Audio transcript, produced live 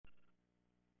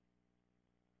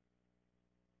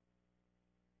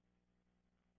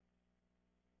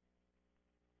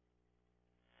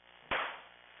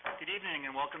evening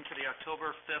and welcome to the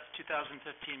October 5th, 2015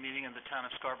 meeting of the Town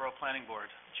of Scarborough Planning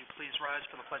Board. Would you please rise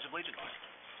for the Pledge of Allegiance?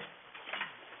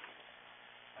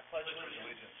 I pledge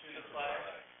allegiance to the flag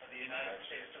of the United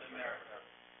States of America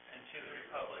and to the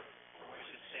republic for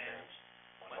which it stands,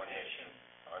 one nation,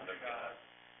 under God,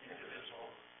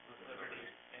 indivisible, with liberty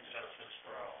and justice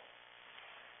for all.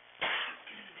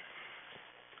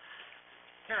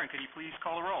 Karen, could you please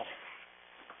call the roll?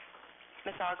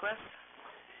 Ms. August?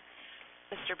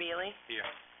 Mr. Bealey? Here.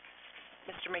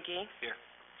 Mr. McGee? Here.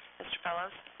 Mr.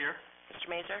 Fellows? Here. Mr.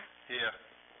 Mazur? Here.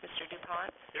 Mr.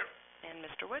 DuPont? Here. And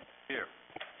Mr. Wood? Here.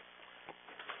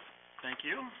 Thank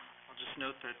you. I'll just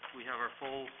note that we have our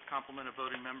full complement of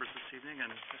voting members this evening,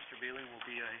 and Mr. Bealey will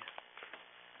be a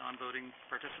non-voting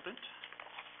participant.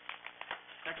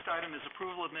 Next item is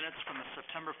approval of minutes from the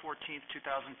September 14th,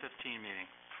 2015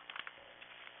 meeting.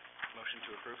 Motion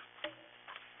to approve.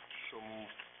 So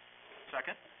moved.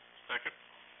 Second? Second.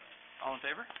 All in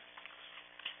favor?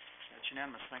 That's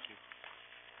unanimous. Thank you.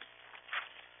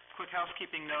 Quick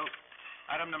housekeeping note.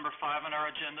 Item number 5 on our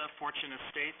agenda, Fortune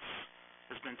Estates,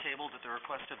 has been tabled at the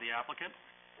request of the applicant.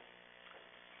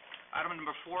 Item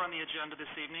number 4 on the agenda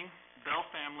this evening, Bell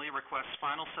family requests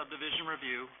final subdivision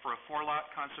review for a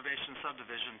 4-lot conservation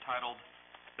subdivision titled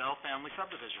Bell Family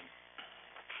Subdivision.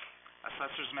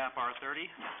 Assessor's Map R30,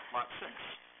 Lot 6.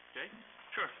 Jay?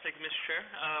 Sure. Thank you, Mr. Chair.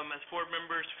 As board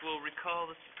members will recall,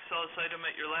 saw this item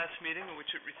at your last meeting in which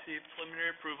it received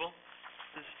preliminary approval.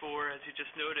 This is for, as you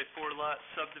just noted, a 4-lot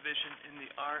subdivision in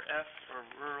the RF, or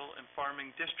Rural and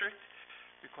Farming District,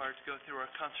 required to go through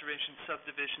our conservation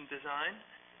subdivision design,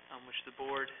 which the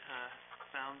board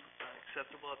found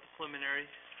acceptable at the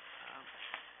preliminary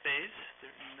phase.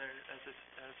 As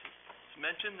it's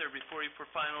mentioned, they're before you for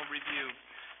final review.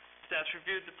 Staff's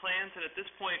reviewed the plans, and at this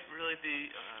point, really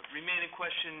the remaining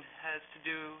question has to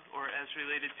do, or as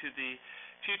related to the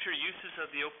future uses of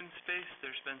the open space.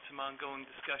 There's been some ongoing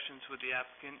discussions with the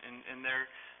applicant and their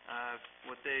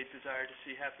what they desire to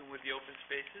see happen with the open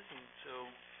spaces, and so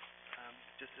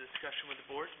just a discussion with the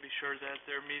board to be sure that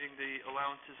they're meeting the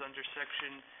allowances under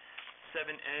Section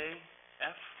 7A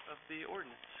F of the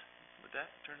ordinance. With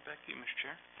that, turn it back to you, Mr.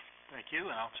 Chair. Thank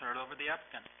you, and I'll turn it over to the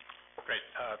applicant. Great.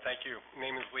 Thank you.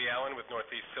 Name is Lee Allen with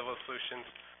Northeast Civil Solutions.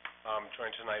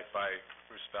 Joined tonight by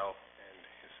Bruce Bell and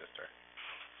his sister.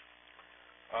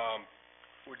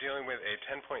 We're dealing with a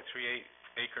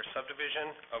 10.38-acre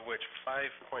subdivision, of which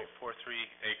 5.43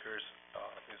 acres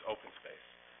is open space.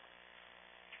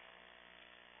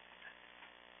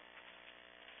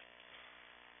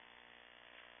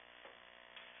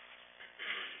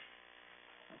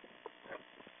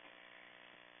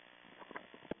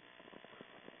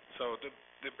 So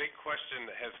the big question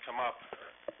that has come up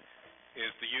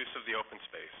is the use of the open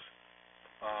space.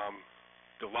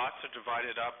 The lots are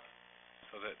divided up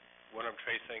so that what I'm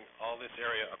tracing, all this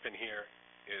area up in here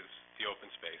is the open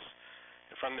space.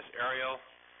 And from this aerial,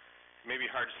 it may be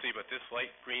hard to see, but this light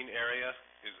green area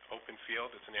is open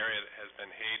field. It's an area that has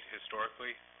been hayed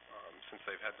historically since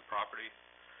they've had the property.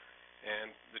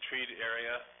 And the treed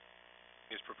area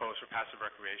is proposed for passive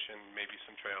recreation, maybe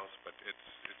some trails, but it's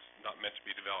not meant to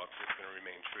be developed. It's going to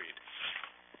remain treed.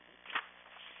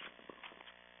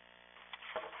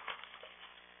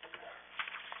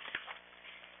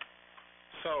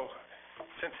 So,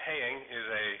 since haying is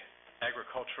a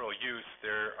agricultural use,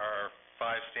 there are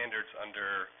 5 standards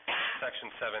under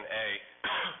Section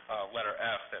 7A, letter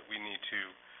F, that we need to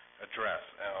address.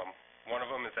 One of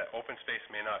them is that open space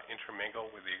may not intermingle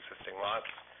with the existing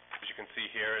lots. As you can see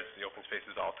here, the open space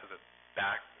is all to the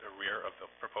back, the rear of the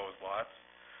proposed lots.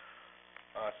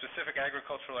 Specific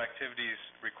agricultural activities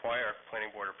require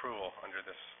planning board approval under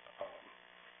this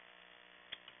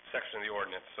section of the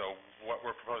ordinance. So what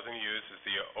we're proposing to use is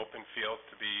the open field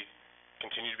to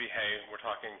continue to be hay. We're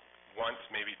talking once,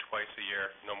 maybe twice a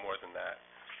year, no more than that.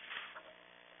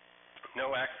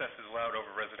 No access is allowed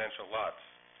over residential lots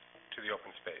to the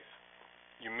open space.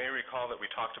 You may recall that we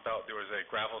talked about there was a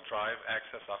gravel drive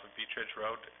access off of Beach Ridge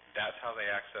Road. That's how they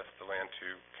accessed the land to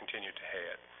continue to hay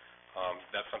it.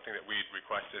 That's something that we'd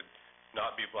requested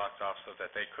not be blocked off so that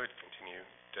they could continue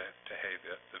to hay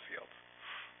the fields.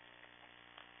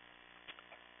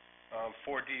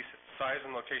 4D, size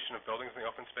and location of buildings in the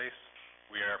open space.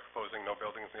 We are proposing no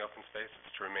buildings in the open space.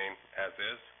 It's to remain as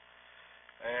is.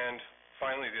 And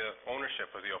finally, the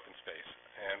ownership of the open space.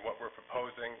 And what we're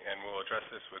proposing, and we'll address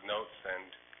this with notes and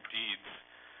deeds,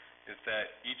 is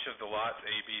that each of the lots,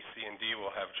 A, B, C, and D,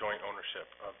 will have joint ownership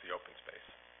of the open space.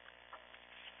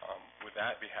 With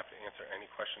that, I'd be happy to answer any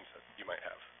questions that you might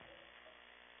have.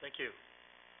 Thank you.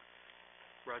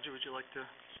 Roger, would you like to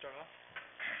start off?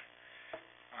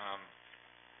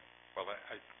 Well,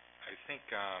 I I think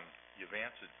you've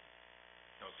answered,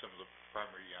 some of the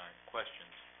primary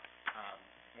questions.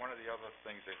 One of the other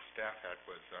things that staff had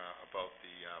was about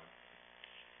the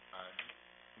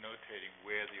notating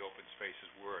where the open spaces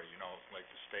were, like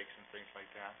the stakes and things like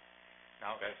that.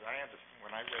 Now, as I understand,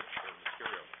 when I read the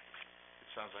material, it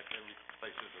sounds like every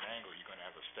place there's an angle, you're going to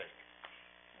have a stake.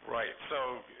 Right.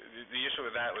 So the issue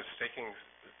with that was staking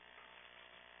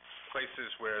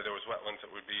places where there was wetlands that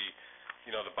would be,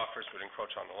 the buffers would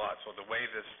encroach on the lot. So the way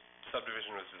this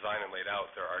subdivision was designed and laid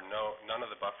out, there are none of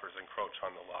the buffers encroach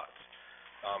on the lots.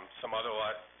 Some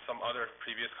other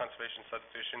previous conservation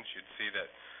subdivisions, you'd see that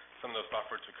some of those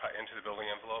buffers would cut into the building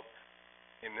envelope.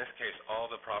 In this case, all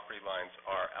the property lines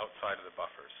are outside of the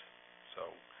buffers.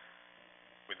 So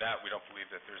with that, we don't believe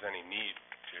that there's any need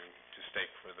to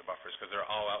stake for the buffers because they're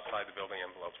all outside the building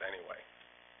envelopes anyway.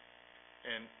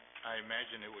 And I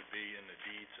imagine it would be in the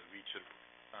deeds of each of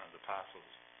the parcels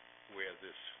where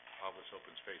all this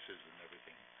open space is and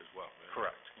everything as well, right?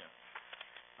 Correct. Yeah.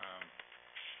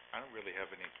 I don't really have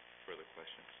any further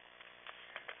questions.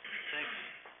 Thanks.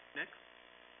 Nick?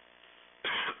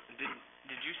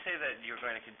 Did you say that you're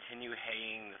going to continue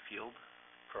haying the field?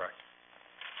 Correct.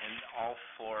 And all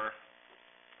 4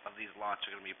 of these lots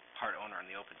are going to be part owner in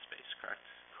the open space, correct?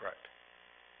 Correct.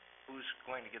 Who's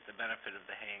going to get the benefit of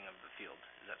the haying of the field?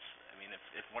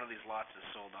 If one of these lots is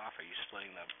sold off, are you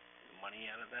splitting the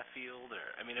money out of that field? Or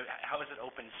how is it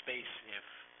open space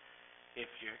if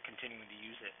you're continuing to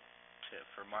use it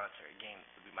for monetary gain?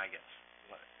 Would be my guess.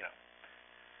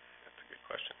 That's a good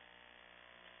question.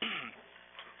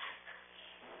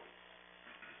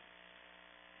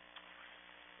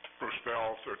 Bruce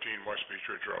Bell, 13 West Beach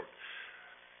Ridge Road.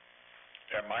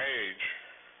 At my age,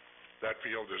 that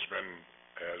field has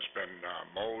been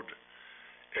mowed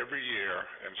every year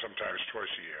and sometimes twice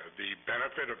a year. The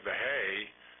benefit of the hay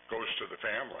goes to the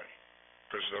family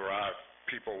because there are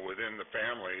people within the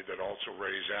family that also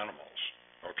raise animals,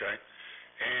 okay?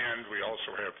 And we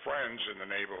also have friends in the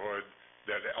neighborhood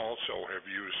that also have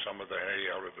used some of the hay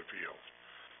out of the field.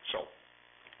 So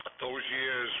those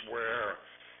years where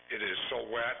it is so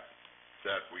wet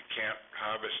that we can't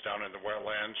harvest down in the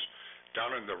wetlands,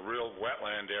 down in the real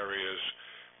wetland areas,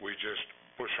 we just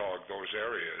bush hog those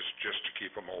areas just to keep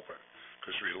them open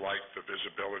because we like the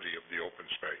visibility of the open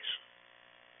space.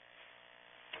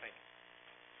 Thank you.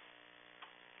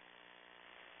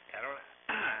 I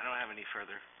don't have any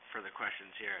further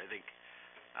questions here. I think,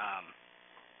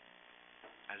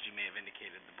 as you may have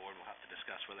indicated, the board will have to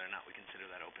discuss whether or not we consider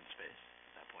that open space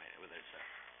at that point, whether it's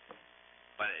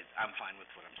but I'm fine with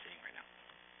what I'm seeing right now.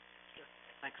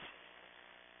 Thanks.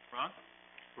 Ron?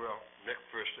 Well, Nick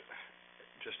first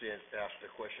just asked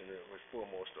a question that was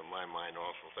foremost on my mind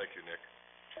also. Thank you, Nick.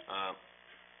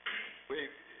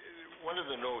 One of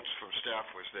the notes from staff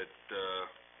was that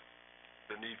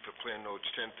the need for plan notes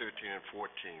 10, 13, and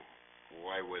 14.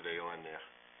 Why were they on there?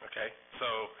 Okay.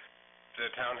 So the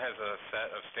town has a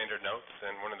set of standard notes,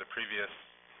 and one of the previous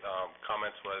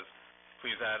comments was,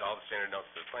 please add all the standard notes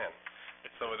to the plan.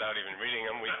 So without even reading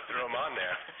them, we threw them on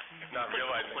there, not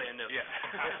realizing. Plan notes. Yeah.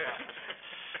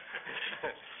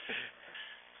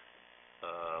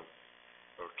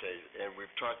 Okay, and we've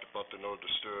talked about the no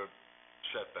disturb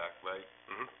setback, right?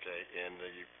 Mm-hmm. Okay, and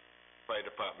the fire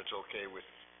department's okay with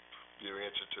your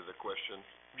answer to the question?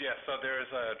 Yeah, so there is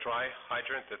a dry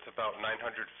hydrant that's about 900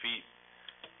 feet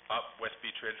up West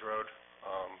Beach Ridge Road.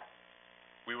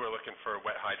 We were looking for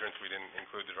wet hydrants. We didn't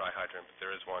include the dry hydrant, but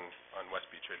there is one on West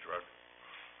Beach Ridge Road.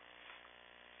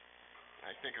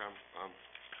 I think I'm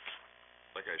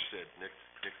like I said, Nick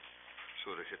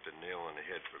sort of hit the nail on the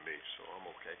head for me, so I'm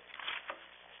okay.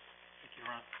 Thank you,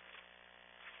 Ron.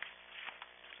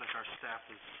 Looks like our staff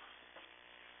is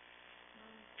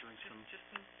doing some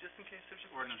Just in case there's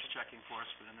a ordinance checking for us,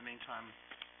 but in the meantime,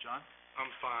 John? I'm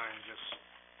fine, just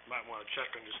might want to check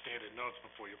on your standard notes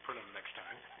before you print them next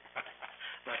time.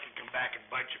 That can come back and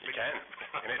bite you You big can,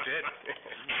 time. and it did.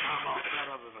 I'm all set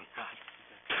other than that.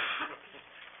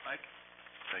 Mike?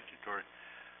 Thank you, Tori.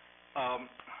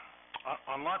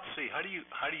 On Lot C, how do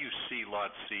you see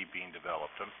Lot C being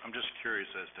developed? I'm just curious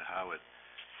as to how it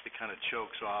kind of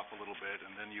chokes off a little bit,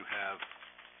 and then you have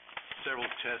several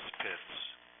test pits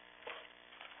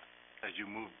as you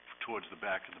move towards the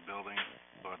back of the building,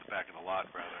 or the back of the lot,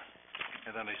 rather.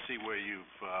 And then I see where you've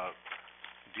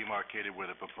demarcated where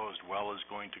the proposed well is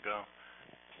going to go.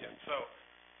 Yeah, so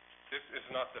this is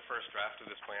not the first draft of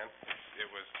this plan. It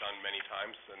was done many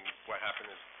times, and what happened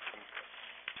is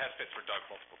test pits were dug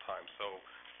multiple times. So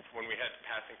when we had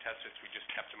passing test pits, we just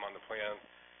kept them on the plan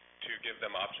to give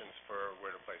them options for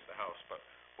where to place the house. But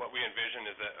what we envision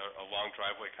is that a long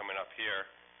driveway coming up here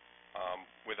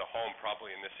with a home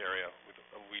probably in this area with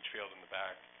a leach field in the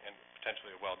back and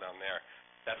potentially a well down there.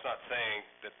 That's not saying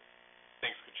that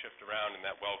things could shift around and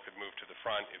that well could move to the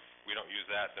front. If we don't use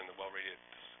that, then the well radius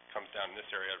comes down in this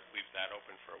area, leaves that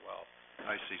open for a well.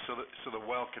 I see. So the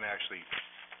well can actually,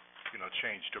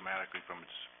 change dramatically from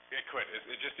its... It could.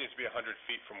 It just needs to be 100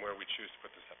 feet from where we choose to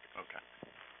put the septic system. Okay.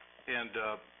 And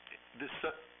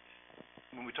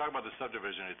when we talk about the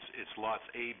subdivision, it's lots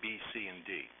A, B, C, and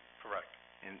D. Correct.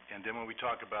 And then when we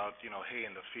talk about, hay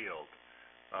in the field,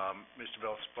 Mr.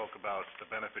 Bell spoke about the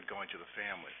benefit going to the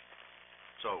family.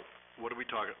 So what are we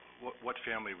talking, what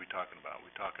family are we talking about?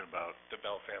 We're talking about... The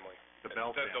Bell family. The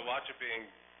Bell family. The lots are being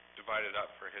divided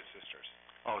up for his sisters.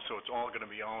 Oh, so it's all going to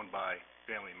be owned by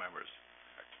family members.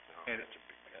 No,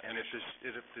 And if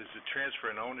there's a transfer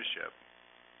in ownership,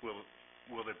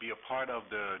 will it be a part of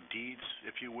the deeds,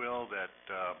 if you will, that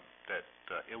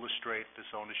illustrate this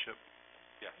ownership?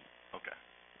 Yes. Okay.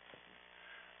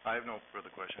 I have no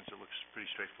further questions. It looks pretty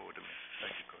straightforward to me.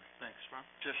 Thank you, Corey. Thanks, Ron.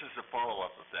 Just as a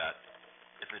follow-up of that,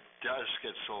 if it does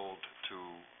get sold to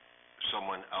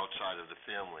someone outside of the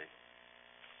family,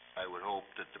 I would hope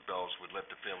that the Bells would let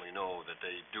the family know that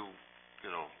they do,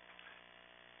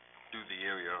 do the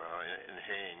area in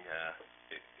haying.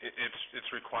 It's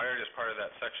required as part of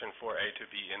that Section 4A to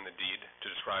be in the deed to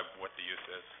describe what the use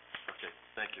is. Okay,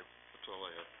 thank you. That's all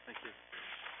I have. Thank you.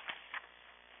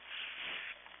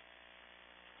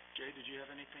 Jay, did you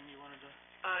have anything you wanted to?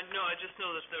 No, I just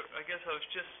know that I guess I was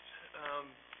just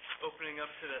opening up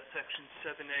to that Section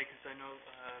 7A because I know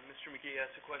Mr. McGee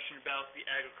asked a question about the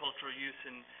agricultural use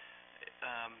and,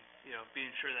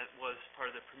 being sure that was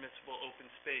part of the permissible open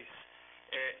space.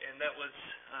 And that was,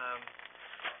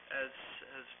 as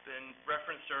has been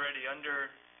referenced already, under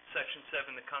Section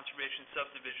 7, the Conservation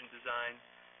Subdivision Design,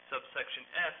 subsection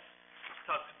F,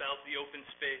 talks about the open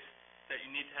space that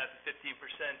you need to have the 15%,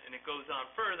 and it goes on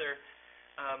further.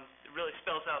 It really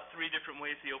spells out 3 different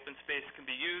ways the open space can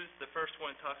be used. The first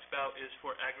one it talks about is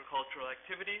for agricultural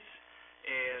activities,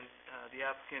 and the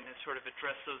applicant has sort of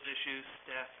addressed those issues.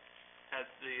 Staff had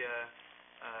the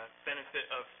benefit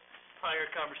of prior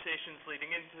conversations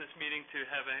leading into this meeting to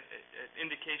have an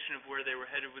indication of where they were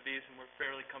headed with these, and we're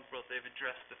fairly comfortable that they've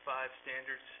addressed the 5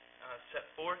 standards set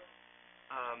forth.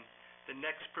 The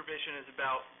next provision is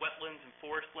about wetlands and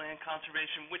forest land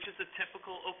conservation, which is a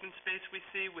typical open space we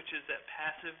see, which is that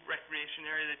passive recreation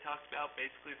area they talked about,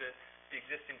 basically the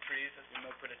existing trees that we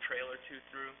might put a trail or 2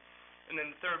 through. And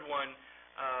then the third one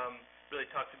really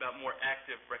talks about more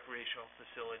active recreational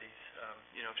facilities,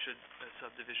 should a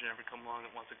subdivision ever come along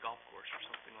that wants a golf course or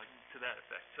something like to that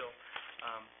effect. So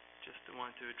just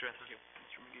wanted to address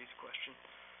Mr. McGee's question.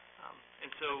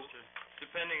 And so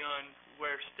depending on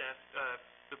where staff,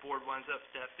 the board winds up,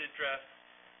 staff did draft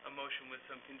a motion with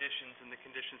some conditions, and the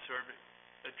conditions sort of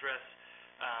address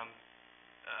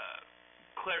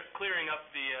clearing up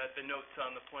the notes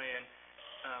on the plan.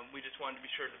 We just wanted to be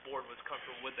sure the board was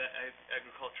comfortable with that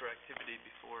agriculture activity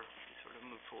before we sort of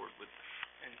move forward with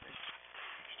anything.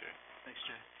 Thanks, Jay. Thanks,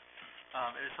 Jay.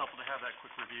 It is helpful to have that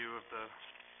quick review of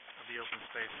the open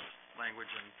space language,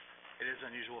 and it is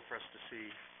unusual for us to see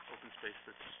open space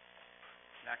that's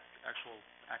actual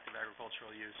active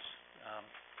agricultural use,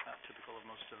 not typical of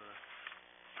most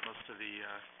of the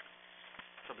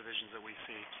subdivisions that we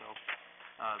see. So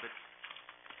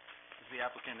the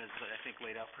applicant has, I think,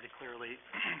 laid out pretty clearly,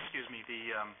 excuse me,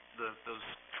 those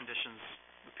conditions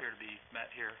appear to be met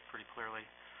here pretty clearly,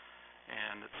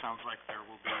 and it sounds like there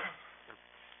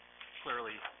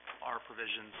clearly are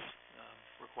provisions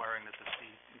requiring that this be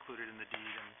included in the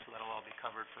deed, and so that'll all be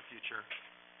covered for future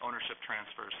ownership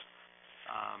transfers.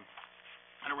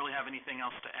 I don't really have anything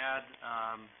else to add.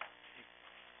 I'd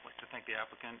like to thank the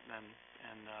applicant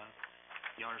and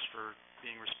the owners for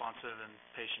being responsive and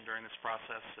patient during this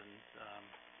process. And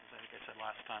as I think I said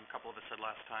last time, a couple of us said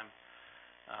last time,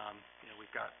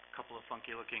 we've got a couple of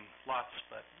funky-looking lots,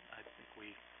 but I think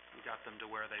we got them to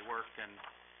where they work, and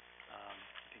I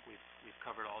think we've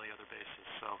covered all the other bases.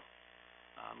 So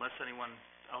unless anyone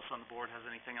else on the board has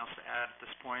anything else to add at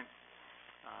this point,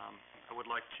 I would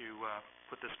like to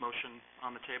put this motion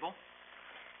on the table.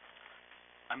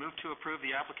 I move to approve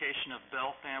the application of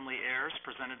Bell Family Heirs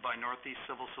presented by Northeast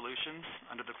Civil Solutions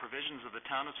under the provisions of the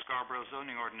Town of Scarborough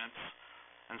zoning ordinance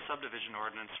and subdivision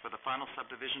ordinance for the final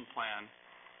subdivision plan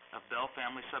of Bell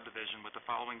Family Subdivision with the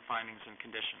following findings and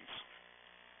conditions.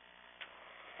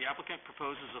 The applicant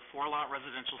proposes a 4-lot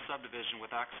residential subdivision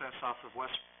with access off of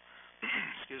West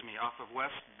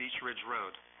Beach Ridge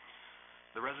Road.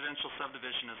 The residential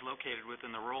subdivision is located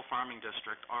within the Rural Farming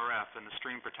District, RF, and the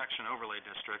Stream Protection Overlay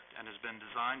District, and has been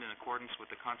designed in accordance with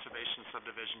the Conservation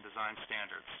Subdivision Design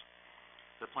Standards.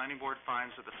 the planning board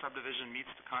finds that the subdivision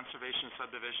meets the conservation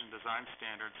subdivision design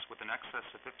standards with an excess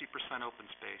of 50% open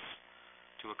space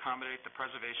to accommodate the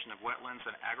preservation of wetlands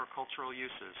and agricultural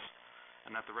uses,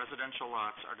 and that the residential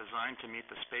lots are designed to meet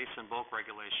the space and bulk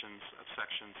regulations of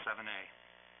Section 7A.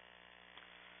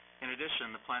 In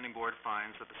addition, the planning board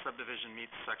finds that the subdivision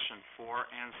meets Section 4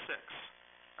 and 6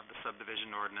 of the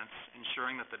subdivision ordinance,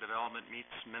 ensuring that the development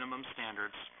meets minimum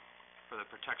standards for the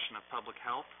protection of public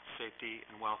health, safety,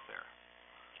 and welfare.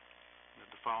 With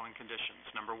the following conditions.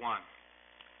 Number 1,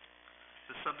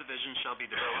 the subdivision shall be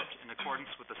developed in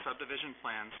accordance with the subdivision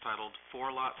plans titled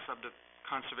 4-Lot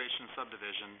Conservation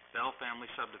Subdivision, Bell Family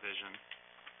Subdivision,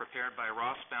 prepared by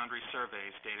Ross Boundary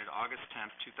Surveys dated August 10,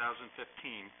 2015,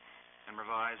 and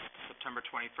revised September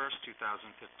 21, 2015,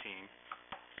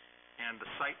 and the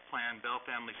Site Plan Bell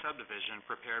Family Subdivision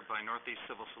prepared by Northeast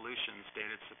Civil Solutions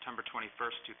dated September 21,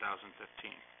 2015.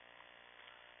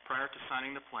 Prior to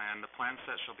signing the plan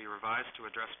set shall be revised to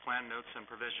address plan notes and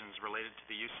provisions related to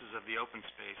the uses of the open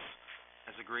space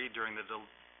as agreed during the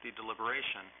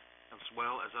deliberation, as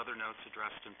well as other notes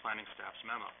addressed in planning staff's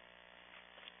memo.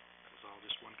 That was all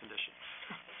just one condition.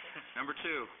 Number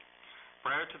 2,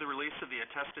 prior to the release of the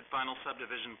attested final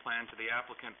subdivision plan to the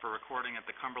applicant for recording at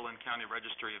the Cumberland County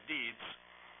Registry of Deeds,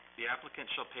 the applicant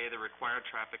shall pay the required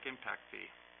traffic impact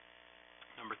fee.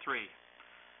 Number 3,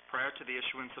 prior to the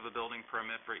issuance of a building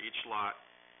permit for each lot,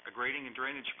 a grading and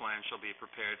drainage plan shall be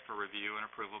prepared for review and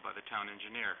approval by the town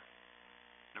engineer.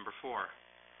 Number 4,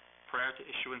 prior to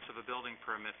issuance of a building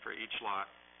permit for each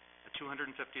lot, a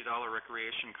 $250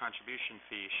 recreation contribution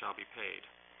fee shall be paid.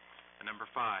 And number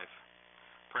 5,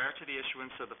 prior to the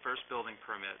issuance of the first building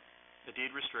permit, the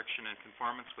deed restriction in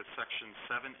conformance with Sections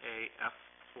 7A,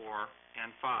 F4,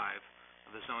 and 5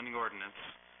 of the zoning ordinance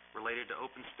related to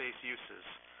open space uses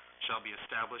shall be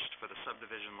established for the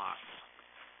subdivision lots.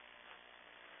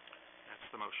 That's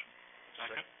the motion.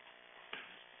 Second.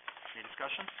 Any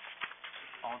discussion?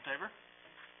 All in favor?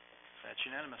 That's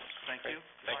unanimous. Thank you.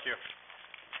 Thank you.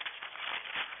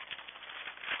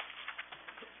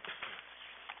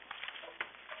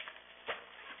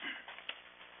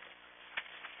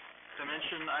 As I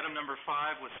mentioned, item number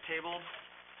 5 was tabled.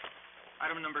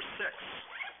 Item number 6,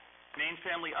 Maine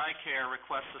Family Eye Care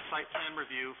requests a site plan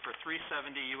review for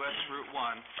 370 U.S. Route 1,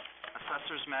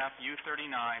 Assessor's Map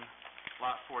U39,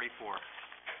 Lot 44.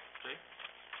 Jay?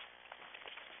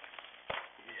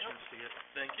 Give you a chance to get...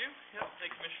 Thank you. Yep,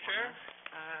 thank you, Mr. Chair.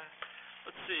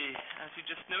 Let's see, as you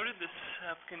just noted, this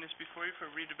applicant is before you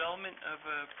for redevelopment of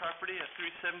a property at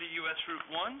 370 U.S. Route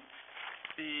 1.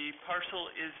 The parcel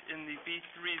is in the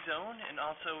B3 zone and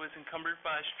also is encumbered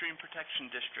by Stream Protection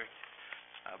District.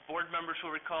 Board members will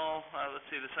recall,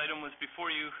 this item was before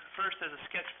you first as a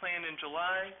sketch plan in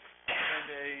July and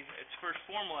its first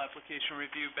formal application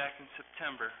review back in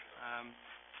September.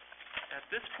 At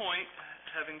this point,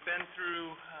 having been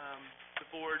through the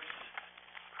board's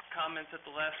comments at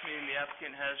the last meeting, the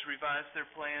applicant has revised their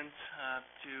plans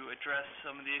to address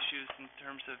some of the issues in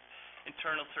terms of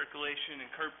internal circulation and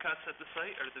curb cuts at the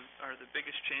site are the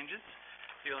biggest changes.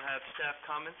 You'll have staff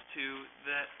comments to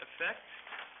that effect.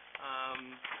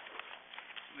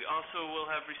 We also will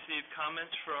have received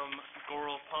comments from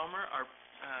Goral Palmer, our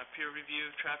peer review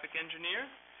traffic engineer,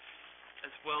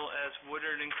 as well as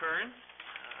Woodard and Kern,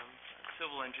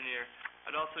 civil engineer.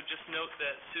 I'd also just note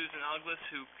that Susan Oglis,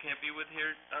 who can't be with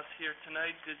us here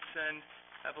tonight, did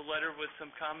have a letter with some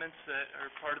comments that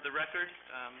are part of the record.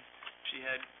 She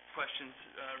had questions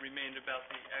remained about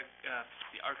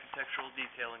the architectural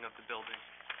detailing of the building.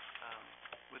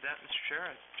 With that, Mr. Chair,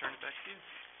 I turn it back to you.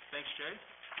 Thanks, Jay.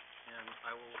 And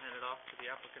I will hand it off to the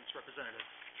applicant's representative.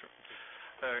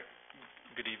 Sure.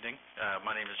 Good evening.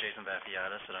 My name is Jason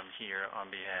Vafiatis, and I'm here on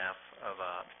behalf of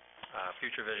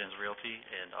Future Visions Realty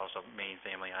and also Maine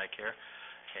Family Eye Care.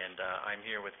 And I'm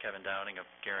here with Kevin Downing of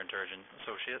Garanturgeon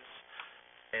Associates.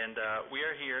 And we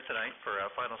are here tonight for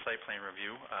a final site plan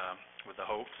review with the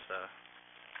hopes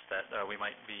that we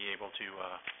might be able to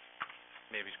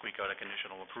maybe squeak out a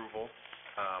conditional approval.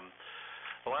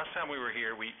 The last time we were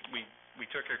here, we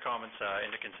took your comments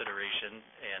into consideration,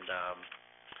 and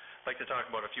I'd like to talk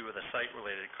about a few of the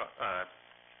site-related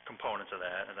components of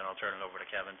that, and then I'll turn it over to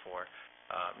Kevin for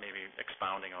maybe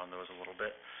expounding on those a little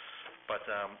bit. But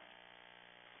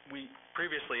we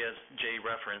previously, as Jay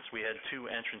referenced, we had 2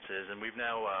 entrances, and we've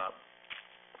now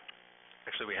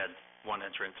actually we had 1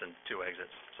 entrance and 2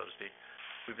 exits, so to speak.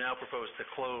 We've now proposed to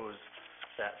close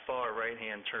that far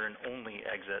right-hand turn only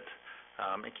exit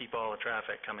and keep all the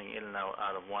traffic coming in and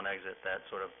out of 1 exit that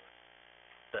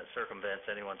circumvents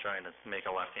anyone trying to make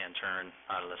a left-hand turn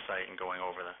out of the site and running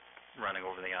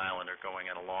over the island or going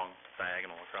in a long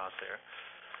diagonal across there.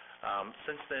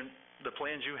 Since then, the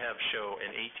plans you have show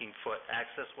an 18-foot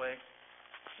access way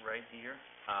right here.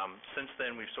 Since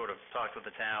then, we've sort of talked with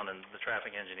the town and the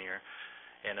traffic engineer,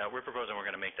 and we're proposing we're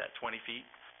going to make that 20 feet.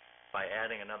 By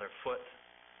adding another foot,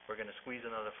 we're going to squeeze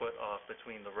another foot off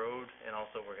between the road, and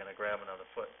also we're going to grab another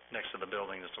foot next to the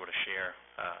building to sort of share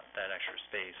that extra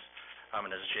space. And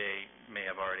as Jay may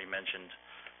have already mentioned,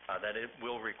 that it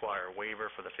will require a waiver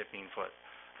for the 15-foot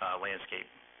landscape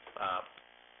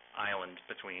island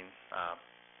between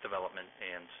development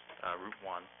and Route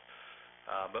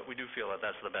 1. But we do feel that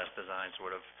that's the best design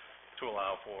sort of to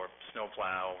allow for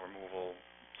snowplow removal,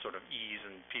 sort of ease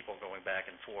and people going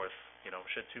back and forth,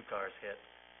 should two cars hit,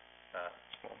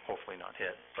 well, hopefully not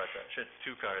hit, but should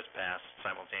two cars pass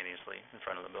simultaneously in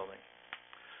front of the building.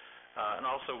 And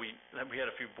also we had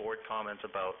a few board comments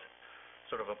about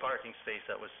sort of a parking space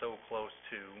that was so close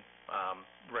to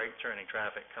right turning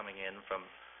traffic coming in from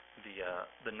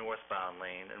the northbound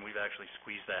lane, and we've actually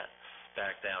squeezed that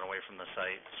back down away from the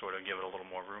site, sort of give it a little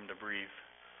more room to breathe,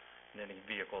 and any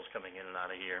vehicles coming in and out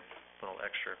of here, a little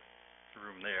extra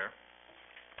room there.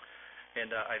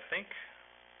 And I think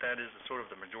that is sort of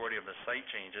the majority of the site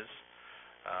changes.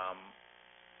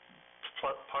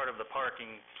 Part of the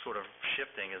parking sort of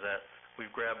shifting is that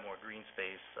we've grabbed more green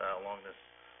space along this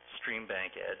stream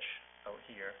bank edge out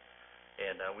here,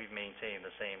 and we've maintained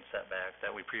the same setback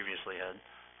that we previously had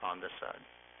on this side.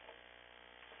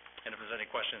 And if there's any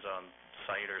questions on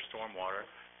site or stormwater,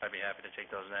 I'd be happy to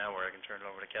take those now, or I can turn it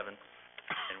over to Kevin,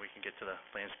 and we can get to the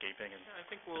landscaping and Yeah, I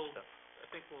think we'll stuff.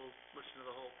 listen to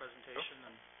the whole presentation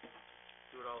and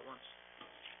do it all at once.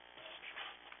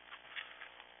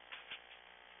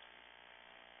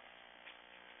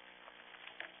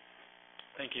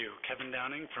 Thank you. Kevin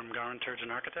Downing from Garn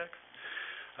Turgeon Architects.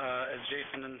 As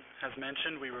Jason has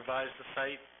mentioned, we revised the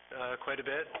site quite a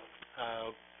bit.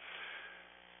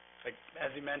 As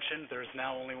he mentioned, there's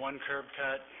now only one curb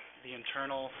cut. The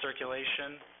internal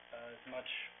circulation is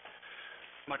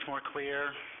much more clear.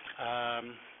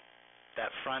 That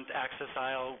front access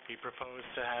aisle, we propose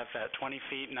to have at 20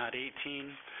 feet, not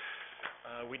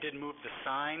 18. We did move the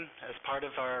sign as part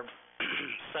of our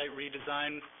site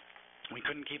redesign. We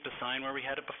couldn't keep the sign where we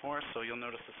had it before, so you'll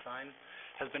notice the sign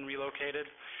has been relocated.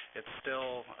 It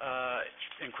still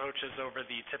encroaches over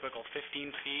the typical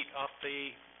 15 feet off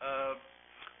the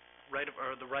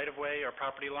right-of-way or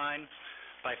property line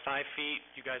by 5 feet.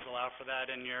 You guys allow for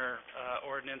that in your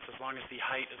ordinance as long as the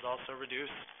height is also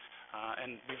reduced.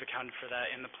 And we've accounted for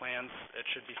that in the plans. It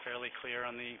should be fairly clear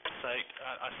on the site,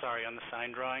 on the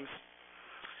sign drawings.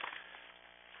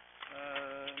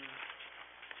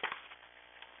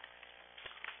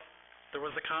 There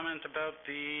was a comment about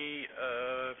the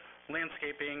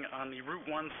landscaping on the Route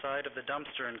 1 side of the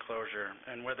dumpster enclosure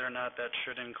and whether or not that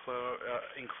should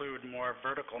include more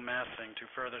vertical massing to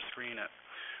further screen it.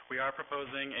 We are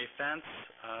proposing a fence.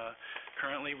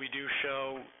 Currently, we do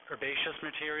show herbaceous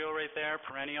material right there,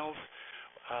 perennials.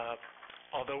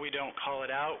 Although we don't call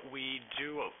it out, we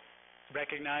do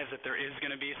recognize that there is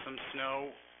going to be some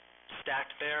snow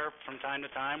stacked there from time to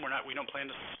time. We don't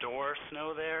plan to store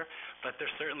snow there, but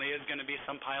there certainly is going to be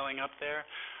some piling up there.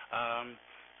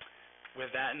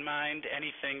 With that in mind,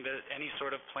 any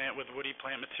sort of plant with woody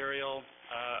plant material,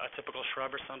 a typical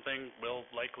shrub or something, will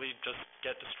likely just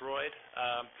get destroyed.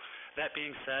 That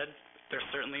being said, there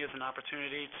certainly is an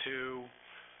opportunity to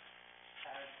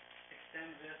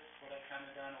extend this, what I've kind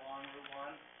of done along Route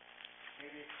 1,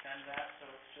 maybe extend that so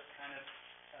it's just kind of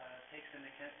takes into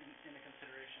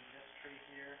consideration this tree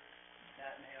here.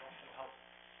 That may also help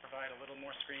provide a little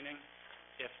more screening.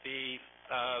 If the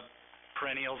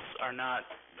perennials are not,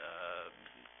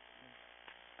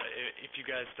 if you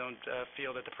guys don't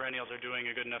feel that the perennials are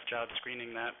doing a good enough job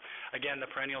screening that. Again,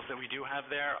 the perennials that we do have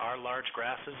there are large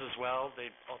grasses as well. They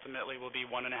ultimately will be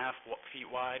 1.5 feet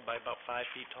wide by about 5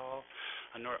 feet tall,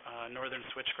 a northern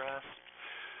switchgrass.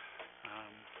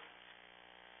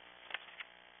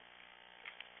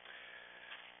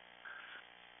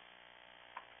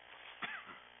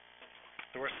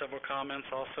 There were several comments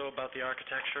also about the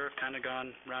architecture, kind of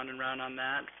gone round and round on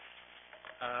that.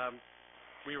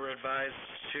 We were advised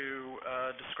to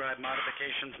describe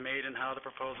modifications made and how the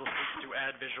proposal seeks to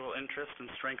add visual interest and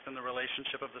strengthen the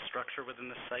relationship of the structure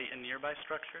within the site and nearby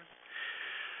structures.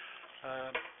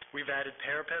 We've added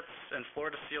parapets and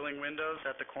floor-to-ceiling windows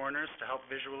at the corners to help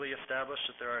visually establish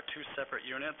that there are two separate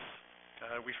units.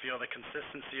 We feel the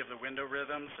consistency of the window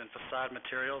rhythms and facade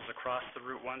materials across the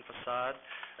Route 1 facade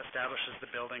establishes the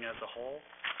building as a whole.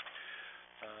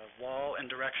 Wall and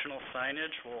directional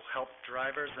signage will help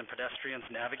drivers and pedestrians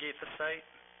navigate the site.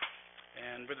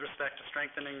 And with respect to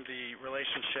strengthening the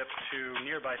relationship to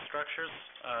nearby structures,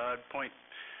 I'd point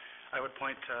I would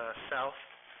point south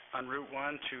on Route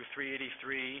 1 to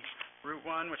 383 Route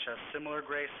 1, which has similar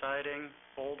gray siding,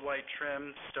 bold white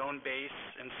trim, stone base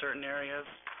in certain areas.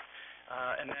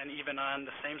 And then even on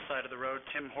the same side of the road,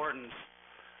 Tim Hortons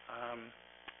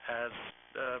has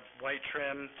white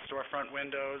trim, storefront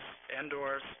windows and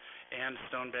doors, and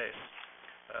stone base.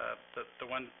 The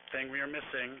one thing we are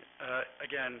missing,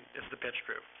 again, is the pitch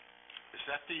roof. Is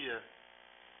that the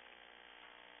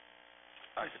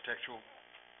architectural?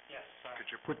 Yes, Could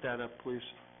you put that up, please?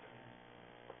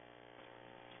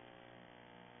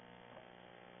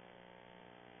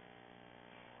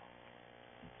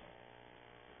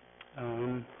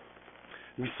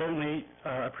 We certainly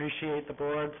appreciate the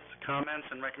board's comments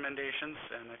and recommendations,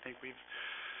 and I think we've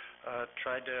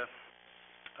tried to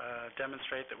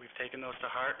demonstrate that we've taken those to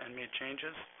heart and made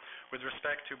changes. With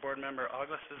respect to Board Member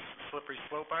Augus's slippery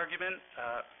slope argument,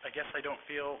 I guess I don't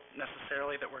feel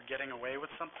necessarily that we're getting away with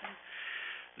something,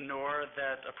 nor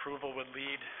that approval would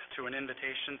lead to an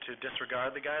invitation to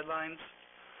disregard the guidelines.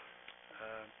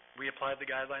 We applied the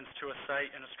guidelines to a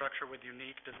site and a structure with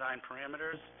unique design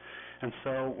parameters, and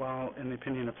so while in the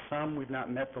opinion of some we've not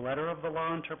met the letter of the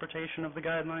law interpretation of the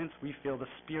guidelines, we feel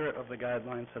the spirit of the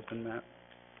guidelines has been met.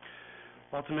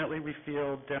 Ultimately, we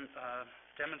feel we've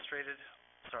demonstrated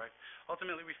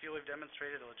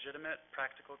a legitimate,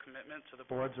 practical commitment to the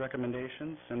board's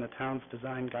recommendations and the town's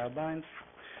design guidelines,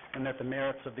 and that the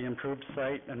merits of the improved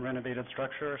site and renovated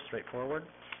structure are straightforward.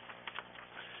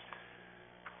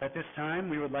 At this time,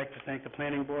 we would like to thank the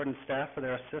planning board and staff for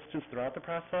their assistance throughout the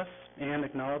process, and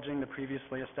acknowledging the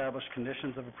previously established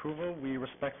conditions of approval, we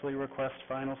respectfully request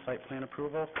final site plan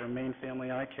approval for Maine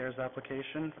Family Eye Care's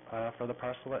application for the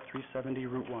parcel at 370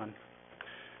 Route 1.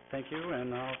 Thank you,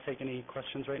 and I'll take any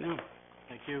questions right now.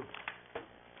 Thank you.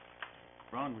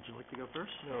 Ron, would you like to go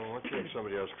first? No, why don't you have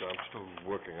somebody else go? I'm still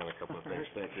working on a couple of things.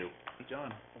 Thank you.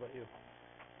 John, how about you?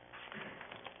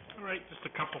 All right, just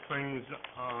a couple things.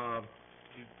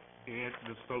 You answered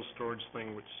this snow storage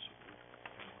thing, which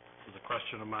was a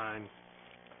question of mine.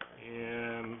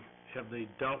 And have they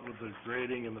dealt with the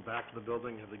grading in the back of the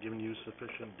building? Have they given you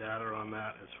sufficient data on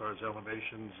that as far as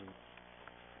elevations and...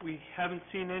 We haven't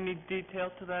seen any detail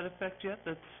to that effect yet.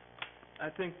 That's, I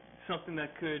think, something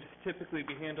that could typically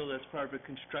be handled as part of a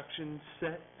construction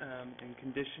set and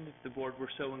condition if the board were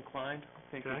so inclined.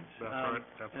 I think Okay, it's,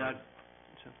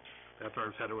 that's where I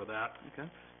was headed with that. Okay.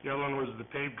 The other one was the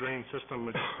paved drain system,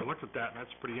 which I looked at that, and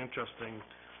that's pretty interesting.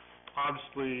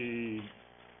 Obviously,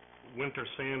 winter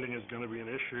sanding is going to be an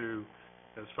issue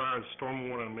as far as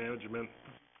stormwater management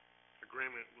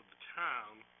agreement with the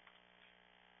town.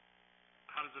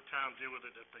 How does the town deal with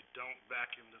it if they don't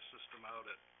vacuum the system out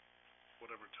at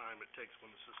whatever time it takes when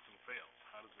the system fails?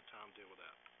 How does the town deal with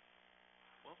that?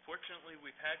 Well, fortunately,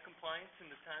 we've had compliance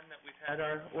in the time that we've had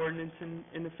our ordinance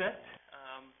in effect,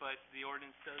 but the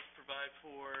ordinance does provide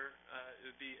for,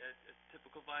 it would be a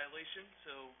typical violation,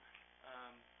 so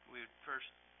we would first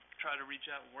try to reach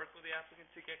out and work with the applicant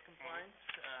to get compliance.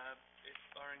 If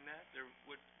barring that, there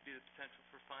would be the potential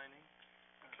for fining.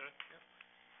 Okay. Yep.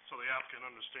 So the applicant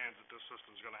understands that this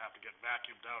system's going to have to get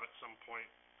vacuumed out at some point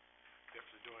if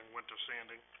they're doing winter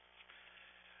sanding?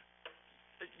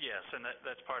 Yes, and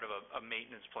that's part of a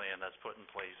maintenance plan that's put in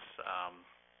place,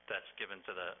 that's given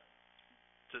to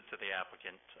the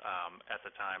applicant at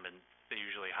the time, and they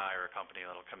usually hire a company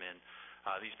that'll come in.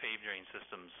 These paved drain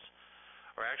systems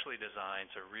are actually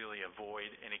designed to really avoid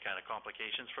any kind of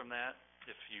complications from that.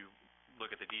 If you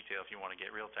look at the detail, if you want to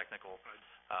get real technical,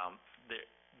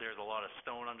 there's a lot of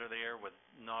stone under there with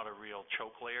not a real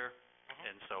choke layer,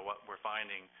 and so what we're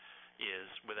finding is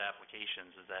with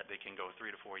applications is that they can go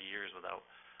 3 to 4 years without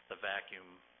the vacuum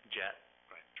jet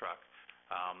truck.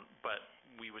 But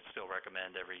we would still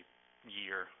recommend every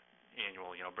year,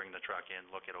 annual, bring the truck in,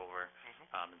 look it over,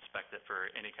 inspect it for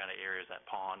any kind of areas that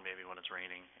pond, maybe when it's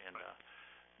raining, and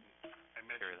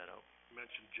carry that out. I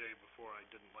mentioned, Jay, before I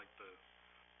didn't like the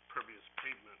pervious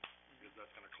pavement because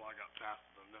that's going to clog up faster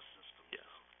than this system. Yes,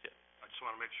 yeah. I just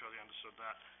want to make sure they understood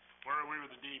that. Where are we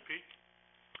with the DEP?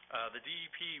 The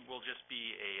DEP will just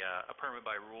be a permit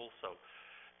by rule, so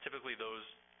typically those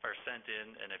are sent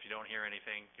in, and if you don't hear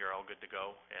anything, you're all good to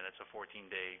go, and it's a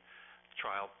 14-day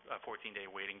trial, a 14-day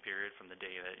waiting period from the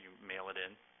day that you mail it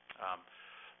in.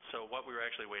 So what we were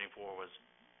actually waiting for was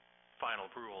final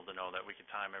approval to know that we could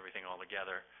time everything all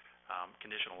together,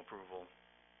 conditional approval,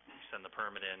 send the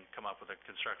permit in, come up with a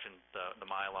construction, the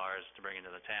Mylars to bring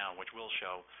into the town, which will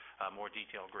show more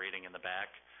detailed grading in the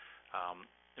back,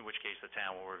 in which case the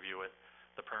town will review it,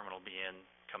 the permit will be in,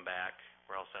 come back,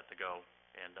 we're all set to go,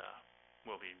 and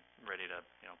we'll be ready to,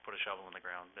 put a shovel in the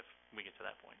ground if we get to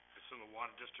that point. It's in the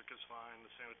water district is fine, the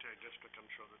sanitary district, I'm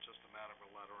sure that's just a matter of a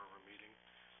letter or a meeting.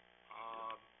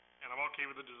 And I'm okay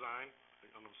with the design.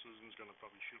 I know Susan's gonna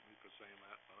probably shoot me for saying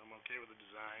that, but I'm okay with the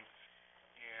design.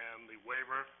 And the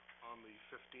waiver on the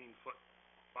 15-foot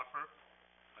buffer,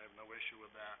 I have no issue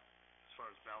with that as far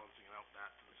as balancing out that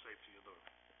to the safety of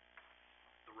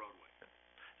the roadway,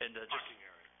 And parking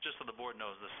area. just so the board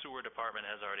knows, the sewer department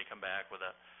has already come back with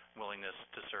a willingness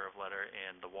to serve letter,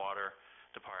 and the water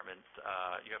department,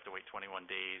 you have to wait 21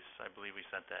 days. I believe we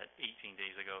sent that 18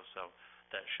 days ago, so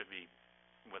that should be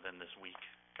within this week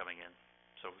coming in.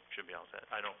 So it should be all set.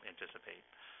 I don't anticipate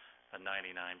a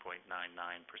 99.99%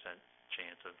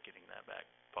 chance of getting that back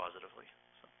positively,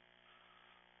 so.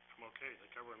 I'm okay, they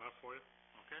cover enough for you?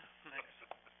 Okay, thanks.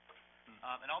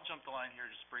 And I'll jump the line here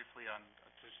just briefly on,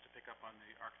 just to pick up on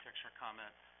the architecture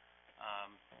comment.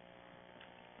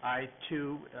 I,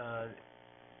 too,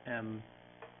 am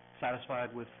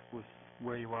satisfied with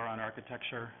where you are on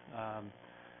architecture.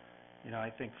 I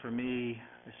think for me,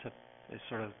 I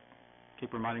sort of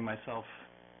keep reminding myself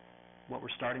what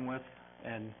we're starting with,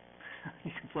 and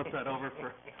you can flip that over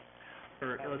for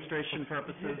illustration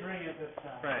purposes. You bring it this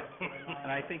time. Right.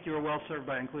 And I think you were well served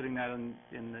by including that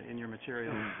in your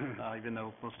materials, even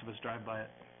though most of us drive by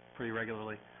it pretty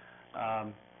regularly.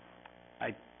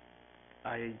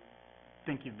 I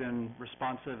think you've been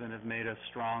responsive and have made a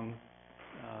strong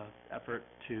effort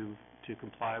to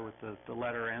comply with the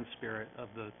letter and spirit of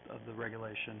the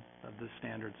regulation, of the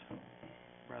standards,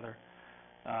 rather.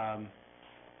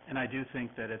 And I do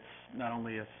think that it's not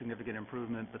only a significant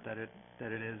improvement, but that it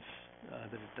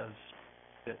does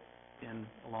fit in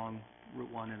along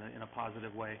Route 1 in a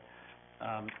positive way.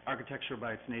 Architecture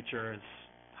by its nature is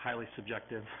highly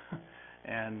subjective,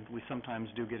 and we sometimes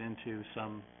do get into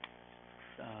some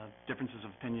differences of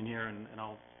opinion here, and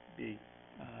I'll be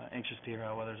anxious to hear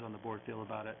how others on the board feel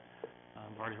about it.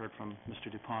 I've already heard from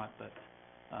Mr. DuPont, but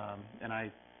and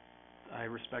I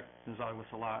respect Ms.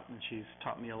 August a lot, and she's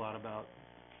taught me a lot about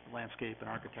landscape and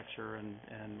architecture and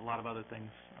a lot of other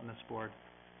things on this board.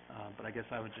 But I guess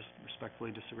I would just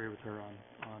respectfully disagree with her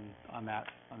on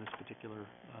this particular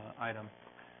item.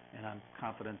 And I'm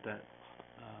confident that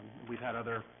we've had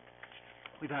other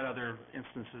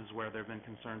instances where there have been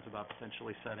concerns about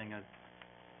potentially setting a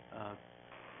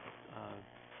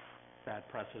bad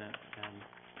precedent, and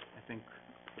I think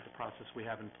with the process we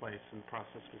have in place and the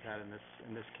process we've had in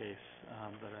this case,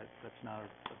 that's not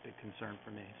a big concern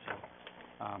for me. So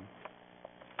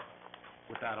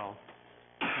with that, I'll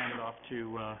hand it off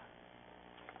to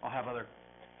I'll have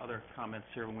other comments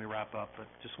here when we wrap up, but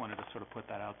just wanted to sort of put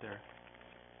that out there.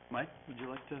 Mike, would you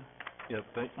like to? Yeah,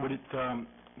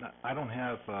 I don't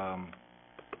have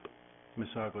Ms.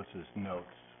 August's notes.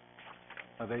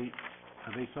 Are they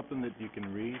something that you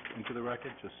can read into the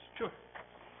record? Just Sure.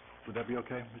 Would that be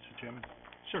okay, Mr. Chairman?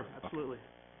 Sure, absolutely.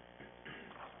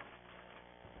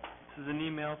 This is an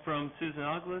email from Susan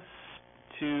August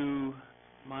to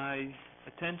my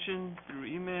attention through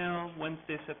email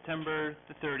Wednesday, September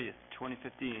the 30th,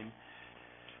 2015.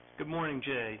 Good morning,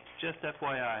 Jay. Just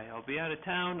FYI, I'll be out of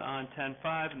town on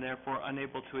 10/5 and therefore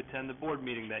unable to attend the board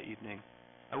meeting that evening.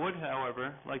 I would,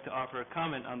 however, like to offer a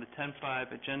comment on the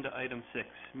 10/5 Agenda Item 6,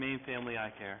 Maine Family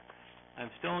Eye Care. I'm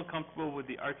still uncomfortable with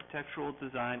the architectural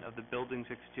design of the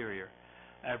building's exterior.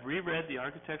 I have reread the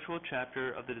architectural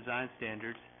chapter of the design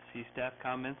standards, see staff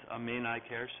comments on Maine Eye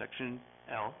Care, Section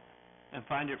L, and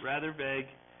find it a rather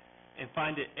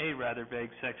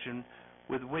vague section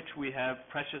with which we have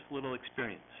precious little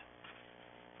experience.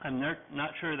 I'm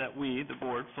not sure that we, the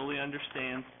board, fully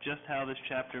understand just how this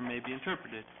chapter may be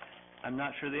interpreted. I'm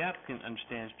not sure the applicant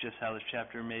understands just how this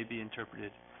chapter may be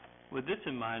interpreted. With this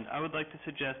in mind, I would like to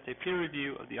suggest a peer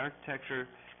review of the architecture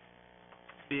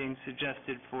being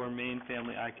suggested for Maine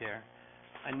Family Eye Care.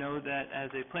 I know that as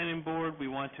a planning board, we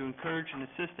want to encourage and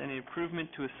assist any improvement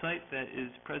to a site that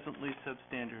is presently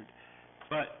substandard.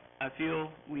 But I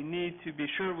feel we need to be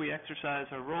sure we exercise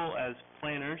our role as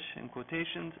planners, in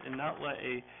quotations, and not let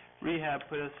a rehab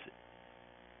put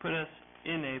us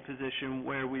in a position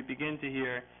where we begin to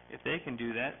hear, if they can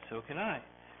do that, so can I.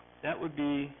 That would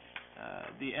be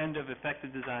the end of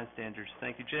effective design standards.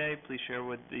 Thank you, Jay. Please share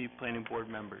with the planning board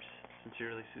members.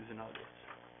 Sincerely, Susan August.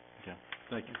 Okay,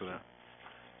 thank you for that.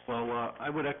 Well, I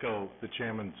would echo the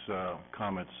chairman's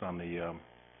comments on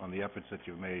the efforts that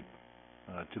you've made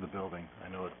to the building.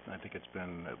 I think it's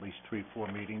been at least 3-4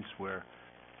 meetings where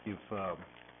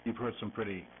you've heard some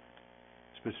pretty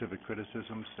specific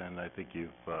criticisms, and I think you've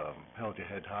held your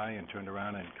head high and turned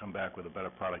around and come back with a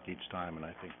better product each time. And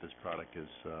I think this product is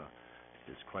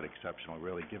quite exceptional,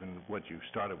 really, given what you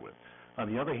started with. On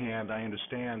the other hand, I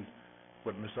understand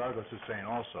what Ms. Argos is saying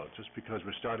also. Just because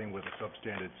we're starting with a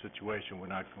substandard situation, we're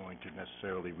not going to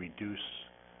necessarily reduce,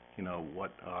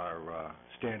 what our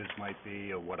standards might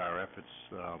be or what our efforts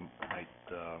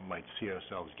might see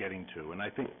ourselves getting to. And I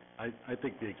think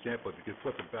the example, if you could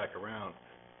flip it back around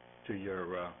to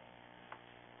your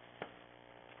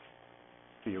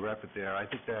effort there, I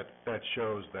think that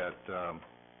shows that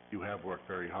you have worked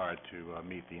very hard to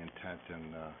meet the intent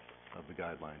and of the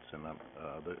guidelines and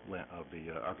of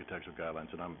the architectural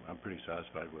guidelines, and I'm pretty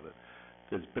satisfied with it.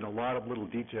 There's been a lot of little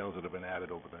details that have been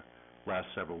added over the last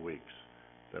several weeks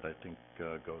that I think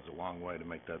goes a long way to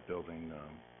make that building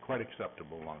quite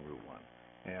acceptable along Route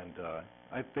 1. And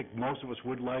I think most of us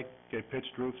would like a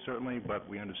pitched roof, certainly, but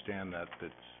we understand that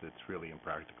it's really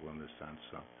impractical in this sense.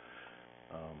 So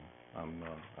I'm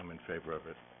in favor of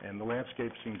it. And the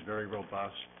landscape seems very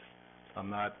robust. I'm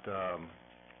not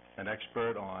an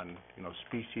expert on,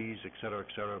 species, et cetera,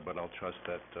 but I'll trust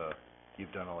that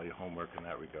you've done all your homework in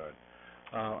that regard.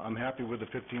 I'm happy with the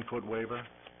 15-foot waiver.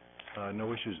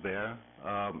 No issues there.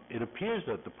 It appears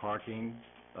that the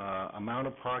amount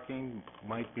of parking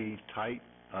might be tight.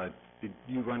 Did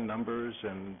you run numbers,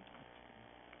 and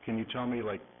can you tell me,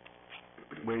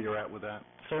 where you're at with that?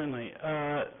 Certainly.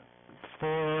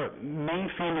 For Maine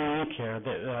Family Eye Care,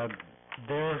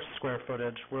 their square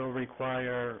footage will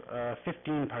require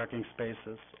 15 parking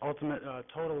spaces. Ultimate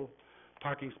total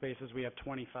parking spaces, we have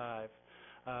 25.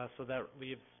 So that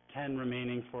leaves 10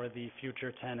 remaining for the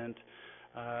future tenant.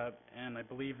 And I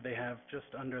believe they have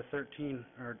just under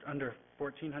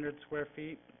 1,400 square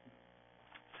feet,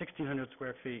 1,600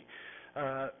 square feet,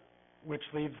 which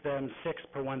leaves them 6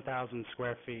 per 1,000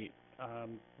 square feet.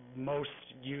 Most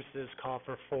uses call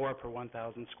for 4 per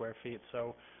 1,000 square feet,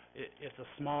 so it's a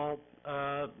small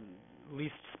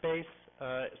leased space,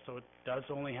 so it does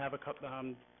only have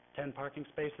 10 parking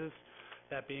spaces.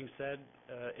 That being said,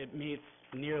 it meets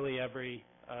nearly every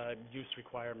use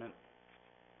requirement.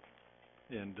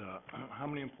 And how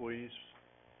many employees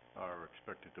are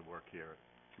expected to work here at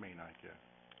Maine Eye Care?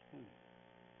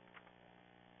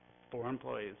 4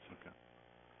 employees. Okay.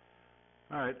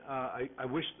 All right. I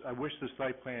wish the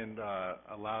site plan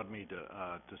allowed me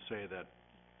to say that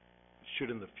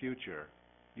should in the future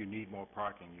you need more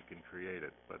parking, you can create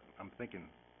it. But I'm thinking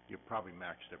you've probably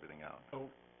maxed everything out. Oh,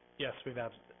 yes, we've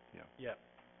Yeah.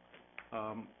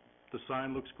 The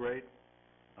sign looks great.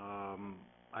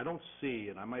 I don't see,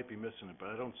 and I might be missing it, but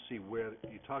I don't see where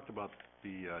you talked about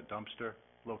the dumpster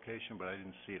location, but I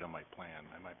didn't see it on my plan.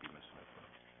 I might be missing it.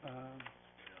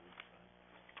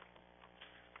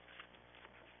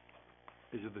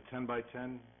 Is it the 10 by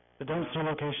 10? The dumpster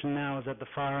location now is at the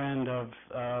far end of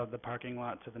the parking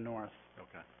lot to the north.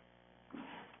 Okay.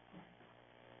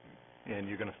 And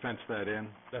you're going to fence that in?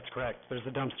 That's correct. There's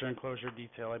a dumpster enclosure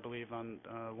detail, I believe, on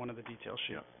one of the detail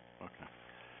sheets. Yeah. Okay.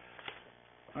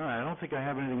 All right, I don't think I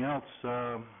have anything else.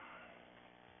 I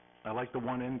like the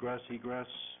one ingress, egress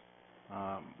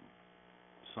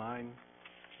sign.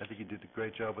 I think you did a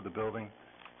great job with the building,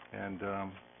 and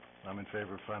I'm in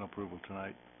favor of final approval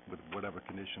tonight with whatever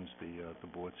conditions the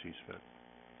board sees fit.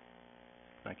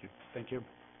 Thank you. Thank you.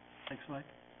 Thanks, Mike.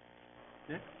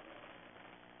 Nick?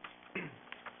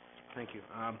 Thank you.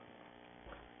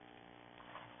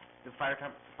 The fire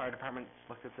department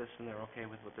looked at this and they're okay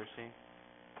with what they're seeing?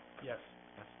 Yes.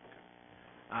 Yes. Okay.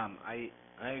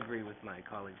 I agree with my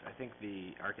colleagues. I think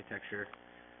the architecture,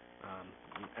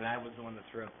 and I was the one that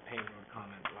threw out the Payne Road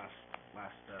comment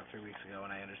last 3 weeks ago,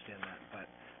 and I understand that. But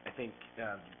I think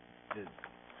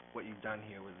what you've done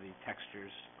here with the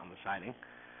textures on the siding,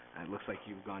 it looks like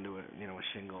you've gone to a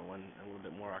shingle and a little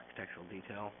bit more architectural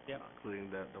detail,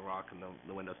 including the rock and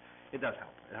the windows. It does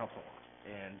help. It helps a lot.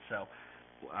 And so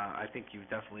I think you've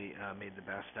definitely made the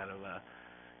best out of the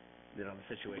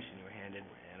situation you were handed,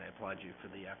 and I applaud you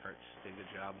for the efforts. Did a good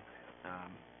job.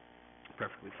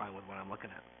 Perfectly fine with what I'm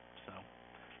looking at. So,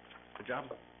 good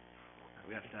job.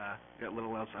 We got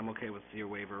little else. I'm okay with your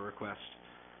waiver request.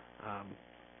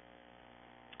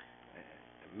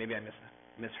 Maybe I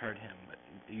misheard him, but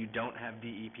you don't have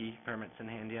DEP permits in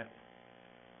hand yet?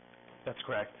 That's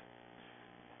correct.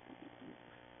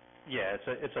 Yeah,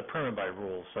 it's a permit by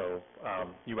rule, so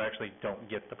you actually don't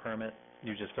get the permit.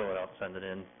 You just fill it out, send it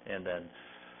in, and then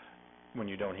when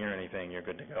you don't hear anything, you're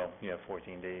good to go. You have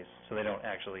 14 days. So they don't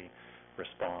actually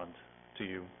respond to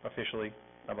you officially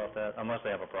about that, unless they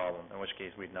have a problem, in which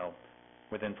case we'd know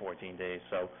within 14 days.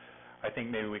 So I think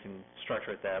maybe we can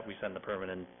structure it that we send the permit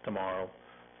in tomorrow,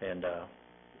 and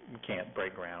we can't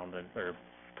break ground or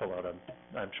pull out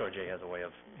I'm sure Jay has a way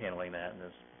of handling that in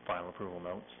his final approval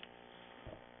notes.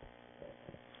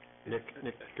 Nick,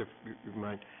 if you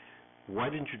mind, Why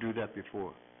didn't you do that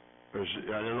before? Or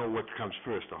I don't know what comes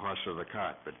first, the horse or the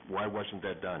cart, but why wasn't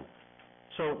that done?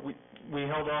 So we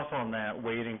held off on that,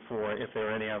 waiting for if there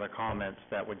were any other comments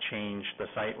that would change the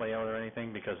site layout or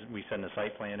anything, because we send a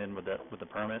site plan in with the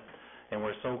permit, and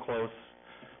we're so close.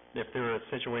 If there were a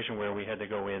situation where we had to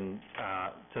go in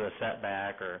to the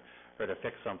setback or to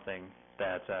fix something,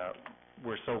 that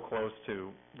we're so close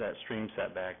to that stream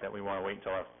setback that we want to wait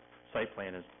until our site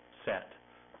plan is set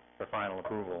for final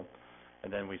approval,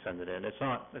 and then we send it in. It's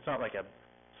not like a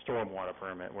stormwater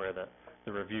permit where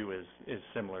the review is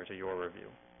similar to your review.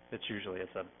 It's usually a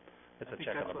check on the box. I think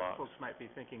that's what folks might be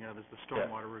thinking of, is the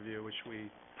stormwater review, which we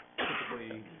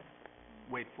typically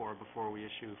wait for before we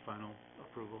issue final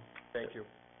approval. Thank you.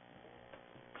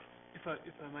 If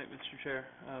I might, Mr. Chair.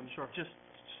 Sure. Just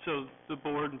so the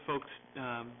board and folks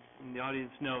in the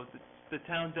audience know, that the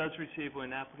town does receive, when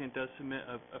an applicant does submit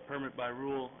a permit by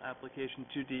rule application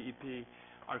to DEP,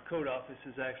 our code office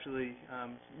is actually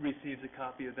receives a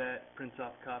copy of that, prints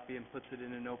off a copy, and puts it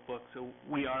in a notebook. So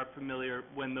we are familiar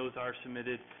when those are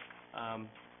submitted.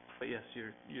 But yes,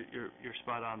 you're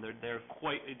spot on. They're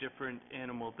quite a different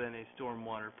animal than a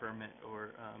stormwater permit or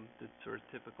the sort of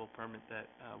typical permit that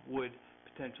would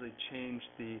potentially change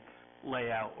the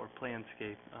layout or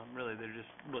planscape. Really, they're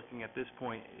just looking at this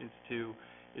point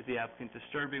is the applicant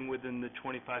disturbing within the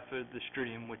 25 foot of the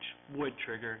stream, which would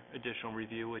trigger additional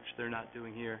review, which they're not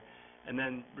doing here. And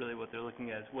then really what they're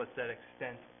looking at is what's that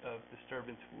extent of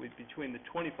disturbance between the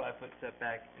 25 foot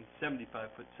setback and 75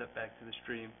 foot setback to the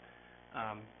stream.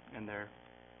 And they're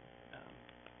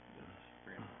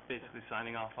basically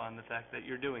signing off on the fact that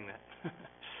you're doing that.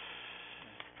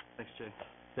 Thanks, Jay.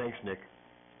 Thanks, Nick.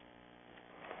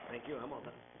 Thank you. I'm all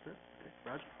done.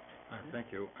 Roger? Thank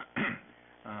you.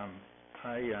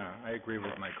 I agree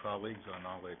with my colleagues on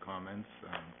all their comments.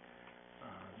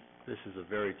 This is a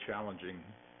very challenging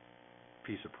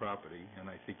piece of property, and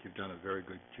I think you've done a very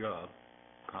good job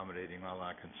accommodating all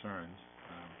our concerns.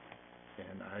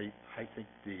 And I think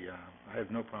I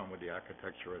have no problem with the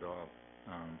architecture at all.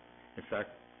 In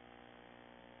fact,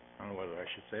 I don't know whether I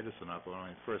should say this or not, but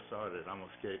when I first saw it, it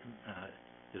almost gave,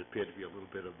 it appeared to be a little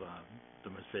bit of the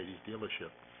Mercedes dealership,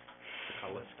 the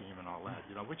color scheme and all that,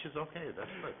 which is okay,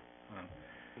 that's good.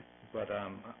 But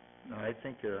no, I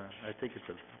think it's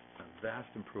a vast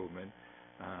improvement.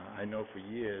 I know for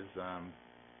years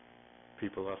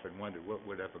people often wondered what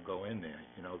would ever go in there,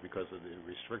 because of the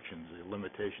restrictions, the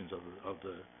limitations of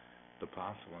the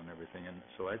parcel and everything. And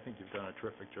so I think you've done a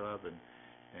terrific job in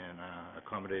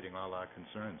accommodating all our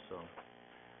concerns. So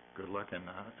good luck. And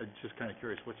I'm just kind of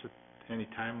curious, any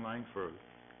timeline for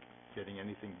getting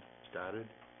anything started?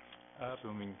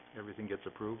 Assuming everything gets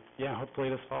approved? Yeah, hopefully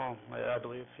this fall, I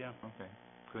believe, yeah. Okay,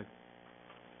 good.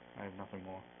 I have nothing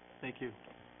more. Thank you.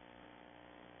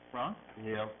 Ron?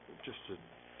 Yeah, just to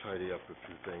tidy up a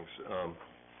few things.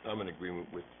 I'm in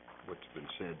agreement with what's been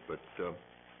said, but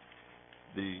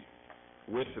the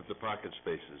width of the parking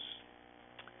spaces.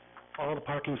 All the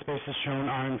parking spaces shown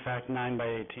are in fact 9 by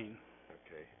 18.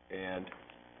 Okay, and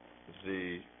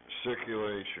the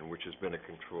circulation, which has been an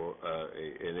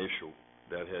issue,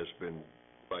 that has been,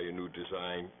 by your new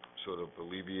design, sort of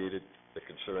alleviated the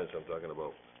concerns I'm talking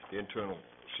about. The internal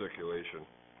circulation,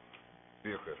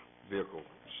 vehicle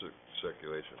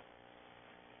circulation.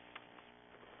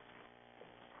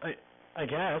 I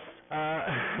guess.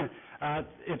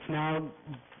 It's now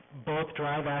both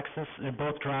drives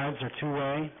are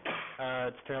two-way.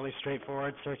 It's fairly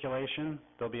straightforward circulation.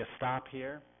 There'll be a stop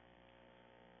here.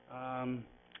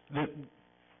 The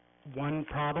one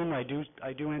problem I do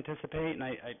anticipate, and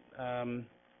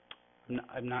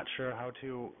I'm not sure how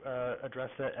to address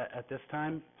it at this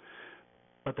time,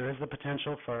 but there is the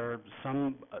potential for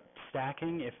some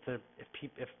stacking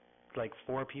if like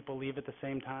 4 people leave at the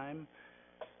same time.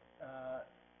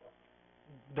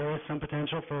 There is some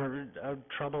potential for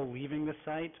trouble leaving the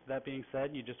site. That being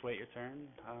said, you just wait your turn.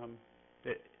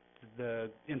 The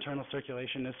internal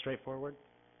circulation is straightforward.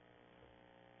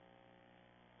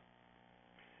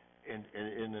 And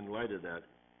in light of that,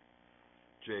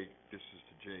 Jay, this is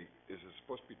to Jay, is it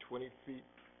supposed to be 20 feet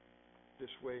this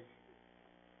way,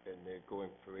 and they're going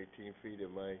for 18 feet?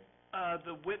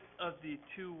 The width of the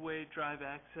two-way drive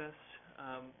access,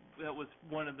 that was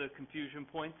one of the confusion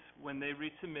points. When they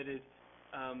resubmitted,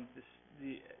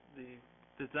 the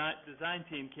design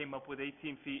team came up with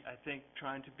 18 feet, I think,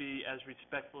 trying to be as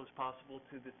respectful as possible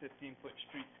to the 15-foot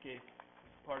streetscape.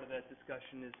 Part of that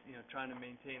discussion is, trying to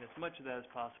maintain as much of that as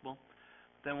possible.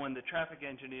 Then when the traffic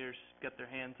engineers got their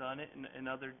hands on it, and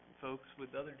other folks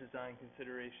with other design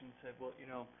considerations said, well,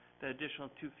 that additional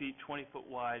 2 feet, 20 foot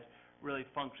wide, really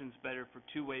functions better for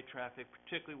two-way traffic,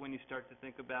 particularly when you start to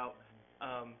think about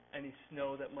any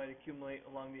snow that might accumulate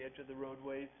along the edge of the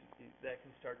roadways, that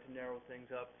can start to narrow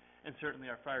things up. And certainly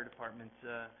our fire department's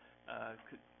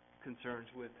concerns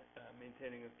with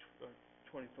maintaining a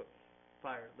 20-foot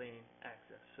fire lane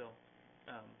access. So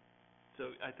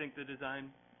I think the design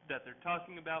that they're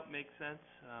talking about makes sense.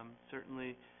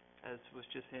 Certainly, as was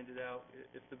just handed out,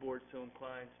 if the board's so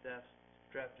inclined, staff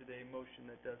drafted a motion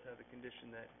that does have a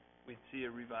condition that we'd see a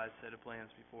revised set of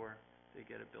plans before they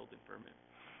get a building permit.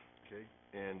 Okay,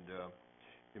 and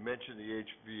you mentioned the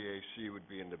HVAC would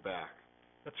be in the back.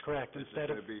 That's correct. Is it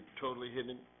going to be totally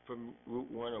hidden from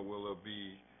Route 1, or will there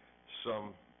be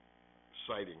some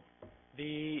sighting?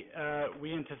 We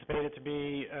anticipate it to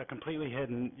be completely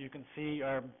hidden. You can see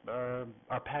our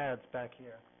pads back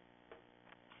here.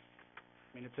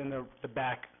 I mean, it's in the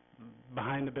back,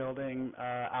 behind the building,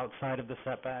 outside of the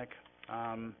setback.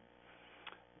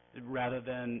 Rather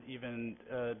than even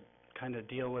kind of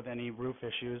deal with any roof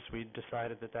issues, we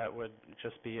decided that would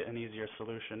just be an easier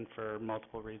solution for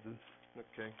multiple reasons.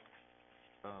 Okay.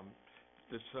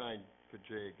 The sign for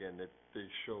Jay again, that they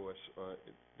show us,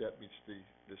 that meets the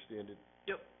standard?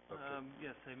 Yep. Okay.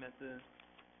 Yes, I met the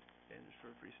standards for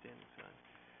a freestanding sign.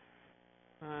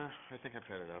 I think I've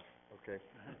had enough. Okay.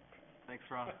 Thanks,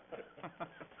 Ron.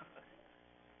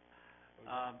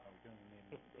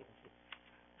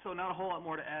 So not a whole lot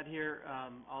more to add here.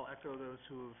 I'll echo those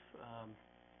who've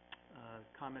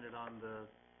commented on the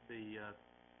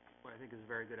what I think is a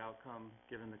very good outcome,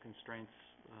 given the constraints,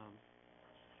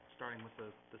 starting with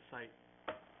the site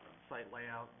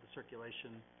layout, the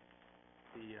circulation,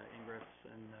 the ingress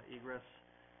and egress.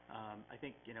 I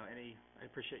think, I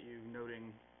appreciate you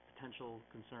noting potential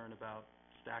concern about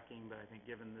stacking, but I think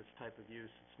given this type of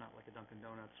use, it's not like a Dunkin'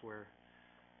 Donuts where,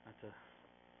 not to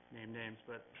name names,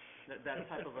 but that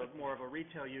type of more of a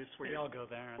retail use where we all go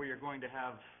there. Where you're going to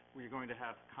have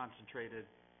concentrated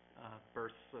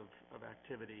bursts of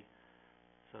activity.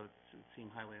 So it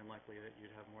seemed highly unlikely that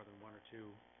you'd have more than one or two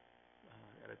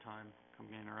at a time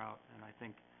coming in or out. And I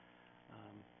think,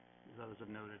 as others have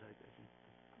noted, I think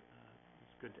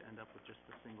it's good to end up with just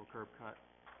a single curb cut.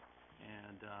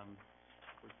 And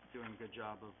we're doing a good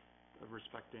job of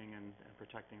respecting and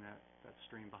protecting that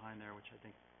stream behind there, which I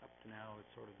think up to now has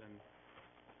sort of been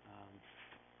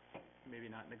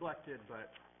maybe not neglected, but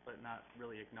not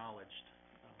really acknowledged.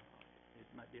 It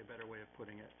might be a better way of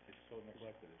putting it. It's so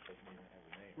neglected, it doesn't even have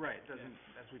a name. Right, it doesn't,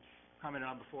 as we commented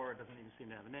on before, it doesn't even seem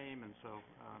to have a name, and so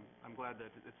I'm glad that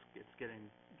it's getting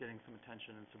some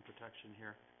attention and some protection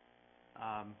here.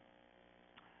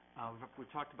 We've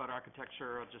talked about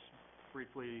architecture. I'll just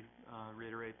briefly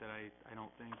reiterate that I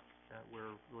don't think that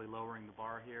we're really lowering the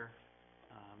bar here.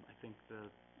 I think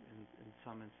in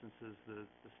some instances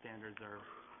the standards are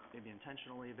maybe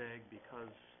intentionally vague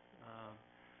because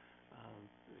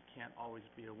it can't always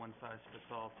be a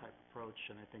one-size-fits-all type approach,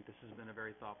 and I think this has been a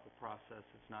very thoughtful process.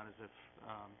 It's not as if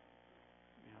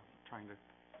trying to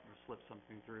slip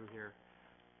something through here.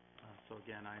 So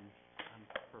again, I'm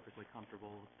perfectly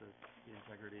comfortable with the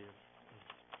integrity of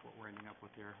what we're ending up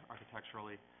with here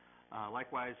architecturally.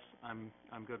 Likewise, I'm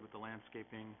good with the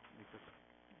landscaping. I think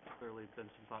there's clearly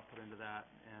been some thought put into that,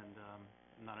 and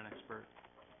I'm not an expert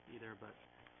either, but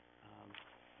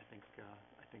I think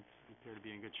we appear to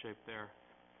be in good shape there.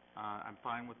 I'm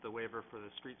fine with the waiver for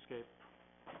the streetscape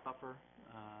buffer,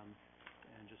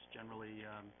 and just generally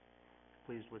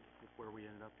pleased with where we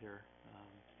ended up here.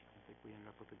 I think we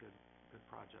ended up with a good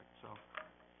project. So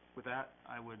with that,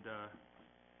 I would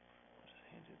just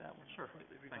hand you that one. Sure.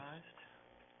 Slightly revised.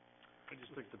 I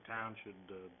just think the town should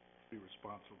be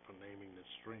responsible for naming this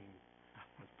stream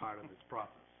as part of this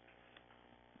process.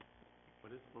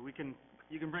 What is? Well, you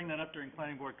can bring that up during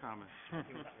planning board comments. It'll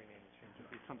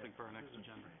be something for our next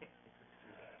agenda.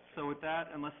 So with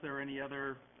that, unless there are any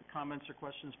other comments or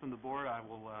questions from the board, I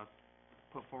will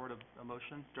put forward a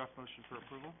motion, draft motion for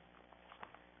approval.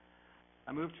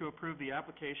 I move to approve the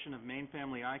application of Maine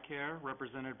Family Eye Care,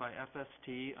 represented by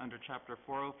FST, under Chapter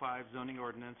 405 Zoning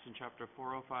Ordinance and Chapter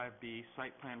 405B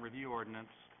Site Plan Review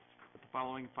Ordinance, with the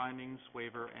following findings,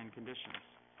 waiver, and conditions.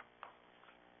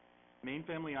 Maine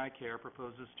Family Eye Care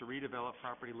proposes to redevelop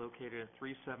property located at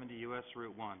 370 U.S.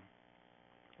 Route 1.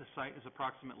 The site is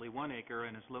approximately 1 acre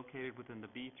and is located within the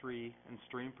B3 and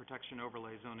Stream Protection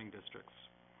Overlay zoning districts.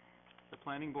 The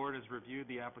Planning Board has reviewed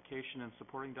the application and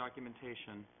supporting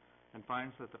documentation and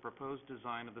finds that the proposed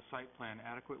design of the site plan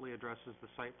adequately addresses the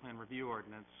Site Plan Review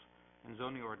Ordinance and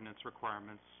Zoning Ordinance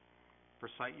requirements for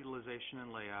site utilization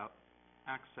and layout,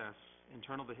 access,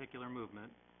 internal vehicular movement,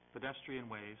 pedestrian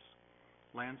ways,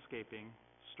 landscaping,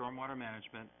 stormwater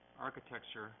management,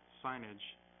 architecture, signage,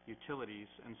 utilities,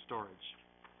 and storage.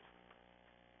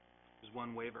 There's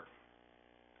one waiver.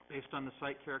 Based on the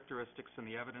site characteristics and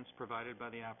the evidence provided by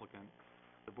the applicant,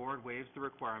 the board waives the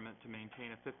requirement to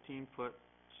maintain a 15-foot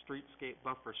streetscape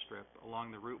buffer strip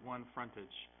along the Route 1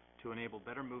 frontage to enable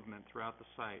better movement throughout the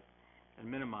site and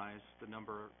minimize the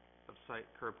number of site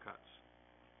curb cuts.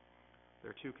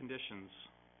 There are two conditions.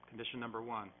 Condition number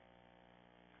 1,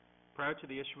 prior to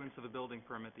the issuance of a building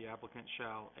permit, the applicant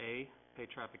shall A, pay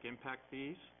traffic impact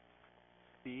fees,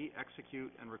 B, execute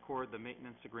and record the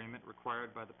maintenance agreement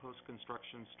required by the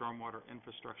post-construction stormwater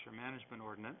infrastructure management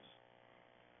ordinance,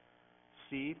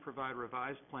 C, provide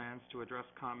revised plans to address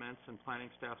comments in planning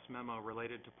staff's memo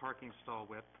related to parking stall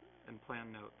width and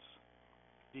plan notes,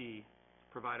 D,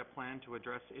 provide a plan to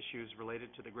address issues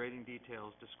related to the grading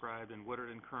details described in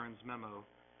Woodard and Kern's memo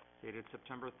dated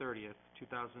September 30th,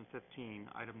 2015,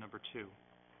 item number 2.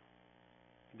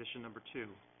 Condition number 2,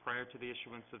 prior to the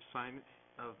issuance of signage,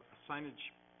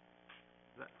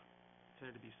 is that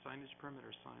intended to be signage permit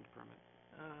or signed permit?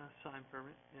 Sign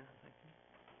permit, yeah, thank you.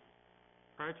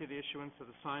 Prior to the issuance of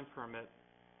the sign permit,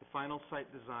 the final site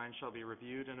design shall be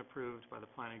reviewed and approved by the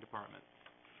planning department.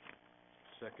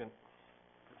 Second.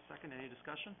 Second, any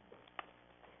discussion?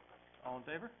 All in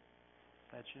favor?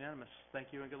 That's unanimous. Thank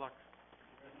you and good luck.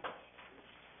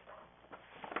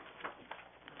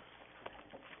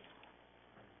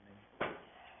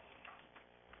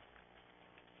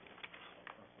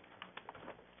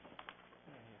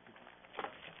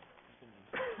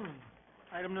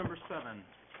 Item number 7,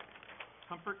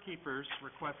 Comfort Keepers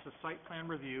requests a site plan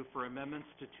review for amendments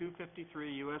to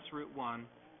 253 U.S. Route 1,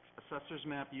 Assessor's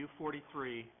Map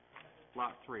U43,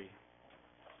 Lot 3.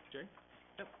 Jay?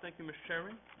 Yep, thank you, Mr.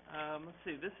 Chairman. Let's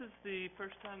see, this is the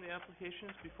first time the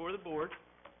application is before the board.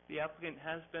 The applicant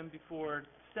has been before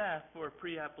staff for a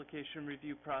pre-application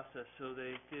review process, so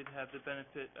they did have the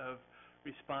benefit of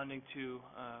responding to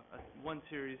one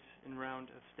series and round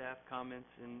of staff comments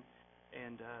and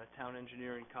town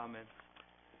engineering comments,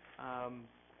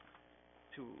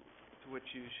 to which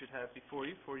you should have before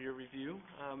you for your review.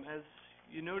 As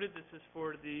you noted, this is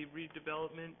for the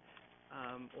redevelopment,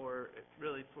 or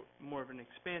really for more of an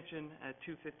expansion at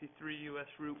 253 U.S.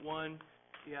 Route 1.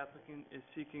 The applicant is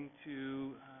seeking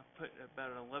to put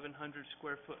about an 1,100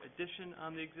 square foot addition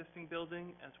on the existing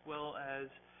building, as well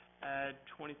as add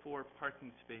 24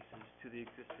 parking spaces to the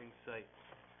existing site.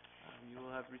 You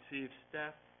will have received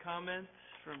staff comments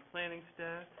from planning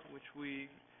staff, which we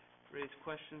raised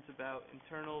questions about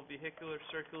internal vehicular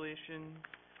circulation,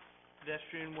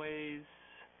 pedestrian ways,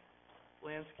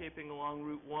 landscaping along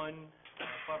Route 1,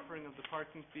 buffering of the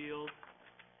parking field,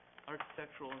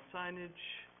 architectural and signage,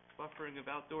 buffering of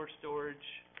outdoor storage,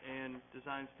 and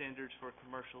design standards for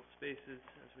commercial spaces.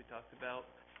 As we talked about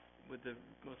with the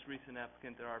most recent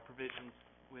applicant, there are provisions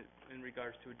in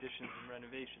regards to additions and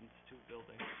renovations to a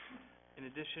building. In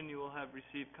addition, you will have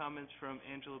received comments from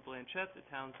Angela Blanchette, the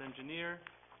town's engineer,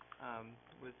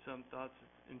 with some thoughts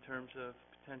in terms of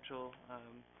potential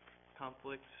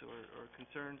conflicts or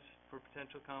concerns for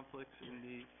potential conflicts in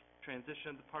the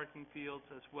transition of the parking fields,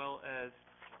 as well as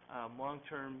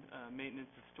long-term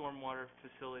maintenance of stormwater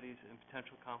facilities and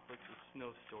potential conflicts with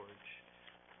snow storage.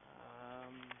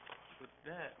 With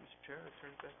that, Mr. Chair, I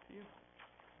turn it back to you.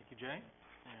 Thank you, Jay,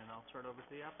 and I'll turn it over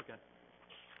to the applicant.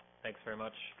 Thanks very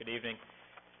much. Good evening.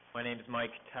 My name is Mike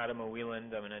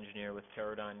Tadamo-Wieland. I'm an engineer with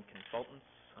Teradyne Consultants.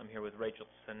 I'm here with Rachel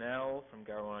Sennell from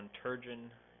Garwan Turgeon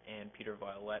and Peter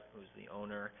Violette, who's the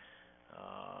owner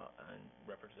and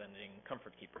representing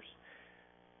Comfort Keepers.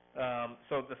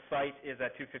 So the site is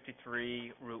at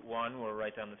 253 Route 1. We're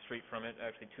right down the street from it,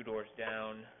 actually 2 doors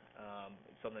down.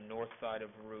 It's on the north side of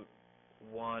Route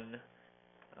 1.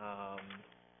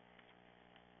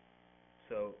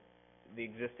 So the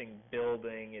existing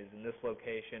building is in this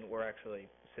location. We're actually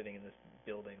sitting in this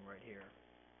building right here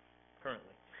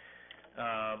currently.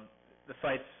 The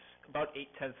site's about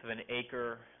 0.8 of an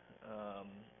acre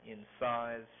in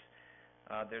size.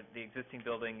 The existing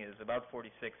building is about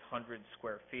 4,600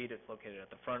 square feet. It's located at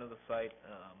the front of the site,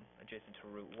 adjacent to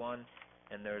Route 1,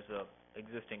 and there's a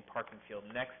existing parking field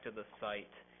next to the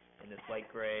site in this light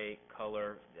gray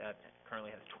color that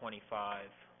currently has 25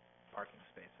 parking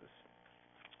spaces.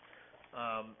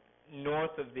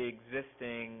 North of the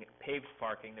existing paved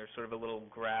parking, there's sort of a little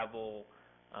gravel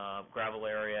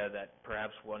area that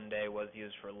perhaps one day was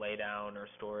used for laydown or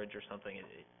storage or something.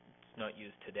 It's not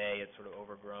used today. It's sort of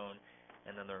overgrown,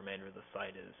 and then the remainder of the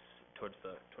site is towards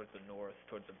the north,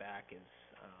 towards the back, is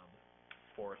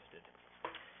forested.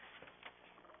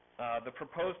 The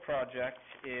proposed project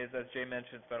is, as Jay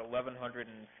mentioned, it's about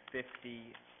 1,150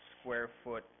 square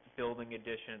foot building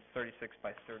addition. It's 36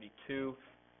 by 32.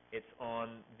 It's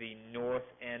on the north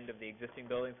end of the existing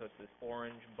building, so it's this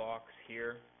orange box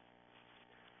here.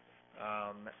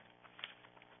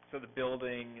 So the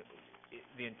building,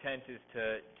 the intent is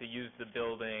to use the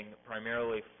building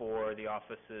primarily for the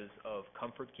offices of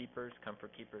Comfort Keepers.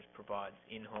 Comfort Keepers provides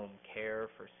in-home care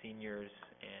for seniors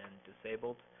and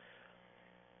disabled.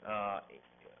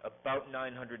 About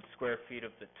 900 square feet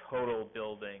of the total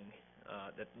building,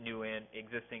 that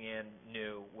existing and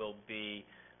new, will be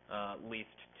leased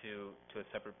to a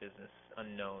separate business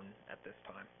unknown at this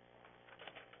time.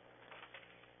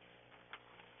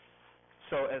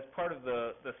 So as part of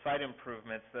the site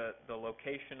improvements, the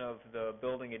location of the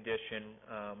building addition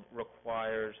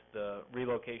requires the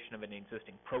relocation of an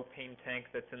existing propane tank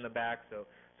that's in the back. So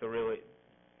really,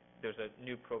 there's a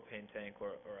new propane tank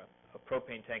or a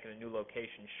propane tank in a new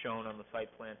location shown on the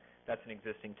site plan. That's an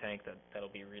existing tank that'll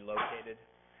be relocated.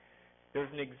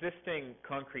 There's an existing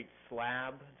concrete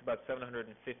slab. It's about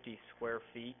 750 square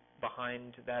feet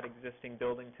behind that existing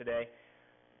building today.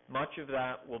 Much of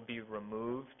that will be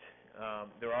removed.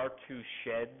 There are 2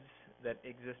 sheds that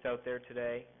exist out there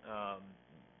today.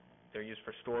 They're used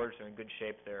for storage. They're in good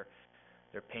shape. They're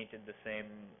painted the same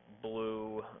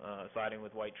blue, siding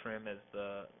with white trim as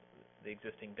the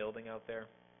existing building out there.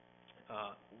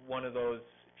 One of those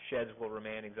sheds will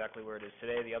remain exactly where it is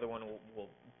today. The other one will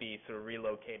be sort of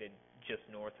relocated just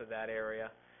north of that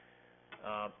area.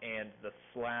 And the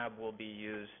slab will be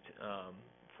used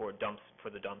for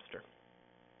the dumpster.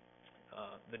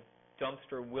 The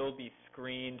dumpster will be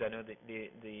screened. I know that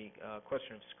the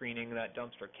question of screening that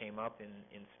dumpster came up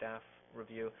in staff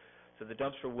review. So the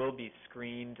dumpster will be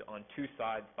screened on 2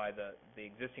 sides by the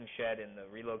existing shed and the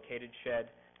relocated shed.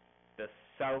 The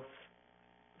south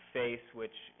face,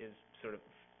 which is sort of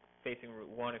facing Route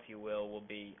 1, if you will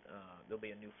be there'll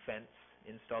be a new fence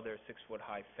installed there, a 6-foot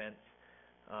high fence.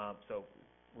 So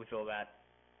we feel that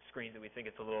screens it. We think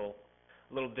it's a little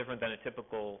different than a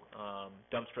typical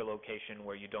dumpster location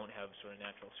where you don't have sort of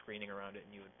natural screening around it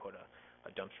and you would put a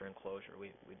dumpster enclosure.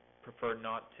 We'd prefer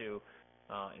not to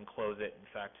enclose it. In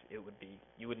fact,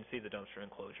 you wouldn't see the dumpster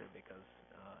enclosure because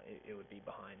it would be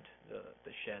behind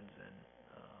the sheds and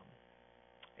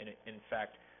in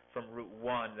fact, from Route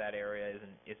 1, that area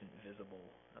isn't visible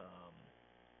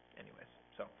anyways.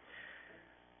 So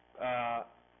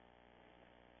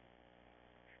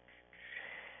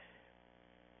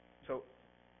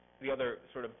the other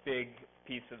sort of big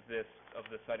piece of the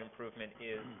site improvement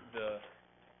is the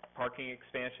parking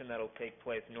expansion that'll take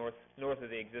place north of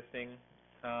the existing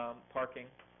parking.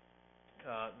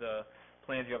 The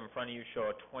plans you have in front of you show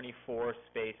a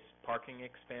 24-space parking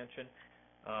expansion,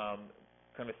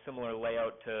 kind of similar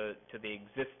layout to the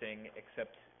existing,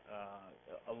 except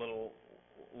a little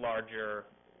larger,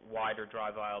 wider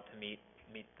drive aisle to meet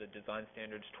the design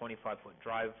standards. 25-foot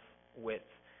drive width,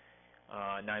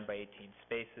 9 by 18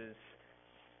 spaces.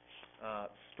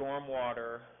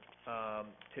 Stormwater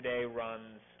today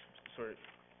runs sort of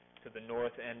to the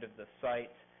north end of the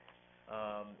site.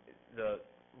 The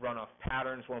runoff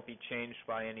patterns won't be changed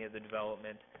by any of the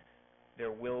development.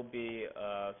 There will be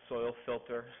a soil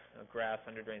filter, a grass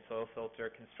underdrain soil filter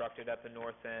constructed at the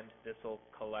north end. This will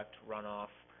collect runoff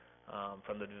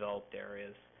from the developed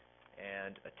areas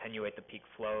and attenuate the peak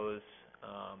flows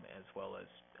as well as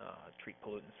treat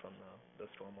pollutants from the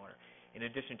stormwater. In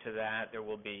addition to that, there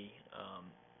will be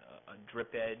a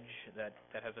drip edge that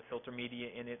has a filter media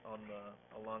in it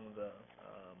along the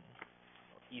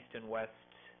east and west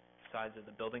sides of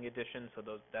the building addition, so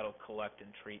that'll collect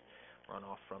and treat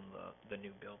runoff from the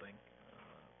new building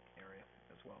area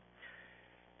as well.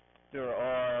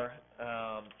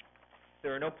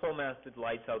 There are no pole-mounted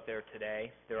lights out there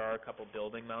today. There are a couple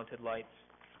building-mounted lights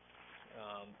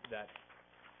that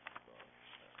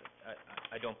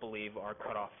I don't believe are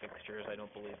cutoff fixtures. I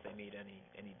don't believe they meet any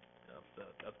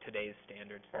of today's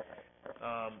standards.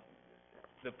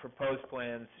 The proposed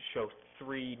plans show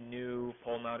 3 new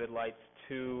pole-mounted lights,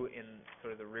 2 in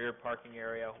sort of the rear parking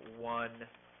area, 1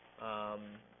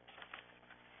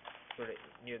 sort of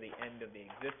near the end of the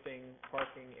existing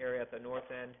parking area at the north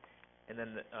end, and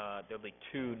then there'll be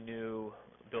 2 new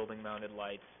building-mounted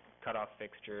lights, cutoff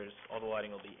fixtures. All the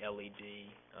lighting will be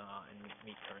LED and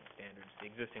meet current standards. The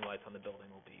existing lights on the building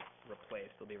will be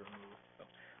replaced. They'll be removed. So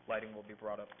lighting will be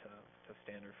brought up to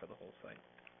standard for the whole site.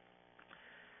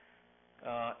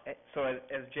 So as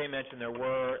Jay mentioned, there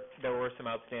were some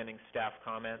outstanding staff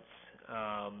comments,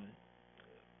 and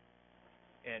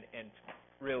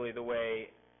really the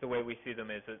way we see them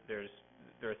is that there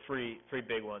are three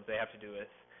big ones. They have to do with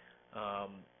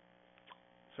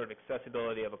sort of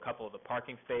accessibility of a couple of the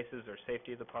parking spaces or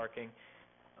safety of the parking,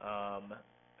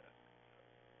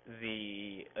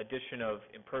 the addition of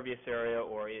impervious area,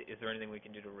 or is there anything we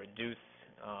can do to reduce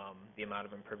the amount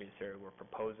of impervious area we're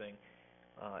proposing,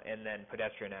 and then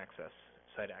pedestrian access,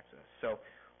 site access. So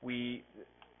the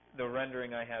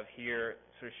rendering I have here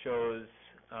sort of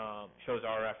shows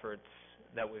our efforts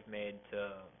that we've made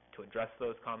to address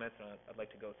those comments, and I'd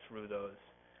like to go through those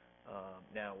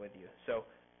now with you. So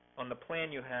on the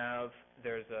plan you have,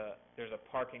 there's a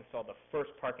parking stall, the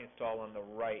first parking stall on the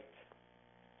right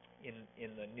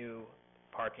in the new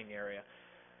parking area.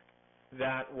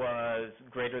 That was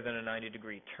greater than a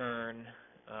 90-degree turn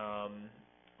on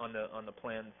the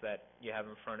plans that you have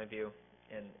in front of you,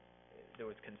 and there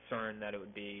was concern that it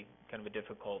would be kind of a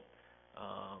difficult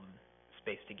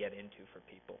space to get into for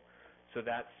people. So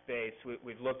that space,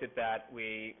 we've looked at that.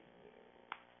 We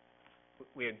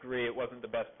agree it wasn't the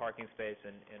best parking space,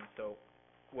 and so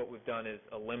what we've done is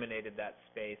eliminated that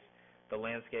space. The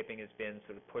landscaping has been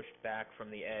sort of pushed back from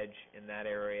the edge in that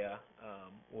area.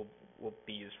 Will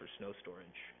be used for snow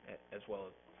storage as well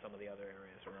as some of the other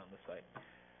areas around the site.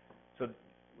 So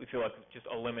we feel like just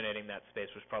eliminating that space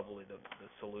was probably the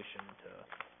solution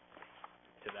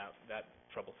to that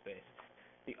trouble space.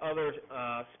 The other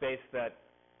space that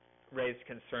raised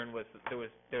concern was that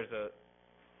there's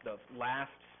the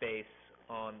last space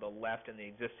on the left in the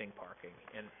existing parking,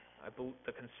 and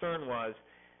the concern was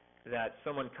that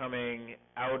someone coming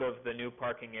out of the new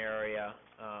parking area,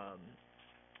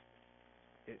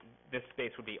 this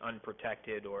space would be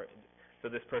unprotected, so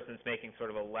this person's making sort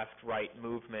of a left-right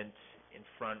movement in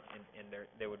front, and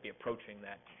they would be approaching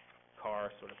that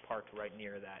car sort of parked right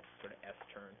near that sort of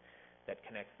S-turn that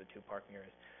connects the two parking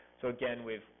areas. So again,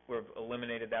 we've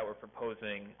eliminated that. We're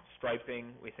proposing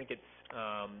striping. We think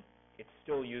it's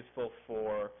still useful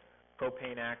for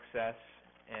propane access,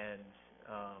 and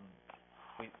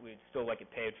we'd still like it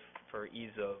paved for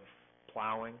ease of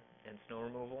plowing and snow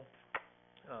removal,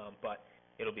 but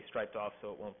it'll be striped off,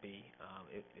 so it won't be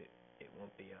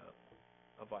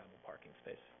a viable parking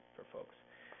space for folks.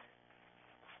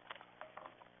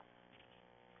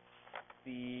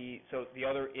 So the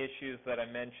other issues that I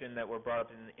mentioned that were brought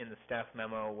up in the staff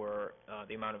memo were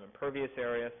the amount of impervious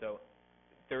area. So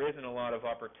there isn't a lot of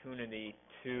opportunity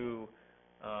to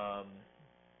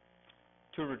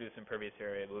reduce impervious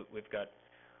area. We've got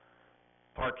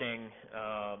parking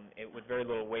with very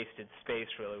little wasted space,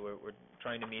 really. We're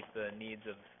trying to meet the needs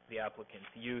of the applicant's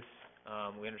use.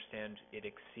 We understand it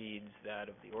exceeds that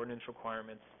of the ordinance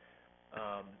requirements.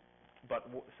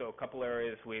 So a couple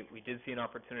areas we did see an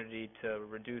opportunity to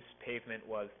reduce pavement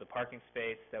was the parking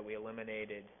space that we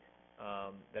eliminated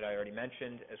that I already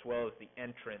mentioned, as well as the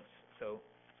entrance. So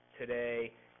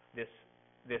today, this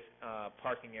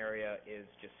parking area is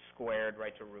just squared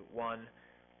right to Route 1.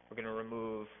 We're going to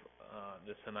remove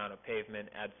this amount of pavement,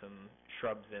 add some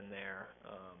shrubs in there,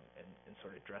 and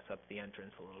sort of dress up the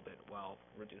entrance a little bit while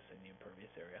reducing the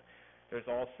impervious area. There's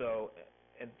also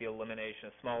a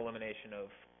small elimination of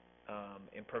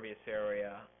impervious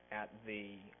area at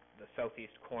the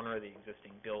southeast corner of the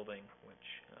existing building,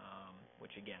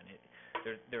 which again,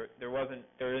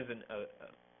 there isn't a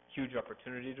huge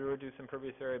opportunity to reduce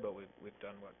impervious area, but we've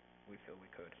done what we feel we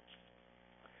could.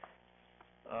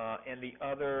 And the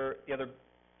other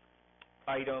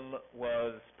item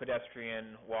was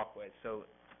pedestrian walkways. So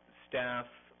staff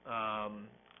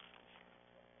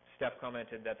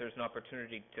commented that there's an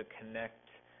opportunity to connect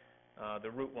the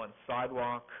Route 1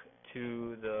 sidewalk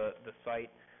to the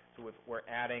site. So we're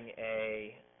adding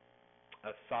a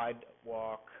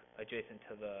sidewalk adjacent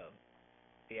to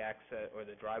the access or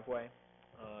the driveway,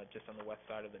 just on the west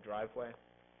side of the driveway,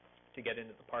 to get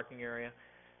into the parking area.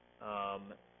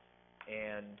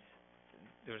 And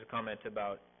there's a comment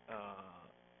about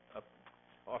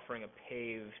offering a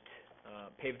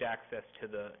paved access to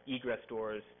the egress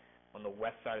doors on the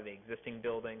west side of the existing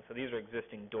building. So these are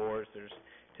existing doors.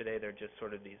 Today they're just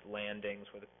sort of these landings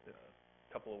with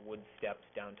a couple of wood steps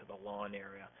down to the lawn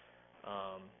area.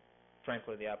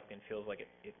 Frankly, the applicant feels like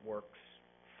it works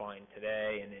fine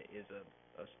today, and it is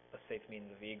a safe means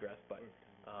of egress, but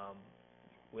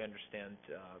we understand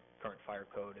current fire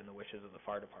code and the wishes of the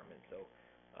fire department, so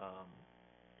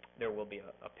there will be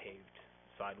a paved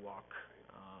sidewalk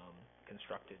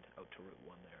constructed out to Route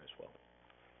 1 there as well.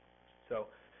 So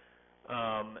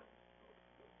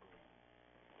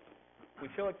we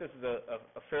feel like this is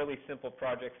a fairly simple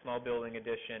project, small building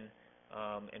addition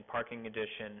and parking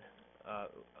addition.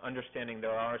 Understanding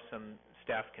there are some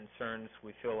staff concerns,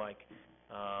 we feel like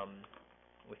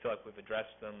we've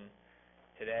addressed them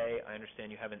today. I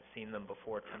understand you haven't seen them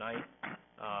before tonight.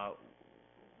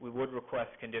 We would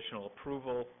request conditional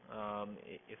approval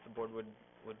if the board would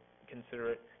consider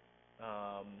it,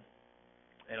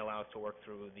 and allow us to work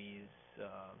through these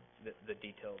the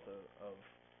details of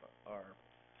our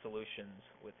solutions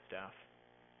with staff.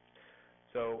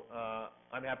 So,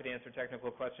 I'm happy to answer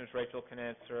technical questions. Rachel can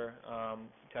answer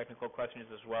technical questions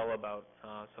as well about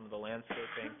some of the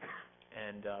landscaping,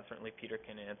 and certainly Peter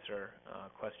can answer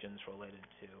questions related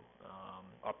to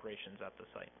operations at the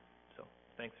site. So,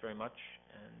 thanks very much,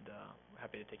 and we're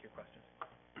happy to take your questions.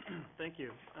 Thank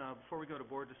you. Before we go to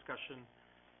board discussion,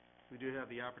 we do have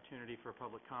the opportunity for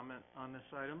public comment on this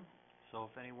item. So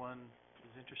if anyone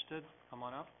is interested, come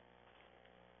on up.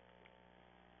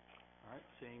 All right,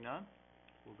 seeing none,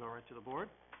 we'll go right to the board.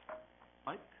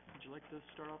 Mike, would you like to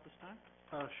start off this time?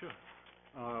 Sure.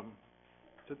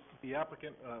 So the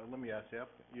applicant, let me ask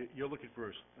you, you're looking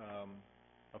for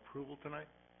approval tonight?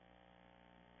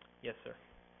 Yes, sir.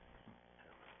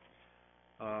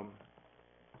 I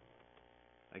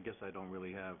guess I don't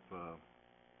really have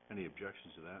any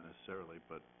objections to that necessarily,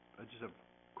 but I just have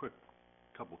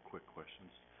couple quick questions.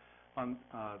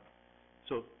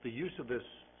 So the use of this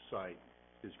site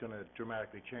is going to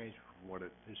dramatically change from what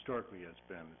it historically has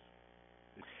been.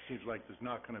 It seems like there's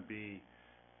not going to be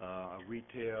a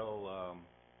retail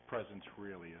presence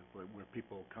really, where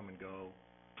people come and go.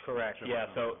 Correct. Yeah.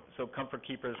 So Comfort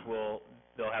Keepers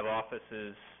they'll have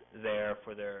offices there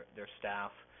for their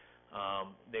staff.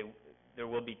 There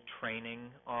will be training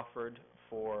offered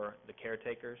for the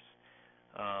caretakers.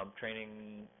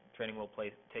 Training will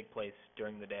take place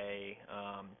during the day,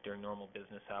 during normal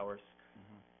business hours.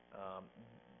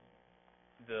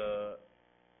 The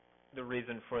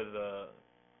reason for the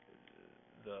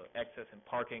excess in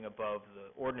parking above the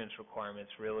ordinance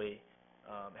requirements really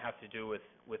have to do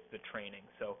with the training.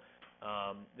 So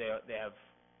they have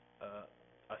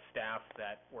a staff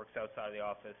that works outside of the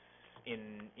office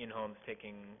in homes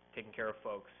taking care of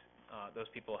folks. Those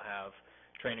people have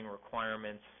training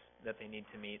requirements that they need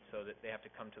to meet, so that they have to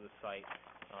come to the site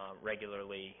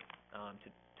regularly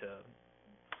to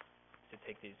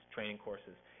take these training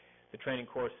courses. The training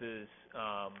courses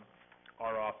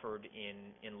are offered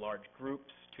in large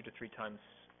groups, 2 to 3 times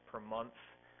per month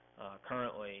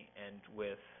currently, and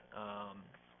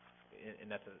and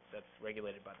that's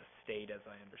regulated by the state, as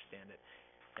I understand it.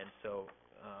 And so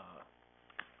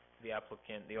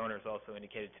the owners also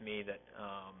indicated to me that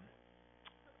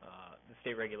the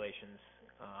state regulations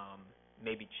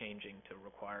may be changing to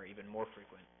require even more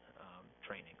frequent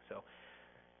training. So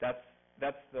that's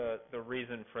the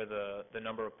reason for the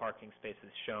number of parking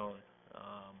spaces shown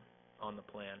on the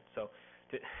plan. So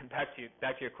back to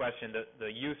your question,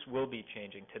 the use will be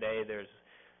changing. Today there's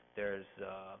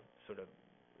sort of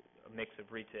a mix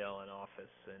of retail and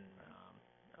office and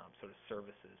sort of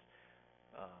services.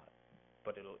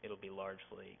 But it'll be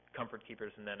largely Comfort Keepers,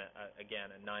 and then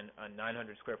again a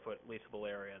 900 square foot leasable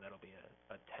area that'll be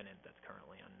a tenant that's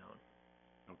currently unknown.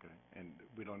 Okay, and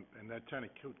that tenant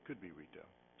could be retail.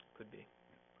 Could be.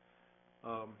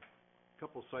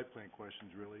 Couple site plan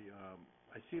questions really.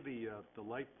 I see the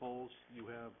light poles you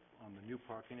have on the new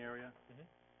parking area.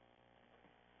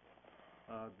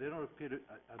 They don't appear to.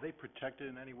 Are they protected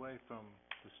in any way from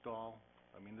the stall?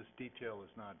 I mean, this detail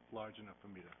is not large enough for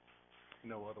me to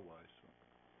know otherwise.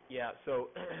 Yeah,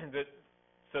 so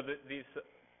these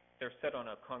they're set on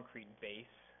a concrete base.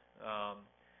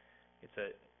 It's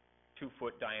a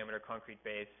 2-foot diameter concrete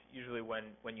base. Usually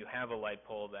when you have a light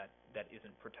pole that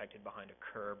isn't protected behind a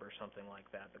curb or something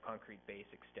like that, the concrete base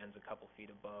extends a couple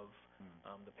feet above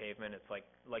the pavement. It's like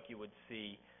you would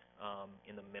see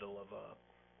in the middle of a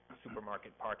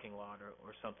supermarket parking lot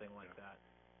or something like that.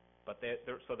 But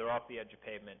they're off the edge of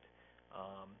pavement.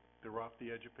 They're off the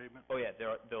edge of pavement? Oh yeah,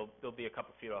 they'll be a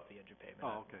couple feet off the edge of pavement.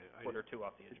 Oh, okay. A foot or two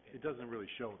off the edge of pavement. It doesn't really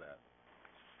show that.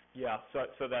 Yeah,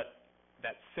 so that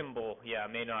symbol,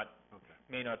 may not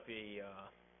be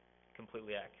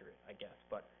completely accurate, I guess.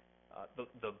 But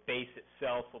the base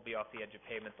itself will be off the edge of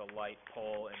pavement, the light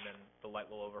pole, and then the light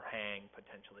will overhang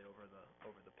potentially over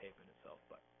the pavement itself.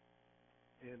 But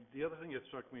and the other thing that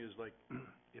struck me is like,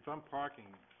 if I'm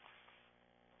parking,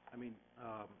 I mean,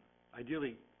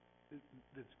 ideally,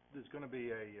 there's going to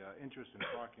be a interest in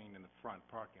parking in the front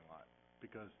parking lot,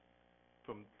 because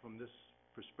from this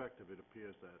perspective, it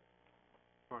appears that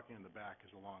parking in the back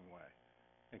is a long way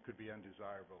and could be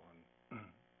undesirable in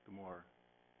the more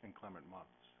inclement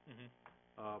months.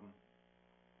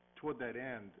 Toward that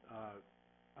end,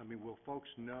 I mean, will folks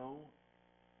know?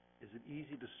 Is it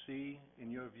easy to see,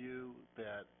 in your view,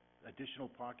 that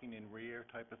additional parking in rear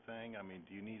type of thing? I mean,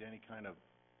 do you need any kind of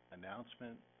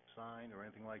announcement sign or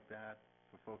anything like that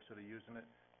for folks that are using it?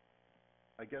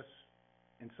 I guess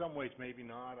in some ways maybe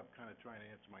not. I'm kind of trying to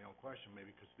answer my own question,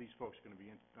 maybe because these folks are going to be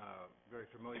very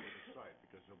familiar with the site,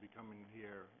 because they'll be coming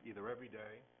here either every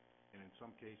day and in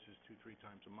some cases 2-3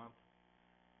 times a month.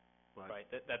 But right,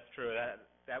 that's true.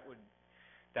 That was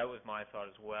my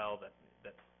thought as well, that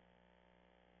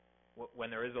when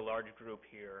there is a large group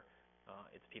here,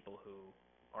 it's people who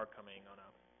are coming on a,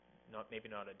 maybe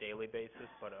not a daily basis,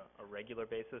 but a regular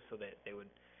basis, so that they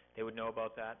would know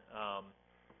about that.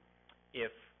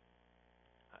 If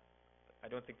I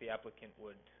don't think the applicant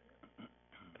would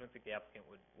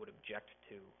object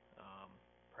to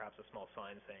perhaps a small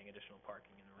sign saying additional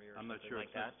parking in the rear or I'm not something sure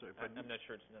like it's that. necessary, but I'm not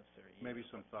sure it's necessary either. maybe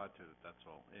some thought to it, that's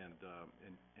all. And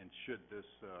should this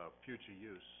future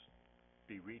use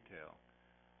be retail,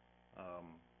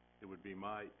 it would be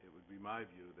my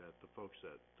view that the folks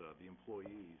that, the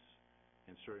employees,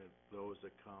 and certainly those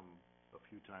that come a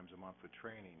few times a month for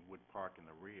training would park in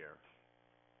the rear,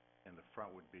 and the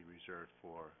front would be reserved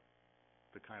for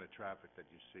the kind of traffic that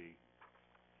you see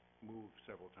move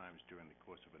several times during the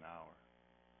course of an hour.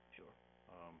 Sure.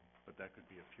 But that could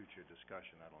be a future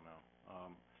discussion, I don't know.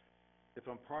 If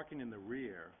I'm parking in the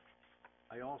rear,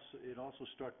 it also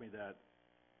struck me that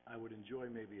I would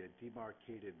enjoy maybe a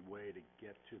demarcated way to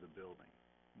get to the building,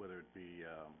 whether it be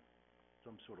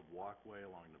some sort of walkway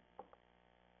along the,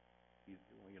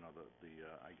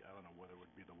 I don't know whether it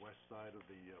would be the west side of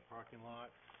the parking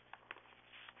lot,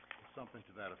 or something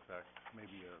to that effect,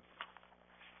 maybe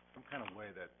some kind of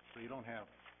way that, so you don't have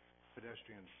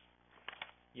pedestrians.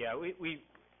 Yeah,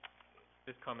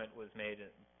 this comment was made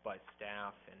by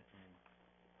staff, and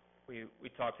we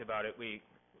talked about it. We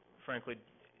frankly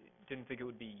didn't think it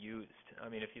would be used. I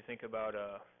mean, if you think about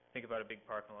a big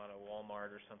parking lot, a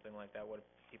Walmart or something like that, what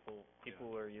people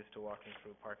are used to walking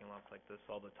through parking lots like this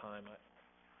all the time.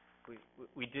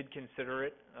 We did consider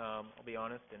it, I'll be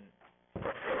honest, and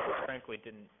frankly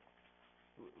didn't.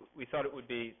 We thought it would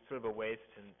be sort of a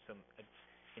waste, and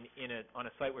on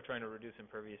a site we're trying to reduce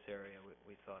impervious area.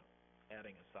 We thought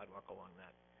adding a sidewalk along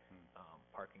that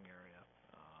parking area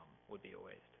would be a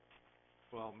waste.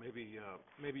 Well, maybe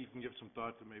you can give some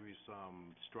thought to maybe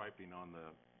some striping on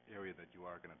the area that you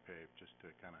are going to pave, just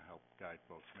to kind of help guide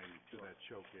folks, maybe to that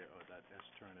choke area, or that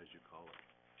S-turn as you call it.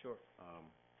 Sure.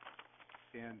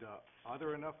 And are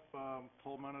there enough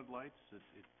pole-mounted lights?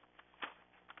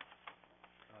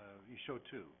 You show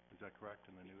 2, is that correct,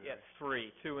 in the new area? Yes,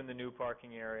 3. 2 in the new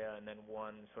parking area, and then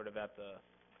 1 sort of at the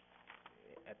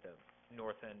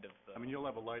north end of the... I mean, you'll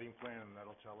have a lighting plan, and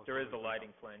that'll tell us... There is a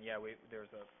lighting plan, yeah. We've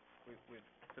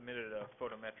submitted a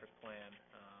photometric plan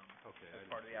as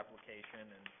part of the application,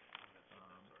 and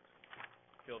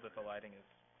feel that the lighting is...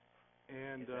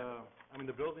 And, I mean,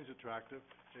 the building's attractive.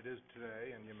 It is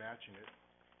today, and you're matching it.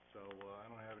 So I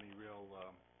don't have any real...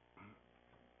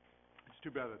 It's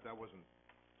too bad that wasn't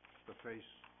the face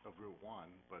of Route 1,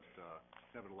 but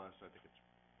nevertheless, I think it's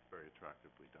very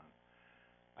attractively done.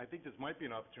 I think this might be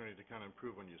an opportunity to kind of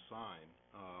improve on your sign.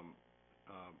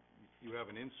 You have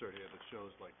an insert here that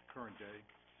shows, like, current day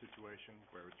situation,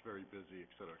 where it's very busy,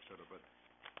 et cetera, but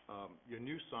your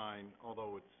new sign,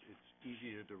 although it's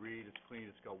easier to read, it's clean,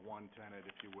 it's got one tenant,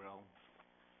 if you will.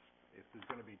 If there's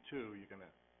going to be 2, you're going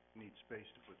to need space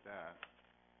to put that.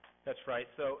 That's right.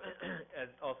 So, as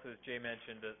Jay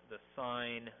mentioned, the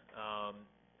sign,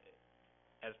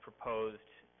 as proposed,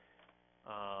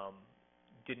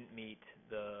 didn't meet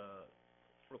the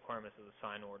requirements of the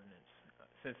sign ordinance.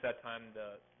 Since that time,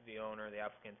 the owner, the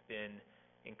applicant's been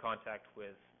in contact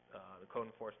with the code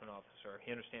enforcement officer. He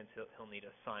understands he'll need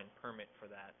a sign permit for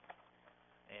that.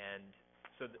 And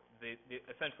so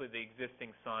essentially the existing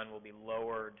sign will be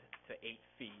lowered to 8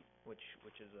 feet, which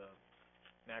is a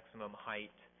maximum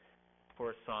height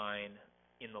for a sign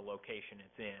in the location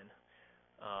it's in,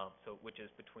 which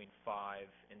is between 5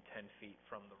 and 10 feet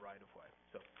from the right-of-way.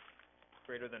 So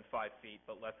greater than 5 feet,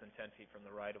 but less than 10 feet from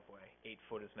the right-of-way. 8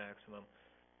 foot is maximum,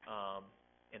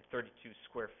 and 32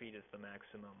 square feet is the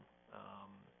maximum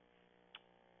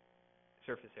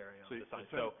surface area of the sign.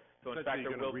 So in fact,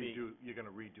 there will be... You're going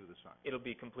to redo the sign? It'll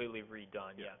be completely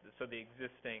redone, yeah. So the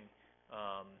existing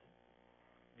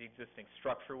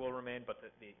structure will remain, but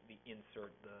the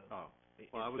insert,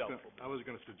 Well, I was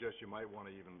going to suggest you might want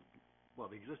to even... Well,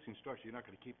 the existing structure, you're not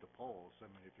going to keep the poles, I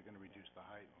mean, if you're going to reduce the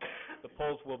height. The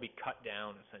poles will be cut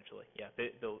down, essentially, yeah.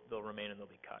 They'll remain and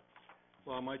they'll be cut.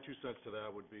 Well, my 2 cents to that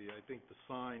would be, I think the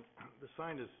sign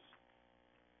is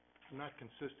not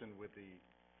consistent with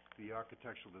the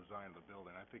architectural design of the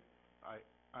building. I think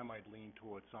I might lean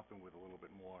towards something with a little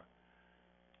bit more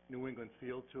New England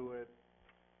feel to it.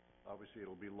 Obviously,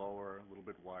 it'll be lower, a little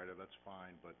bit wider, that's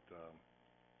fine, but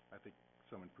I think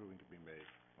some improving could be made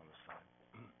on the sign.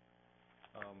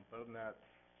 Other than that,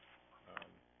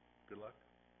 good luck.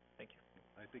 Thank you.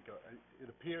 I think it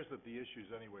appears that the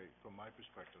issues, anyway, from my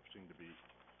perspective, seem to be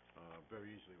very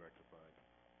easily rectified.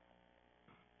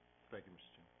 Thank you,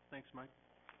 Mr. Chairman. Thanks, Mike.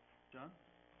 John?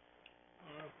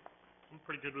 I'm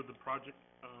pretty good with the project,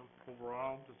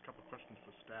 overall. Just a couple of questions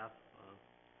for staff.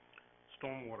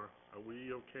 Stormwater, are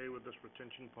we okay with this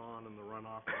retention pond and the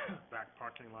runoff in the back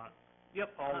parking lot?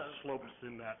 Yep. All slopes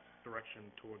in that direction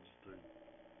towards the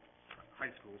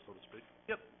high school, so to speak.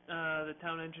 Yep, the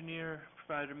town engineer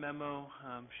provided a memo.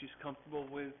 She's comfortable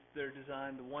with their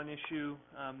design. The one issue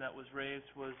that was raised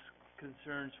was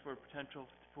concerns for potential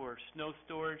for snow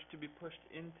storage to be pushed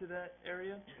into that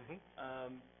area,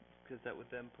 because that would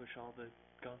then push all the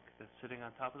gunk that's sitting on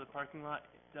top of the parking lot.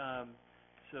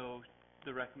 So the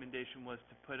recommendation was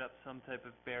to put up some type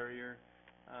of barrier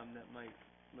that might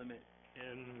limit.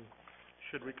 And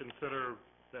should we consider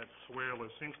that swale, there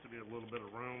seems to be a little bit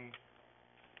of room,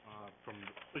 from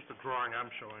at least the drawing I'm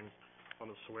showing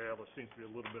on the swale, there seems to be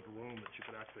a little bit of room that you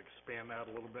could actually expand that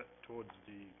a little bit towards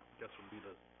the, I guess would be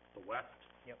the west.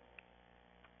 Yep.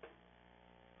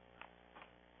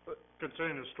 But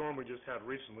considering the storm we just had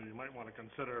recently, you might want to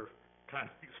consider kind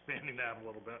of expanding that a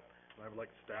little bit. And I would like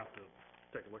staff to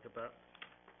take a look at that.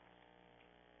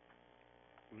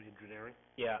 The engineering.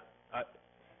 Yeah,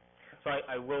 so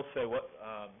I will say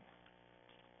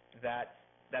that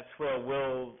swale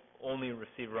will only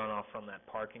receive runoff from that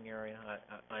parking area.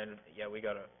 Yeah, we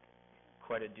got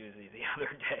quite a doozy the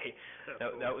other day.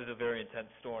 That was a very intense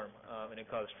storm, and it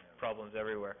caused problems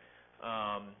everywhere.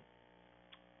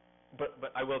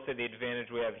 But I will say the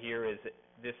advantage we have here is that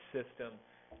this system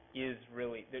is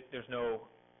really, there's no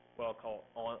what I'll call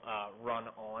run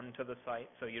on to the site,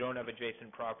 so you don't have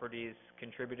adjacent properties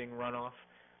contributing runoff.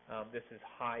 This is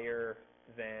higher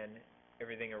than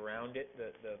everything around it.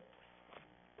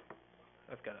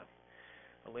 I've got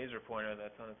a laser pointer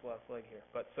that's on its left leg here.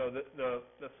 But so the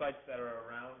sites that are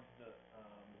around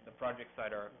the project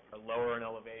site are lower in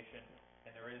elevation,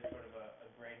 and there is sort of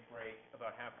a grade break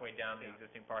about halfway down the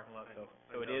existing parking lot.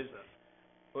 So it is.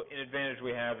 Well, an advantage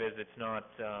we have is it's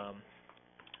not.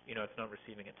 It's not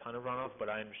receiving a ton of runoff, but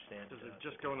I understand. Does it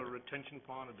just go in a retention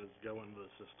pond, or does it go into the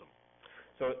system?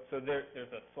 So there's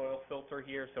a soil filter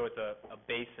here, so it's a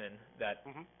basin that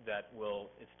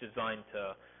it's designed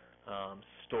to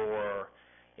store.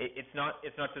 It's not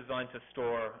designed to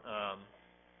store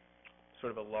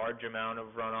sort of a large amount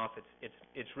of runoff.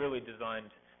 It's really designed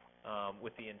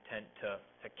with the intent to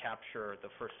capture the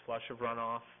first flush of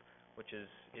runoff, which is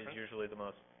usually the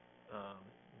most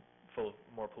full of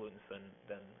more pollutants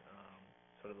than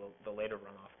sort of the later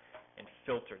runoff, and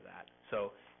filter that.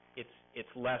 So it's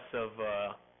less of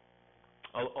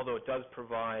although it does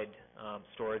provide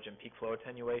storage and peak flow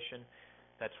attenuation,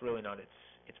 that's really not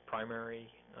its primary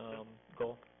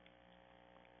goal.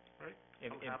 Right.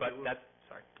 But that's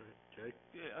sorry. Go ahead, Jay.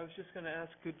 Yeah, I was just going to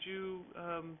ask, could you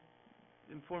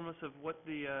inform us of what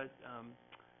the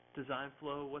design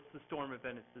flow, what's the storm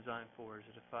event it's designed for? Is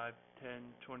it a 5, 10,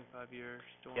 25-year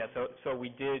storm? Yeah, so we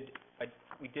did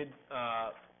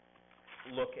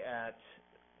look at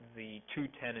the 2,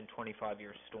 10, and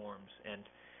 25-year storms, and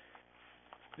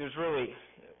there's really,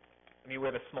 we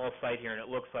have a small site here, and it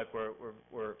looks like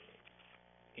we're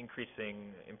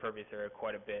increasing impervious area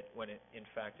quite a bit, when in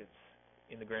fact it's,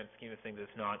 in the grand scheme of things,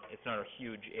 it's not a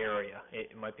huge area.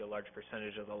 It might be a large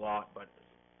percentage of the lot, but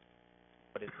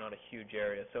it's not a huge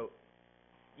area. So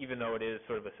even though it is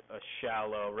sort of a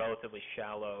relatively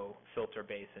shallow filter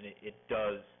basin, it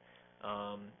does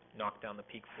knock down the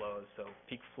peak flows. So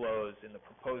peak flows in the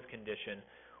proposed condition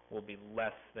will be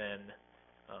less than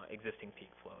existing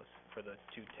peak flows for the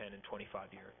 2, 10, and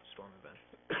 25-year storm events.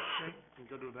 Okay, I'm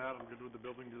good with that. I'm good with the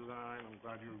building design. I'm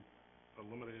glad you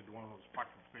eliminated one of those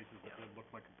parking spaces that did look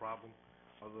like a problem.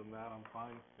 Other than that, I'm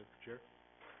fine, Mr. Chair.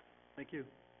 Thank you.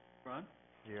 Ron?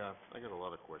 Yeah, I got a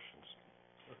lot of questions.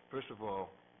 First of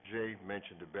all, Jay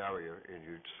mentioned the barrier, and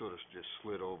you sort of just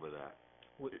slid over that.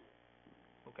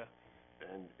 Okay.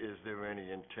 And is there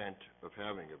any intent of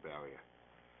having a barrier?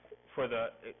 For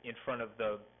in front of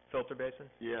the filter basin?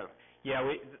 Yeah. Yeah,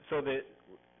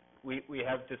 we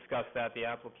have discussed that. The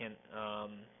applicant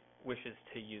wishes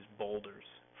to use boulders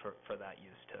for that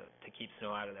use, to keep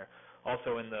snow out of there.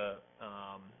 Also in the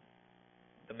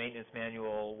maintenance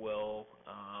manual will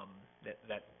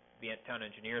that the town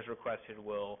engineers requested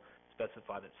will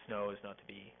specify that snow is not to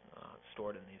be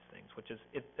stored in these things, which is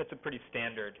it's a pretty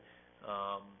standard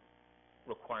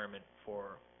requirement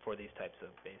for these types of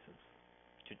basins,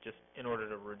 just in order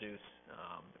to reduce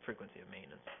the frequency of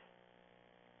maintenance.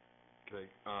 Okay.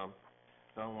 Now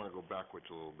I want to go backwards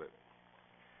a little bit.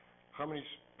 How many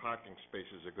parking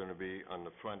spaces are going to be on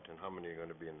the front, and how many are going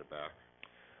to be in the back?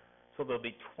 So there'll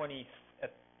be 20.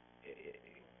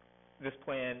 This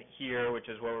plan here, which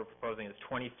is what we're proposing, is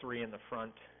 23 in the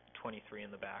front, 23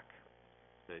 in the back.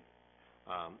 Okay.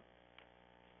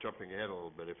 jumping ahead a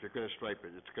little bit, if you're gonna stripe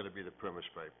it, it's gonna be the perma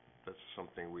stripe. That's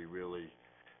something we really,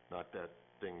 not that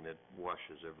thing that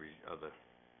washes every other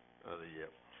year.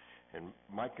 And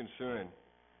my concern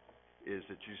is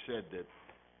that you said that,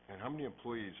 and how many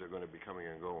employees are gonna be coming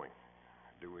and going?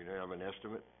 Do we have an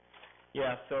estimate?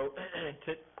 Yeah, so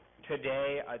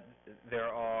today, there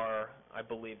are, I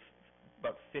believe,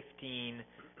 about 15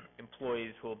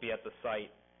 employees who will be at the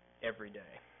site every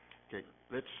day. Okay,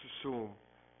 let's assume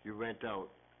you rent out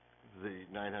the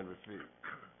 900 feet.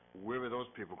 Where are those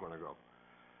people gonna go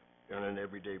on an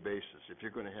everyday basis? If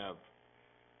you're gonna have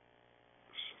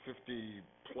 50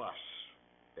 plus,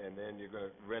 and then you're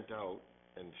gonna rent out,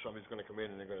 and somebody's gonna come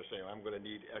in and they're gonna say, I'm gonna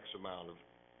need X amount of,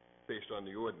 based on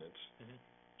the ordinance,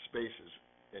 spaces,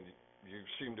 and you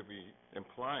seem to be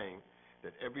implying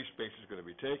that every space is gonna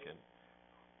be taken,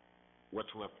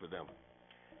 what's left for them?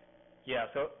 Yeah,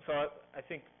 so I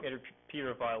think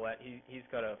Peter Violet, he's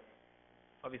got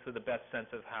obviously the best sense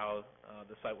of how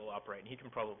the site will operate, and he can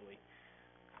probably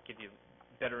give you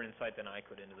better insight than I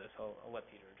could into this. I'll let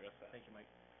Peter address that. Thank you, Mike.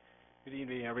 Good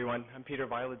evening, everyone. I'm Peter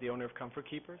Violet, the owner of Comfort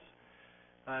Keepers.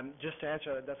 Just to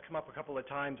answer, that's come up a couple of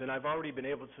times, and I've already been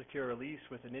able to secure a lease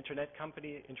with an internet-based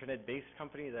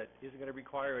company that isn't going to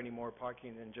require any more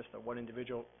parking than just one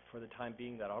individual for the time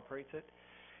being that operates it.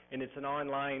 And it's an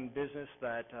online business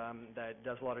that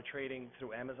does a lot of trading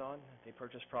through Amazon. They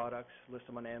purchase products, list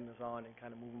them on Amazon, and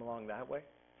kind of move them along that way.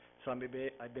 So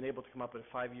I've been able to come up with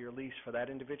a 5-year lease for that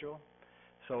individual.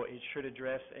 So it should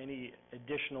address any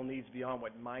additional needs beyond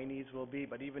what my needs will be.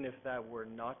 But even if that were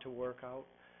not to work out,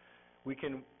 we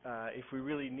can, if we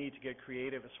really need to get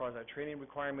creative as far as our training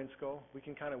requirements go, we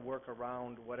can kind of work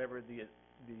around whatever the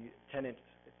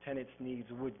tenant's needs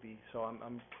would be. So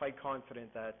I'm quite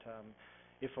confident that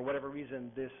if for whatever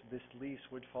reason this lease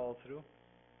would fall through,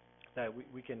 that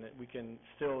we can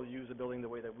still use the building the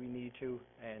way that we need to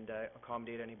and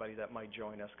accommodate anybody that might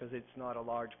join us, because it's not a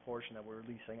large portion that we're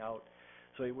leasing out.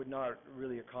 So it would not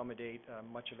really accommodate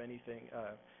much of anything,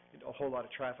 a whole lot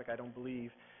of traffic, I don't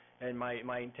believe. And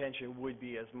my intention would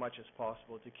be as much as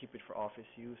possible to keep it for office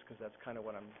use, because that's kind of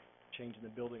what I'm changing the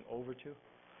building over to.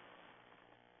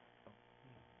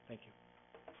 Thank you.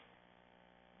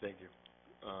 Thank you.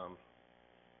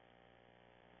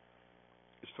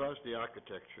 As far as the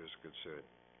architecture is concerned,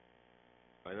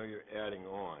 I know you're adding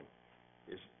on.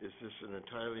 Is this an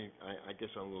entirely, I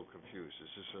guess I'm a little confused, is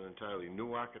this an entirely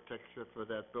new architecture for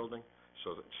that building?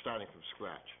 So starting from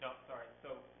scratch? No, sorry.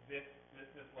 So this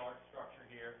large structure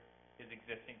here is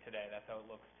existing today. That's how it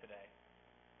looks today.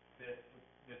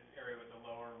 This area with the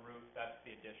lower roof, that's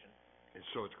the addition. And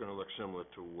so it's going to look similar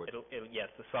to what? Yes,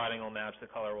 the siding will match,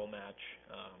 the color will match,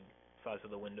 size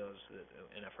of the windows,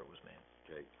 an effort was made.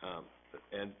 Okay,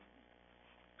 and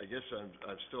I guess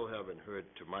I still haven't heard,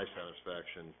 to my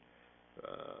satisfaction,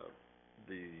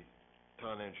 the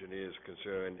town engineer's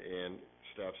concern and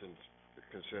staff's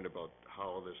concerned about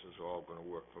how this is all going to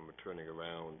work from a turning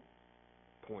around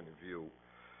point of view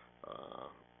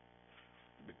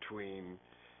between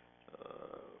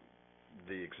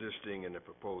the existing and the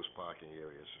proposed parking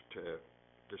areas to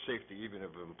the safety even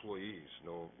of employees,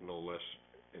 no less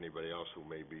anybody else who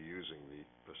may be using the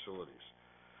facilities.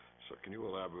 So can you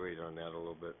elaborate on that a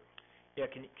little bit? Yeah,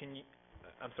 can you,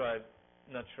 I'm sorry,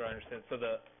 I'm not sure I understand. So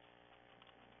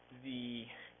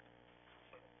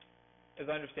as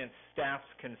I understand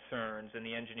staff's concerns and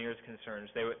the engineer's concerns,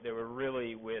 they were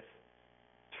really with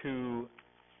two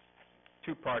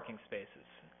parking spaces.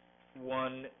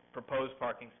 One proposed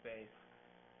parking space,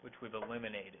 which we've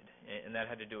eliminated, and that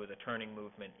had to do with a turning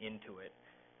movement into it,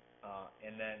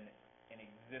 and then an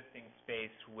existing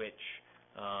space which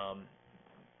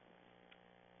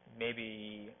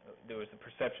maybe there was a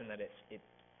perception that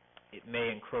it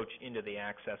may encroach into the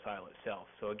access aisle itself.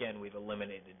 So again, we've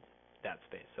eliminated that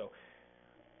space. So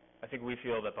I think we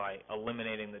feel that by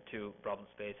eliminating the two problem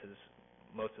spaces,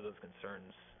 most of those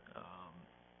concerns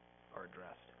are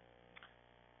addressed.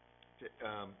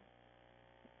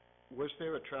 Was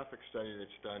there a traffic study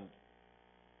that's done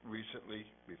recently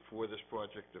before this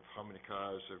project of how many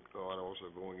cars or autos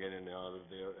are going in and out of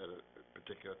there at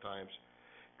particular times?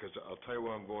 Because I'll tell you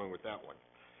where I'm going with that one.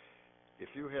 If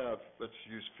you have, let's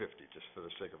use 50 just for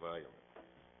the sake of argument,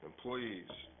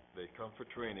 employees, they come for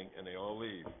training and they all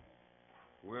leave,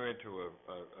 we're into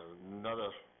another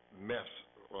mess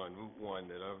on Route 1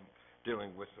 that I'm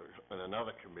dealing with in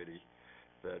another committee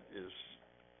that is,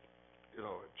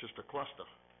 just a cluster.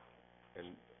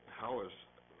 And how is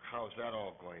that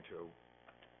all going to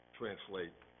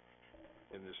translate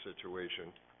in this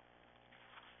situation?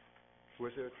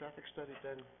 Was there a traffic study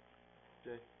done,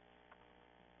 Jay?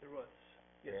 There was.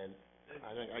 And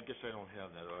I guess I don't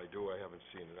have that, or I do, I haven't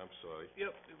seen it, I'm sorry.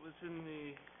 Yep, it was in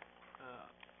the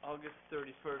August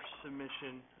 31st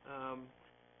submission,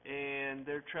 and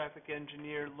their traffic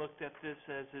engineer looked at this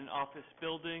as an office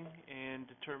building and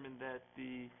determined that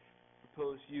the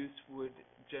proposed use would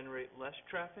generate less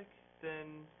traffic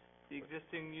than the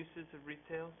existing uses of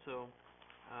retail, so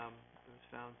it was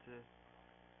found to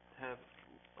have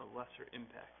a lesser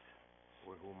impact.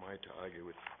 Well, who am I to argue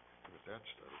with that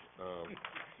study?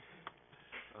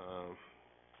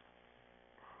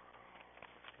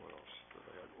 What else did I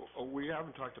have? Oh, we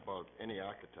haven't talked about any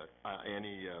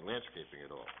landscaping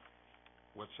at all.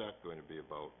 What's that going to be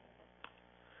about?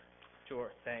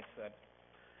 Sure, thanks.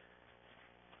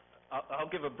 I'll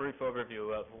give a brief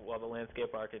overview while the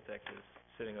landscape architect is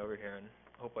sitting over here, and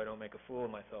hope I don't make a fool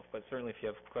of myself, but certainly if you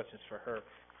have questions for her,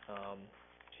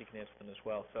 she can answer them as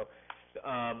well. So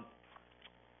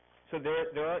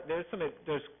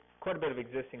there's quite a bit of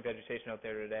existing vegetation out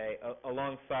there today.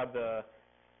 Alongside the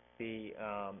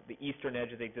eastern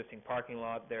edge of the existing parking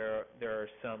lot, there are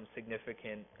some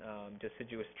significant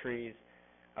deciduous trees.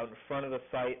 Out in front of the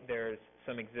site, there's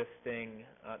an existing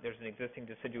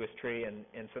deciduous tree and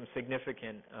some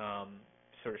significant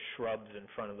sort of shrubs in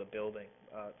front of the building,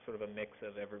 sort of a mix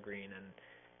of evergreen and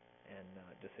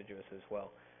deciduous as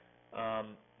well.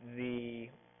 The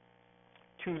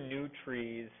two new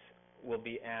trees will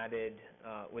be added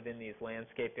within these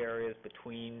landscape areas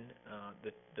between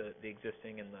the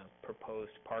existing and the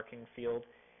proposed parking field,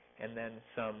 and then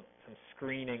some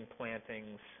screening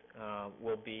plantings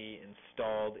will be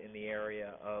installed in the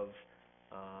area of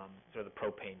sort of the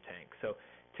propane tank. So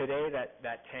today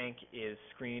that tank is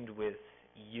screened with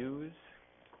yews,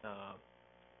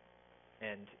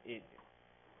 and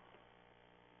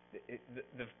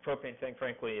the propane tank,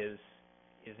 frankly, is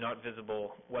not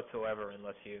visible whatsoever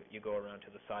unless you go around to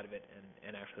the side of it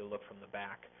and actually look from the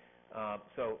back.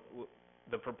 So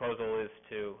the proposal is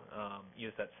to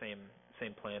use that same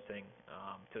planting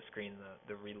to screen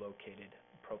the relocated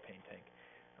propane tank.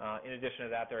 In addition to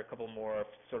that, there are a couple more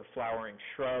sort of flowering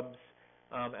shrubs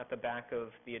at the back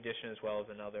of the addition, as well as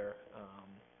another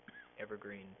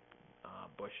evergreen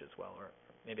bush as well, or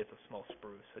maybe it's a small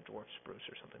spruce, a dwarf spruce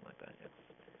or something like that.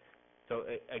 So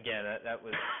again, that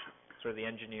was sort of the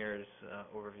engineer's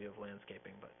overview of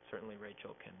landscaping, but certainly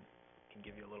Rachel can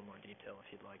give you a little more detail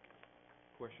if you'd like.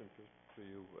 Question for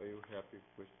you. Are you happy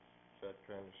with that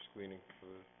kind of screening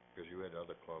because you had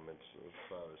other comments as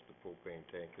far as the propane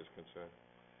tank is concerned?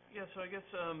 Yeah, so I guess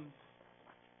I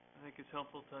think it's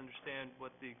helpful to understand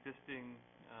what the existing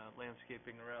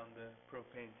landscaping around the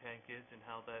propane tank is and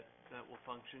how that will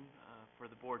function for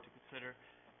the board to consider.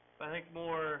 But I think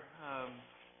more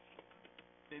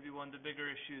maybe one of the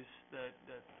bigger issues that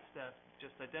staff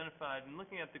just identified, and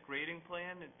looking at the grading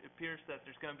plan, it appears that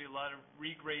there's going to be a lot of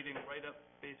regrading right up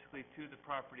basically to the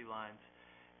property lines.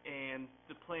 And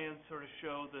the plans sort of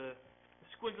show the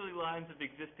squiggly lines of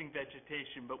existing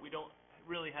vegetation, but we don't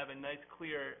really have a nice,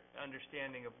 clear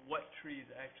understanding of what trees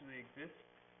actually exist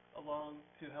along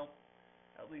to help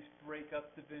at least break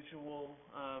up the visual,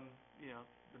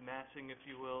 the massing, if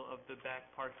you will, of the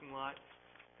back parking lot.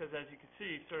 Because as you can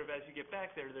see, sort of as you get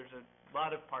back there, there's a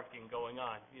lot of parking going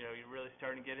on. You're really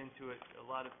starting to get into it, a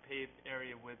lot of paved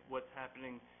area with what's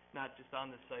happening not just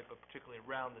on the site, but particularly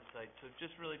around the site. So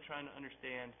just really trying to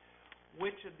understand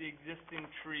which of the existing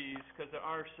trees, because there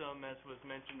are some, as was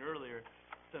mentioned earlier,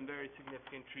 some very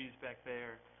significant trees back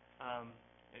there.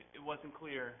 It wasn't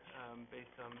clear,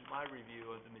 based on my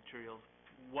review of the materials,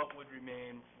 what would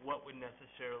remain, what would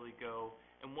necessarily go,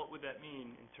 and what would that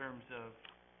mean in terms of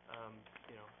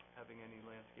having any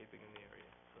landscaping in the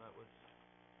area. So that was,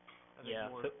 I think,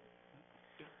 more...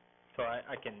 So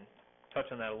I can touch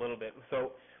on that a little bit.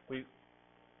 So we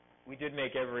did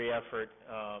make every effort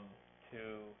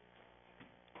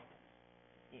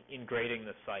in grading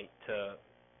the site to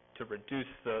reduce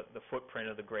the footprint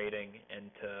of the grading and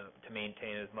to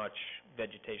maintain as much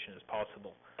vegetation as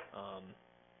possible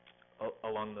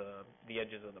along the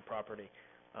edges of the property,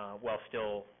 while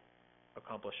still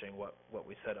accomplishing what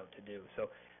we set out to do. So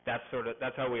that's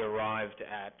how we arrived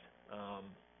at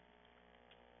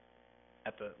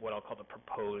what I'll call the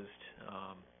proposed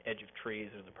edge of trees,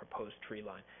 or the proposed tree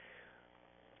line.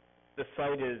 The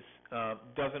site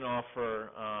doesn't offer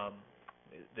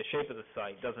the shape of the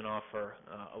site doesn't offer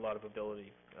a lot of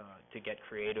ability to get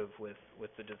creative with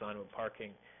the design of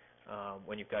parking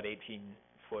when you've got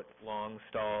 18-foot long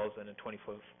stalls and a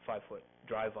 25-foot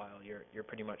drive aisle. You're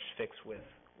pretty much fixed with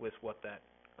what that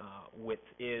width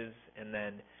is, and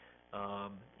then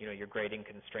your grading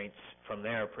constraints from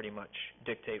there pretty much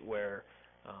dictate where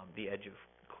the edge of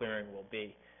clearing will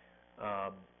be.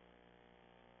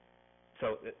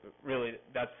 So, really,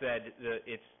 that said,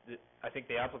 I think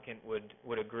the applicant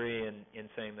would agree in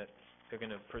saying that they're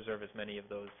going to preserve as many of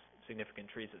those significant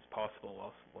trees as possible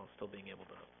while still being able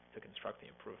to construct the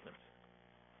improvements.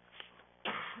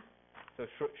 So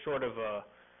short of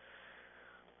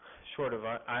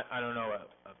I don't know,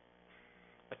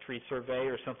 a tree survey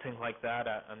or something like that,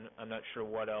 I'm not sure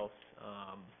what else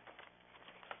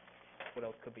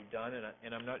could be done,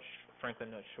 and I'm frankly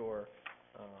not sure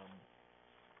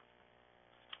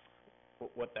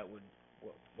what that would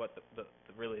what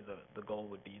the goal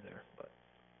would be there, but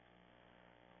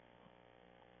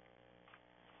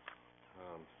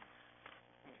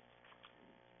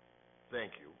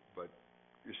Thank you, but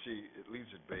you see, it leaves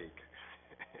it vague,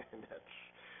 and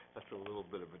that's a little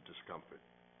bit of a discomfort.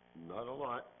 Not a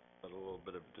lot, but a little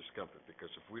bit of a discomfort,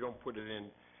 because if we don't put it in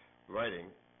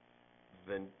writing,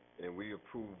 then, and we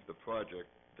approve the project,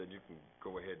 then you can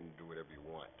go ahead and do whatever you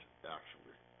want,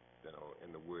 actually,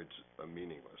 and the words are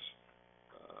meaningless.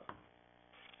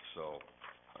 So,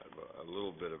 I'm a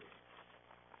little bit of,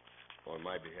 on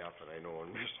my behalf, and I know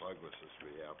on Ms. Douglas's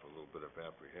behalf, a little bit of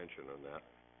apprehension on that.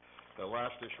 The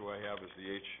last issue I have is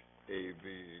the HAV.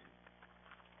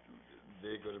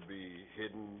 They're going to be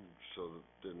hidden so that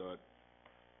they're not...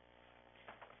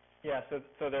 Yeah,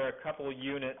 so there are a couple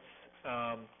units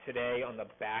today on the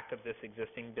back of this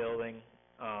existing building.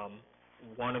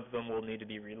 One of them will need to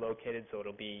be relocated, so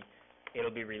it'll be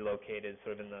relocated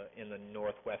sort of in the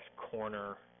northwest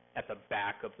corner at the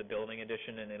back of the building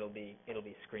addition, and it'll be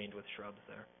screened with shrubs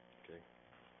there.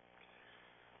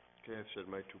 Okay, I've said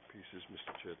my two pieces,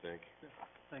 Mr. Chair, thank you.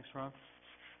 Thanks, Ron.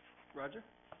 Roger?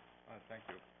 Thank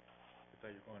you. I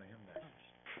thought you were going to him next.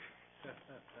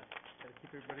 Gotta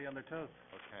keep everybody on their toes.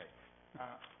 Okay.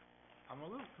 I'm a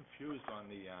little confused on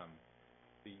the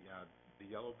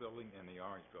yellow building and the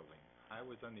orange building. I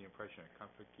was under the impression that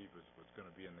Comfort Keepers was going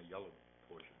to be in the yellow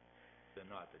portion. They're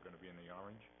not. They're going to be in the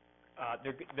orange?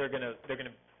 They're going to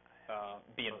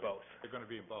be in both. They're going to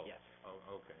be in both? Yes. Oh,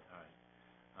 okay, all right.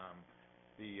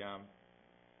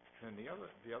 And the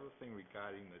other thing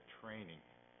regarding the training,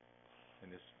 and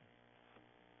this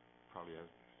probably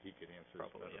he could answer this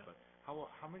Probably, better, yeah. but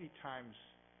how many times,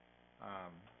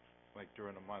 like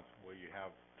during a month, will you have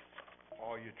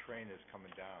all your trainers coming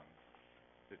down,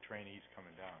 the trainees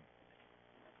coming down?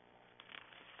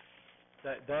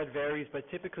 That varies, but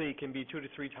typically it can be 2 to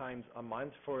 3 times a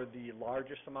month for the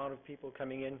largest amount of people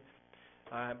coming in.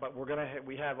 But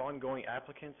we have ongoing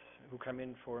applicants who come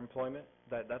in for employment.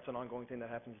 That's an ongoing thing that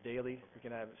happens daily. We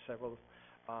can have several.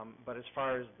 But as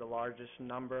far as the largest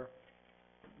number,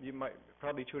 you might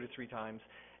probably 2 to 3 times.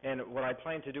 And what I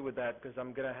plan to do with that, because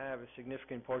I'm going to have a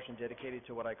significant portion dedicated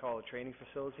to what I call a training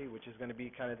facility, which is going to be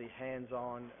kind of the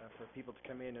hands-on for people to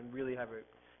come in and really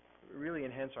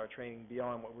enhance our training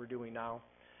beyond what we're doing now.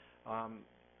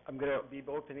 I'm going to be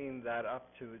opening that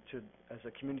up to as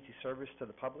a community service to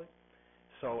the public.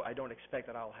 So I don't expect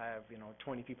that I'll have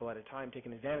 20 people at a time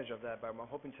taking advantage of that, but I'm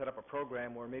hoping to set up a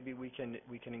program where maybe we can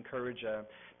encourage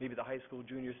maybe the high school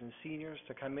juniors and seniors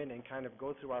to come in and kind of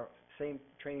go through our same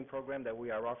training program that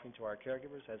we are offering to our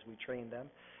caregivers as we train them,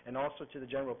 and also to the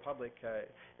general public,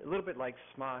 a little bit like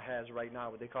SMA has right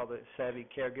now, what they call the Savvy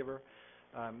Caregiver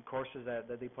courses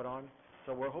that they put on.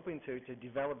 So we're hoping to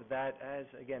develop that as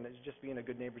just being a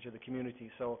good neighbor to the community.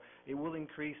 So it will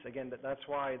increase, again, that's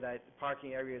why that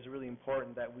parking area is really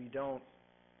important, that we don't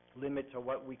limit to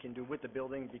what we can do with the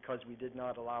building, because we did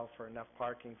not allow for enough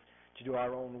parking to do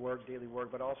our own work, daily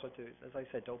work, but also to, as I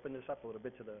said, to open this up a little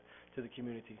bit to the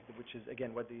community, which is,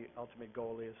 again, what the ultimate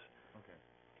goal is.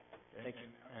 Okay.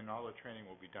 And all the training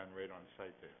will be done right on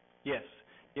site there? Yes.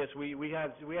 Yes, we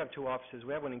have 2 offices.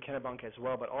 We have one in Kennebunk as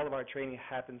well, but all of our training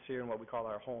happens here in what we call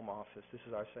our home office. This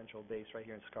is our central base right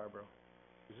here in Scarborough.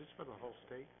 Is this for the whole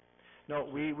state? No,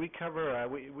 we cover,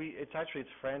 it's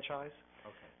franchise.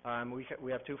 Okay.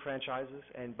 We have 2 franchises,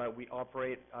 but we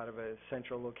operate out of a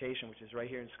central location, which is right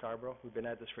here in Scarborough. We've been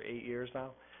at this for 8 years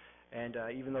now. And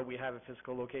even though we have a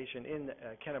physical location in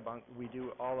Kennebunk, we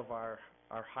do all of our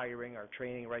hiring, our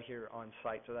training right here on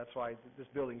site. So that's why this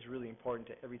building is really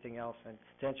important to everything else. And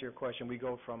to answer your question, we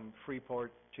go from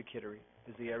Freeport to Kittery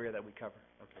is the area that we cover.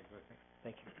 Okay, good.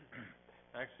 Thank you.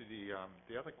 Actually,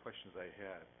 the other questions I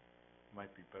had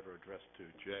might be better addressed to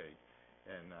Jay,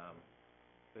 and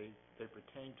they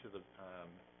pertain to the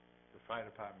fire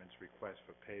department's request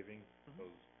for paving.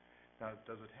 Mm-hmm. Now,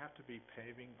 does it have to be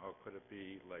paving, or could it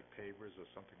be like pavers or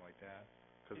something like that?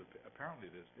 Because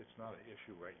apparently it's not an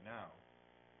issue right now.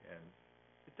 And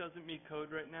it doesn't meet code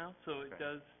right now, so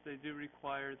they do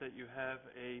require that you have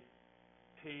a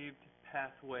paved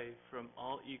pathway from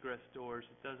all egress doors.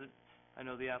 It doesn't, I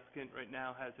know the applicant right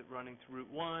now has it running to Route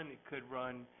 1, it could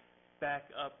run back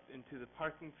up into the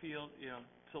parking field,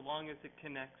 so long as it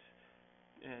connects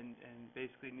and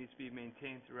basically needs to be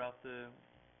maintained throughout the,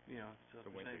 so The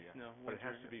winter, nice, yeah. winter. But it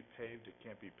has to be paved, it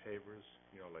can't be pavers,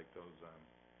 like those,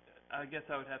 I guess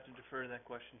I would have to defer that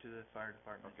question to the fire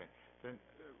department. Okay. Then,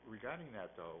 regarding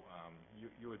that though,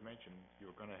 you had mentioned you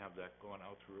were gonna have that going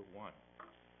out through Route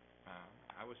 1.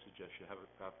 I would suggest you have it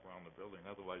wrap around the building,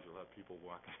 otherwise you'll have people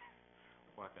walking,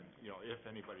 if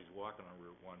anybody's walking on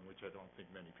Route 1, which I don't think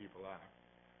many people are.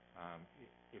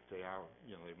 If they are,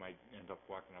 they might end up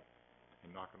walking up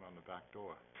and knocking on the back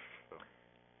door. So,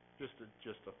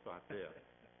 just a thought there.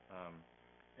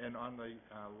 And on the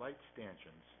light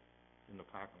stanchions in the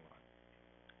parking lot,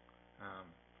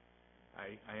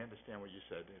 I understand what you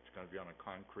said, it's gonna be on a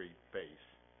concrete base.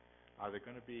 Are there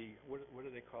gonna be, what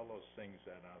do they call those things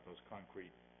that, those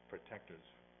concrete protectors?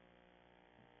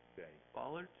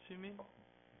 Bollards, you mean?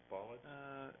 Bollards?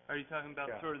 Are you talking about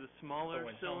Yeah. sort of the smaller So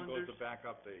when someone cylinders? goes to back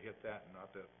up, they hit that and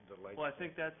not the light. Well, I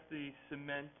think that's the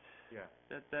cement, Yeah.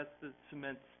 that's the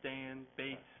cement stand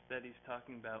base that he's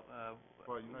talking about. Well,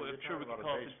 well, you're I'm sure we talking can about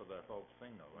call a it base for the whole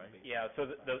thing though, right? Yeah, so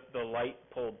the light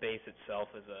pole base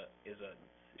itself is a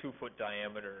 2-foot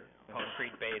diameter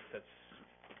concrete base that's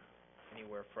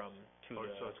anywhere from 2 Oh,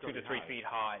 so it's gonna to be 3 high. feet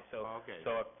high. So Oh, okay.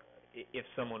 if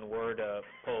someone were to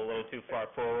pull a little too far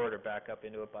forward or back up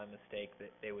into it by mistake,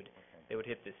 that they would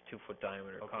hit this 2-foot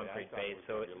diameter Okay, I concrete thought it base, was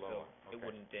so gonna be lower. it Okay.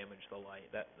 wouldn't damage the light.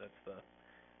 That's the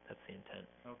intent.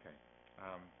 Okay.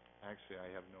 Actually, I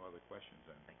have no other questions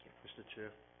then. Thank you. Mr.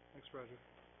 Chair, Thanks, Roger.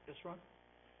 yes, Ron?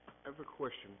 I have a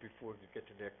question before we get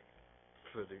to Nick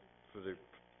for the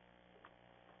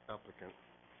applicant.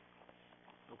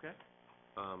 Okay.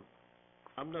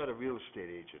 I'm not a real estate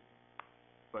agent,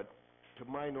 but to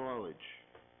my knowledge,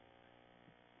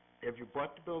 have you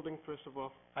bought the building, first of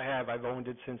all? I have. I've owned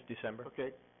it since December.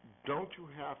 Okay, don't you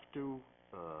have to,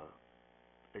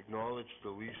 acknowledge the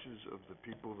leases of the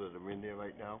people that are in there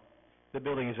right now? The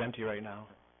building is empty right now.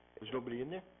 There's nobody in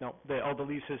there? No, all the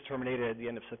leases terminated at the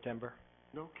end of September.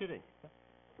 No kidding?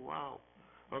 Wow.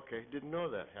 Okay, didn't know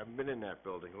that. Haven't been in that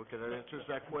building. Okay, that answers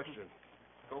that question.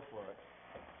 Go for it.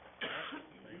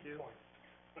 Thank you.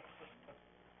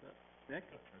 Nick?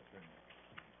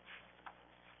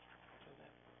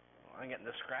 Well, I'm getting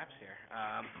the scraps here.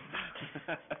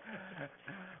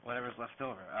 Whatever's left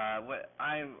over.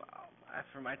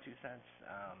 For my 2 cents,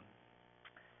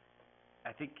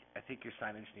 I think your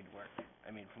signage need work.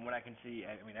 I mean, from what I can see,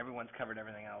 everyone's covered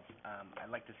everything else.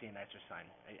 I'd like to see a nicer sign.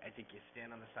 I think you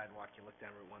stand on the sidewalk, you look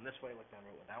down Route 1 this way, look down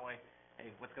Route 1 that way.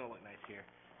 Hey, what's gonna look nice here?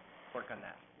 Work on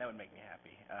that. That would make me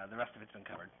happy. The rest of it's been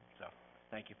covered, so,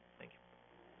 thank you. Thank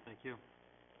you.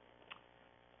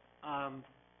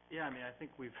 Yeah, I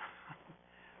think we've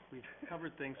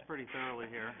covered things pretty thoroughly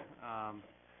here.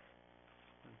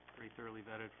 Pretty thoroughly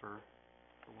vetted for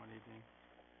one evening.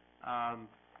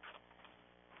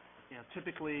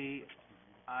 Typically,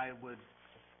 I would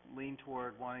lean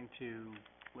toward wanting to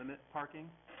limit parking.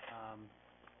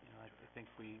 I think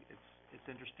it's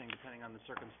interesting, depending on the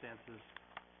circumstances,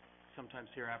 sometimes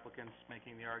hear applicants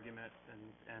making the argument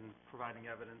and providing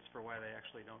evidence for why they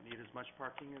actually don't need as much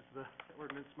parking as the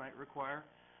ordinance might require.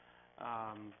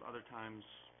 Other times,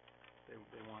 they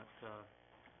want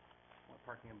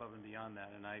parking above and beyond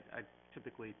that, and I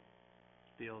typically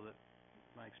feel that,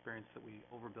 my experience, that we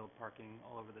overbuild parking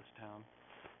all over this town.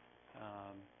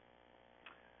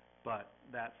 But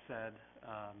that said,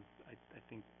 I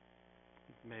think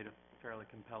you've made a fairly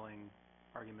compelling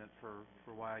argument for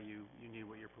why you need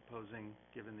what you're proposing,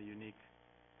 given the unique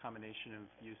combination of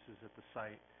uses at the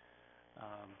site,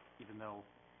 even though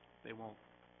they won't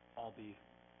all be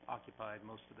occupied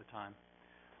most of the time.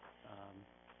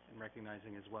 And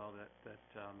recognizing as well that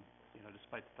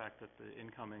despite the fact that the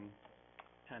incoming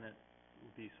tenant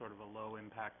will be sort of a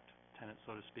low-impact tenant,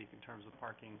 so to speak, in terms of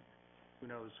parking, who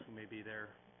knows who may be there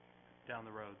down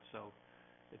the road. So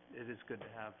it is good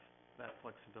to have that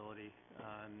flexibility,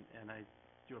 and I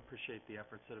do appreciate the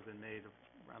efforts that have been made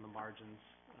around the margins,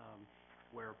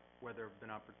 where there have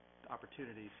been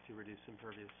opportunities to reduce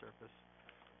impervious surface,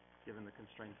 given the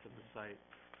constraints of the site.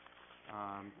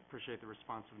 Appreciate the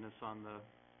responsiveness on the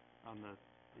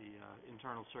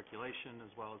internal circulation,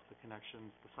 as well as the connections,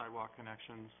 the sidewalk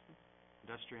connections,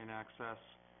 pedestrian access.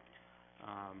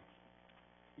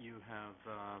 You have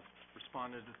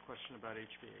responded to the question about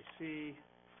HVAC.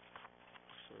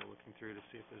 Sort of looking through to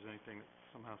see if there's anything that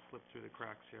somehow slipped through the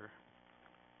cracks here.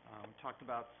 Talked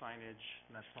about signage,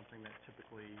 and that's something that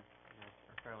typically,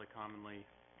 or fairly commonly,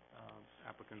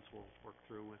 applicants will work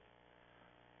through with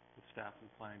staff and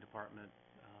planning department,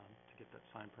 to get that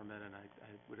sign permit, and I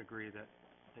would agree that,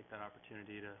 take that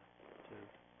opportunity to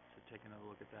take another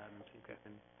look at that and see if we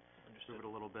can move it a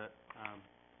little bit. I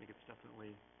think it's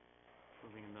definitely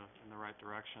moving in the right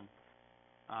direction.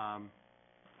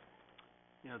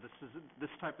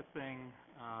 This type of thing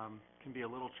can be a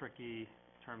little tricky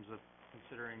in terms of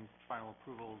considering final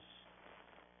approvals.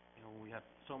 When we have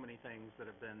so many things that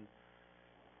have been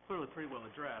clearly pretty well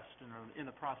addressed and are in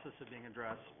the process of being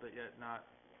addressed, but yet not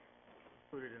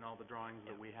included in all the drawings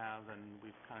that we have, and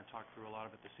we've kind of talked through a lot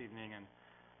of it this evening, and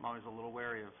I'm always a little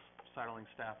wary of saddling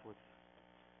staff with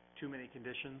too many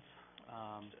conditions.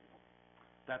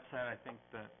 That said, I think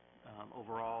that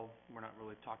overall, we're not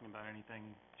really talking about anything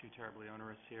too terribly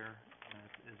onerous here, and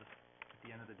it is, at the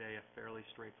end of the day, a fairly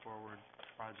straightforward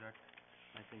project.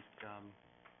 I think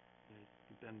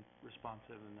you've been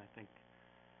responsive, and I think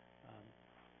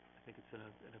it's in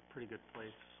a pretty good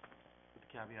place, with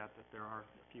the caveat that there are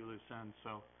a few loose ends.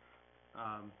 So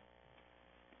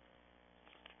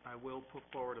I will put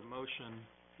forward a motion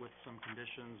with some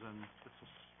conditions, and this is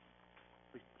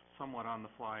somewhat on the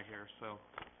fly here, so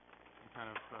kind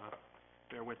of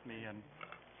bear with me. And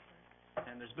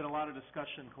there's been a lot of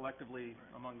discussion collectively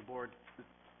among the board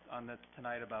on this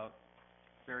tonight about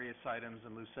various items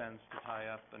and loose ends to tie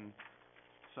up, and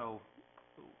so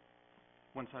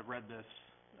once I've read this,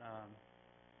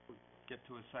 we'll get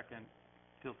to a second,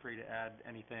 feel free to add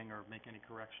anything or make any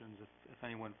corrections if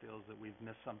anyone feels that we've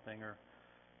missed something or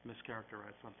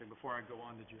mischaracterized something. Before I go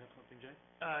on, did you have something, Jay?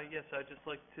 Yes, I'd just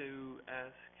like to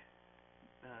ask,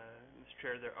 Mr.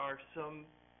 Chair,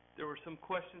 there were some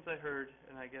questions I heard,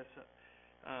 and I guess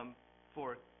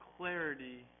for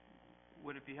clarity,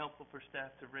 would it be helpful for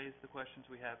staff to raise the questions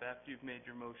we have after you've made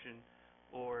your motion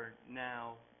or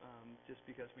now, just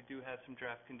because we do have some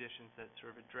draft conditions that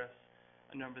sort of address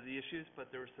a number of the issues,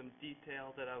 but there was some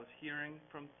detail that I was hearing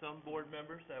from some board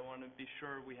members that I want to be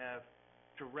sure we have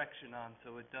direction on,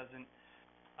 so it doesn't,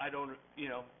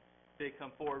 they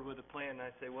come forward with a plan and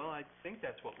I say, well, I think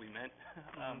that's what we meant.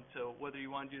 So whether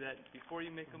you want to do that before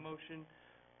you make a motion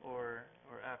or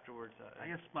afterwards. I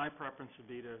guess my preference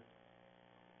would be to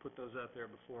put those out there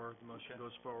before the motion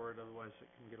goes forward, otherwise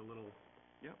it can get a little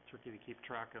tricky to keep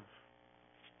track of.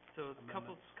 So a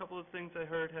couple of things I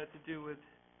heard had to do with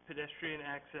pedestrian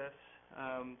access.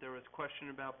 There was a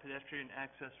question about pedestrian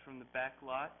access from the back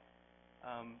lot.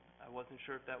 I wasn't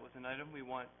sure if that was an item we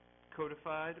want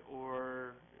codified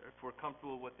or if we're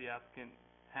comfortable with what the applicant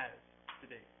has to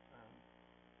date.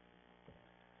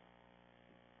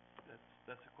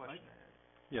 That's a question I had.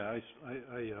 Yeah,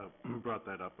 I brought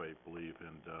that up, I believe,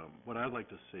 and what I'd like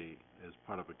to see as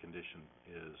part of a condition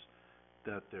is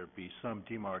that there be some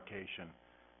demarcation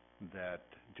that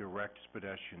directs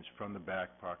pedestrians from the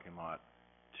back parking lot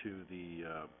to the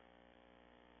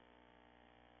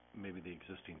maybe the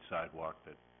existing sidewalk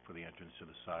that for the entrance to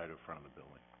the side or front of the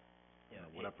building. Yeah,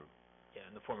 whatever.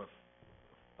 in the form of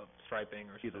striping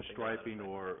or something. Either striping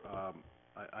or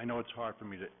I know it's hard for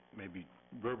me to maybe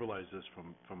verbalize this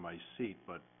from my seat,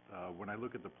 but when I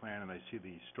look at the plan and I see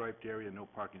the striped area, no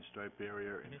parking striped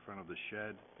area in front of the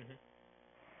shed,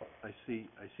 I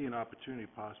see an opportunity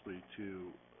possibly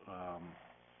to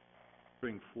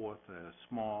bring forth a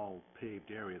small paved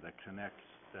area that connects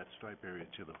that stripe area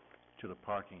to the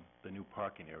parking, the new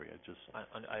parking area. Just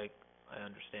I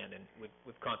understand, and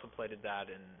we've contemplated that,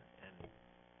 and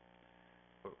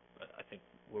I think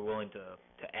we're willing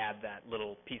to add that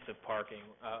little piece of parking,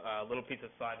 little piece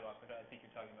of sidewalk that I think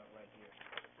you're talking about right here.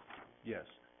 yes,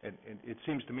 and it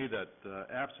seems to me that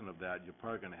absent of that, you're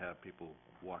probably going to have people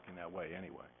walking that way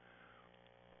anyway,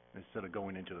 instead of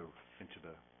going into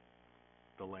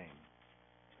the lane.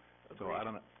 So I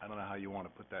don't know how you want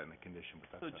to put that in the condition,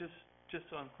 but that's just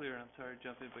so I'm clear, and I'm sorry to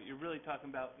jump in, but you're really talking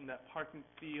about in that parking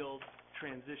field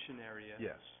transition area?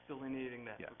 Yes. Delineating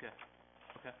that? Yes. Okay.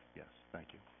 Yes,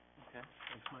 thank you. Okay.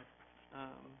 Thanks, Mike.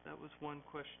 That was one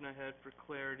question I had for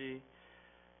clarity.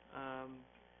 Let's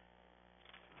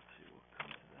see, we'll come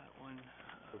to that one.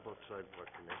 About sidewalk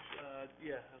connection.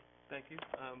 Thank you.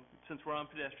 Since we're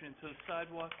on pedestrian, so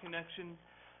sidewalk connection,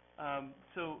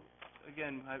 so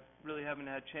again, I really haven't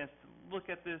had a chance to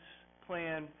look at this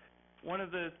plan. One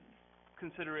of the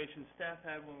considerations staff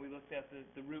had when we looked at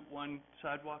the Route 1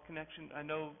 sidewalk connection, I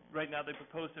know right now they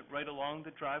proposed it right along the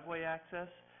driveway access,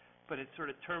 but it sort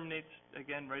of terminates,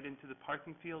 again, right into the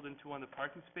parking field, into one of the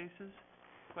parking spaces.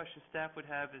 The question staff would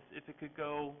have is if it could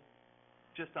go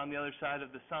just on the other side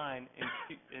of the sign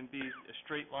and be a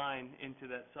straight line into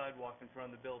that sidewalk in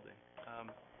front of the building.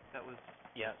 That was...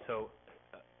 Yeah, so,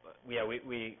 we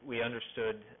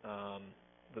understood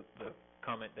the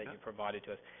comment that you provided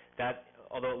to us. That,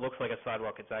 although it looks like a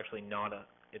sidewalk, it's actually not a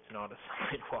it's not a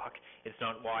sidewalk. It's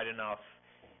not wide enough,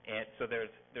 and so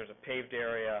there's a paved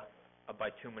area by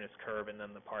Bituminous curb and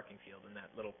then the parking field, and that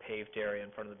little paved area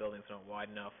in front of the building is not wide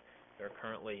enough. There are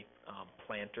currently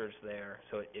planters there,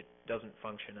 so it doesn't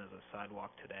function as a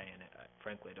sidewalk today, and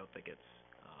frankly, I don't think it's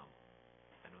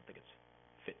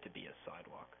fit to be a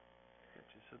sidewalk.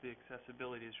 So the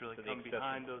accessibility is really So the come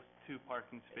behind those two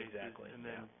parking spaces Exactly, and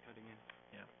then yeah. cutting in.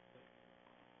 Yeah.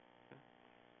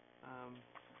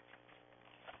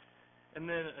 And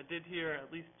then I did hear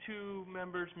at least 2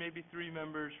 members, maybe 3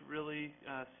 members, really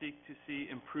seek to see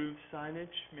improved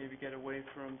signage, maybe get away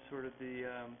from sort of the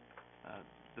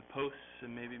posts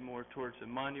and maybe more towards a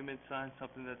monument sign,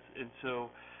 something that's, and so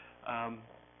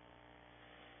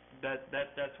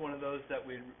that's one of those that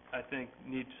we, I think,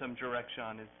 need some direction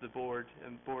on, is the board,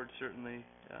 and board certainly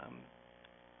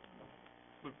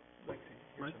would like to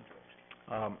hear some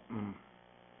direction.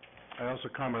 I also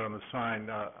comment on the sign.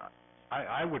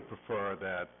 I would prefer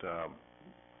that,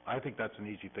 I think that's an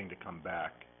easy thing to come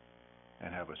back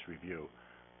and have us review.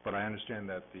 But I understand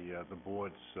that the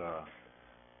board's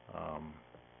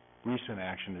recent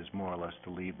action is more or less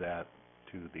to leave that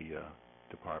to the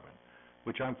department,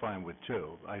 which I'm fine with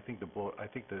too. I think the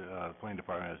planning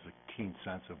department has a keen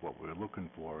sense of what we're looking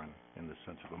for in the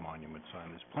sense of a monument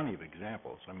sign. There's plenty of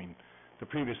examples. I mean, the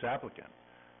previous applicant,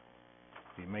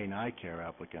 the Maine Eye Care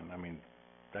applicant, I mean,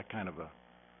 that kind of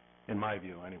in my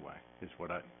view anyway, is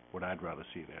what I'd rather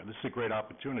see there. This is a great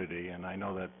opportunity, and I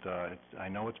know that I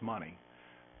know it's money,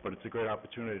 but it's a great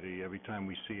opportunity every time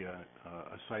we see a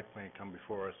site plan come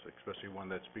before us, especially one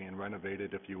that's being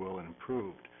renovated, if you will, and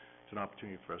improved. It's an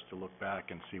opportunity for us to look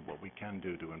back and see what we can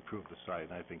do to improve the site,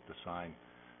 and I think the sign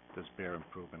does bear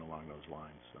improvement along those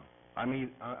lines. So, I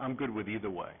mean, I'm good with either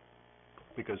way,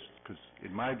 because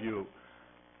in my view,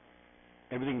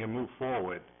 everything can move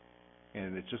forward,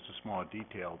 and it's just a small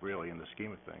detail, really, in the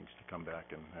scheme of things, to come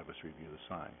back and have us review the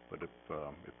sign. But if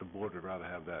the board would rather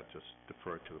have that, just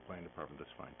defer it to the planning department,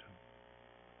 that's fine, too.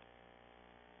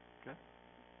 Okay.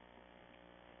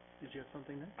 Did you have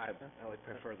something there? I would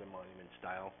prefer the monument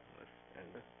style, and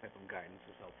the type of guidance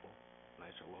is helpful,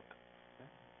 nicer look.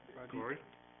 Corey?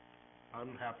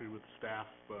 I'm happy with staff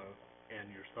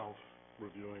and yourself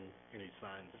reviewing any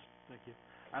signs Thank you.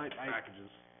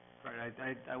 packages. Right,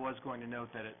 I was going to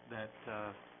note that at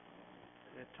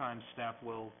times staff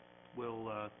will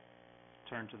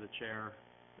turn to the chair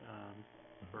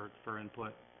for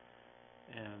input,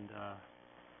 and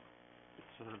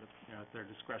it's sort of at their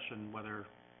discretion whether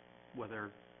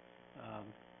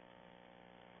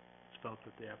it's felt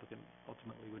that the applicant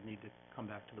ultimately would need to come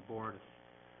back to the board if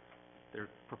they're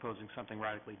proposing something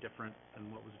radically different than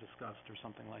what was discussed or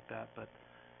something like that. But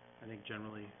I think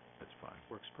generally that's fine.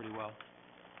 Works pretty well.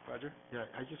 Roger? Yeah,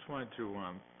 I just wanted to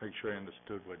make sure I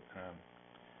understood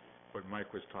what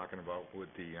Mike was talking about with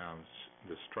the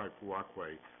striped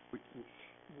walkway.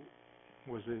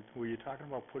 Were you talking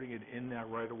about putting it in that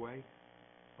right of way?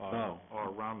 No. Or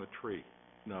around the tree?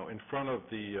 No, in front of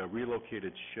the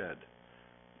relocated shed,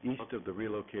 east of the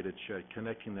relocated shed,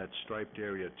 connecting that striped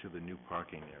area to the new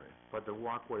parking area. But the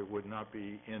walkway would not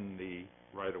be in the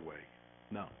right of way?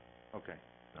 No. Okay.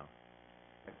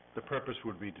 The purpose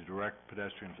would be to direct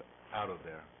pedestrians out of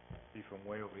there. See, from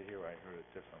way over here, I heard it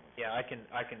differently. Yeah, I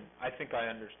think I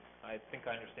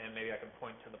understand. Maybe I can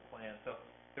point to the plan. So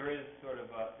there is sort of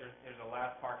there's a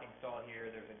last parking stall here.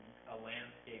 There's a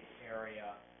landscape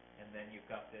area, and then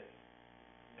you've got this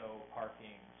no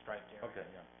parking striped area. Okay,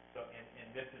 yeah. So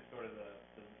and this is sort of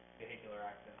the vehicular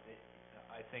access.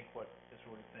 I think what this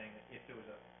word is saying, that if there was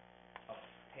a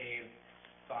paved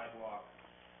sidewalk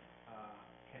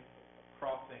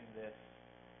crossing this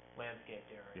landscaped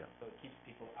area, so it keeps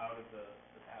people out of the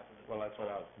path of the... Well, that's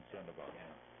what I was concerned about. Yeah,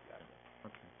 exactly.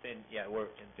 Okay. And,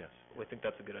 we think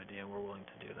that's a good idea, and we're willing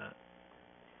to do that.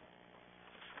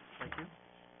 Thank you.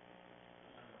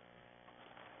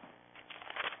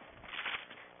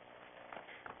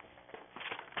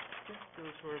 I think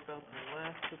those were about the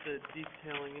last of the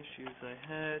detailing issues I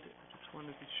had. I just want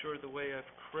to be sure the way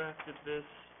I've crafted this,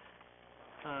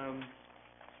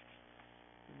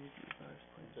 we need the revised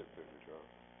plans.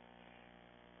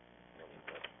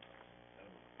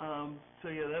 So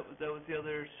yeah, that was the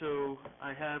other. So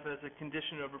I have as a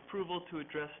condition of approval to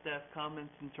address staff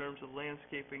comments in terms of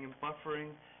landscaping and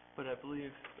buffering, but I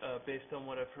believe, based on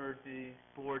what I've heard the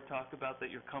board talk about,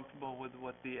 that you're comfortable with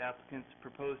what the applicants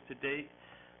proposed to date.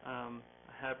 I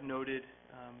have noted,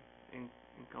 in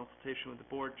consultation with the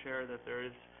board chair, that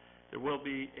there will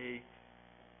be a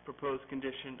proposed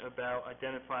condition about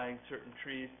identifying certain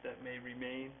trees that may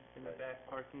remain in the back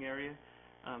parking area.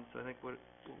 So I think what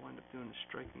we'll wind up doing is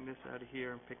striking this out of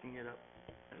here and picking it up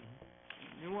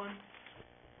new one.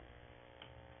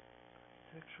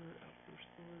 Architecture, outdoor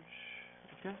storage,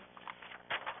 okay.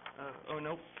 Oh,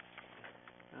 nope.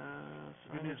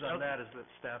 Good news on that is that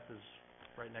staff is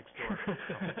right next door.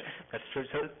 That's true.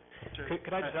 So,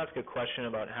 could I just ask a question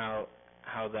about how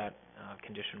that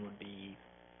condition would be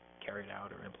carried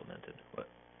out or implemented?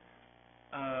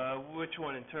 Which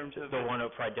one, in terms of? The one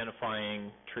for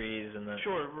identifying trees and the...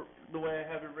 Sure, the way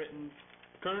I have it written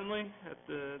currently,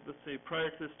 let's say, prior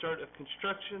to the start of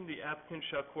construction, the applicant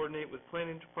shall coordinate with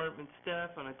planning department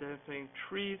staff on identifying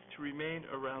trees to remain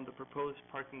around the proposed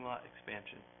parking lot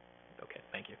expansion. Okay,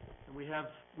 thank you. And we have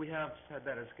had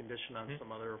that as a condition on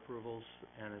some other approvals,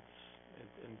 and at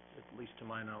least to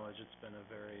my knowledge, it's been a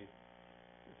very,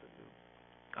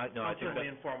 relatively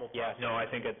informal process. Yeah, no, I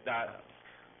think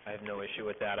I have no issue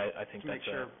with that. I think to make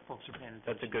sure folks are paying attention.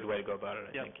 that's a good way to go about it,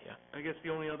 I think, yeah. I guess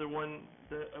the only other one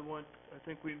that I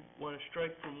think we want to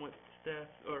strike from what staff,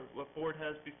 or what board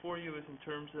has before you is in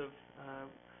terms of,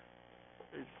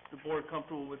 is the board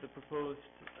comfortable with the proposed,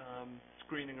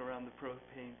 screening around the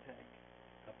propane tank?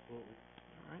 Absolutely.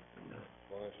 All right.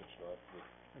 As long as it's not with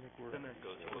I think we're Then that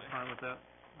goes we're fine with that.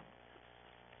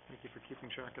 Thank you for keeping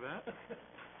track of that.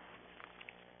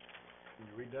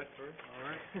 Can you read that first? All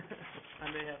right.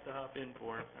 I may have to hop in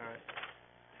for it. All right.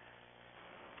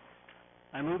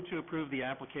 I move to approve the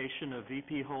application of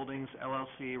VP Holdings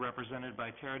LLC represented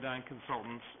by Teradyne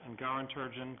Consultants and Gowan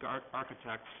Turgeon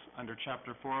Architects under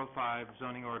Chapter 405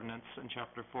 Zoning Ordinance and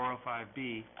Chapter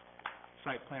 405B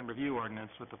Site Plan Review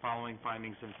Ordinance with the following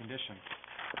findings and conditions.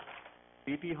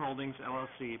 VP Holdings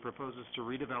LLC proposes to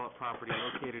redevelop property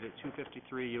located at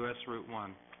 253 U.S. Route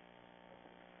 1.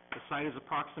 The site is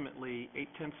approximately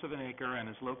 0.8 of an acre and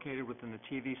is located within the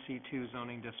TVC2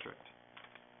 zoning district.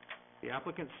 The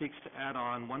applicant seeks to add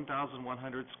on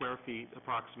 1,100 square feet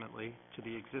approximately to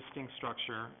the existing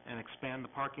structure and expand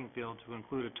the parking field to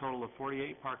include a total of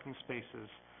 48 parking spaces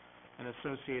and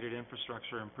associated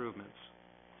infrastructure improvements.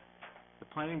 The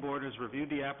planning board has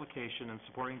reviewed the application and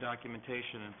supporting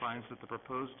documentation and finds that the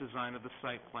proposed design of the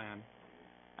site plan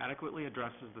adequately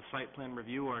addresses the site plan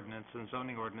review ordinance and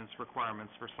zoning ordinance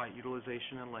requirements for site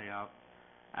utilization and layout,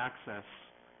 access,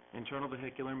 internal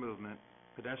vehicular movement,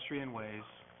 pedestrian ways,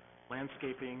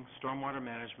 landscaping, stormwater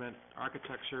management,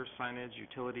 architecture, signage,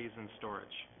 utilities, and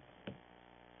storage.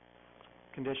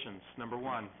 Conditions. Number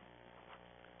 1,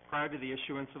 prior to the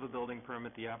issuance of a building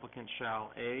permit, the applicant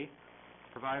shall, A,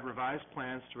 provide revised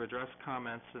plans to address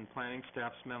comments in planning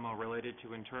staff's memo related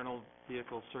to internal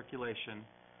vehicle circulation,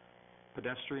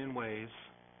 pedestrian ways,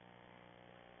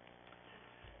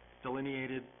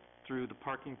 delineated through the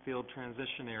parking field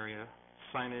transition area,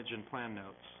 signage, and plan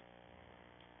notes.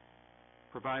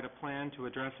 Provide a plan to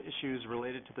address issues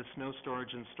related to the snow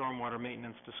storage and stormwater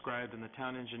maintenance described in the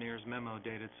town engineer's memo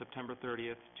dated September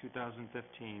 30th,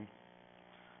 2015.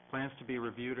 Plans to be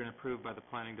reviewed and approved by the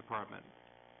planning department.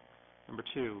 Number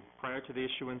 2, prior to the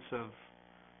issuance of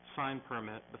sign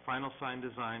permit, the final sign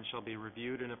design shall be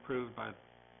reviewed and approved by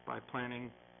the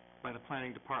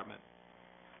planning department.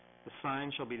 The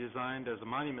sign shall be designed as a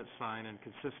monument sign and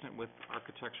consistent with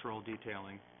architectural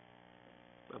detailing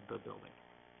of the building.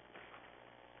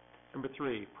 Number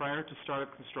 3, prior to start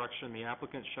of construction, the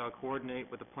applicant shall coordinate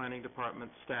with the planning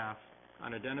department staff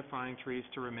on identifying trees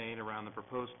to remain around the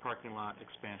proposed parking lot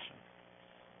expansion.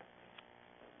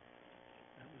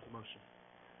 That was the motion.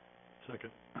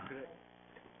 Second.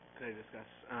 Could I discuss,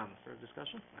 Further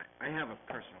discussion? I have a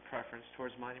personal preference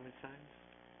towards monument signs,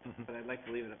 but I'd like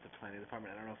to leave it up to the planning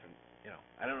department. I don't know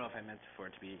if I meant for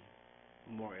it to be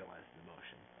memorialized in the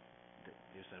motion.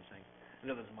 You know what I'm saying? I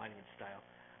know there's a monument style.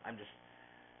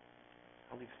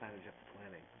 I'll leave signage up to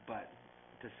planning, but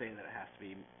to say that it has to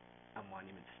be a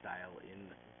monument style in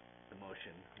the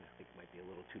motion, I think it might be a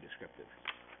little too descriptive.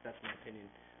 That's my opinion.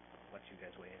 I'll let you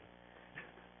guys weigh in.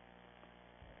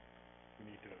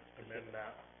 We need to amend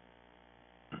that.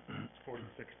 It's 46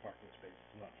 parking spaces,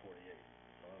 not 48.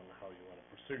 So I don't know how you want to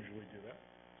procedurally do that.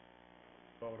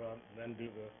 Vote on, and then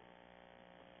do the...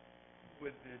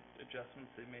 With the adjustments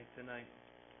they made tonight.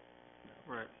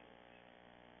 Right.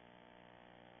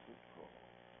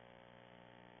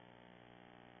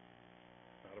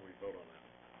 How do we vote on that?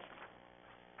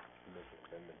 make an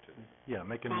amendment to the... Yeah,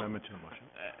 make an amendment to the motion.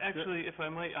 Actually, if I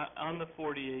might, on the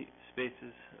 48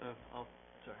 spaces,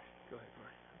 sorry, go ahead,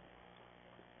 Cory.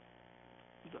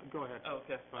 Go ahead. Oh,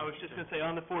 okay. I was just going to say,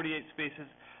 on the 48 spaces,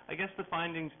 I guess the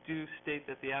findings do state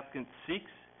that the applicant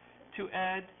seeks to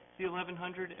add the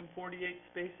 1,148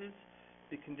 spaces.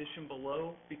 The condition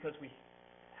below, because we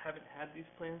haven't had these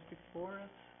plans before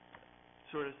us,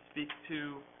 sort of speaks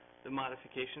to the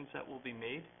modifications that will be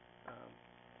made. I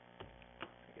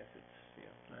guess it's,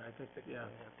 I think, a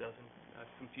half dozen. I've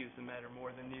confused the matter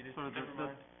more than needed. So Never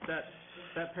mind.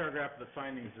 that paragraph of the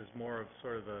findings is more of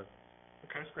sort of a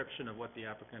description of what the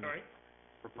applicant All right,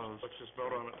 proposed. let's just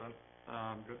vote on it then.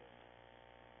 Good.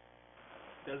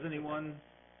 Does anyone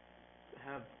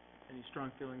have any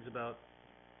strong feelings about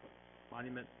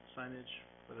monument signage,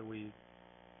 whether we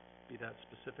be that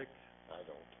specific? I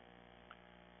don't.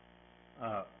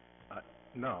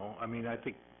 No, I mean, I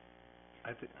think,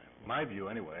 my view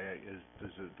anyway, is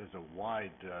there's a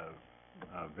wide,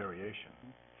 variation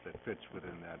that fits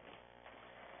within that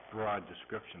broad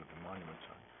description of the monument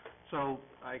sign. So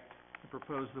I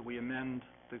propose that we amend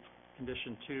the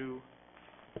condition 2,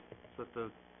 so that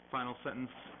the final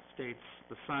sentence states,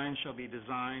 "The sign shall be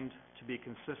designed to be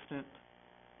consistent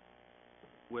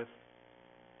with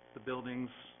the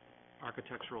building's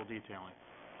architectural detailing."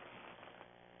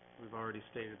 We've already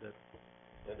stated that.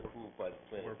 And approved by the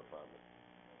planning department.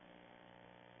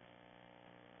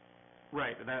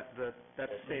 Right,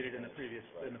 that's stated in the previous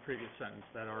sentence.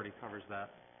 That already covers that.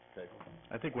 Okay.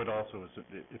 I think what also is,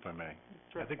 if I may,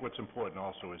 I think what's important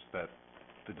also is that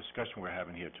the discussion we're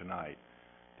having here tonight,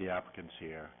 the applicant's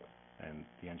here and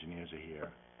the engineers are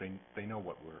here, they know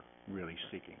what we're really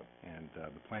seeking, and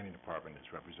the planning department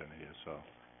is represented here, so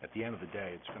at the end of the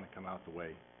day, it's gonna come out the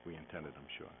way we intended, I'm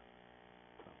sure.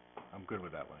 So, I'm good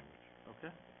with that language.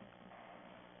 Okay.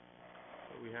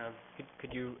 So we have.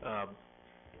 Could you,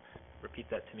 repeat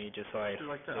that to me, just so I, Would you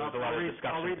like to, there was a lot of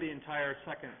discussion. I'll read the entire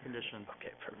second condition.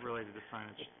 Okay, perfect. Related to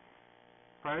signage.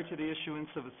 Prior to the issuance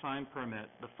of a sign permit,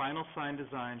 the final sign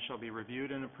design shall be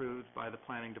reviewed and approved by the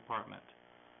planning department.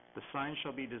 The sign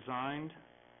shall be designed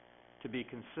to be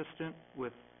consistent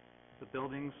with the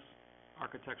building's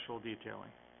architectural detailing.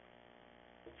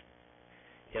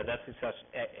 Yeah, that's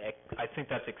I think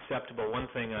that's acceptable. One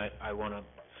thing I want to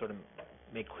sort of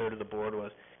make clear to the board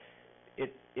was,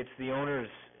 it's the owner's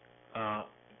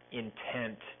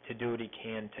intent to do what he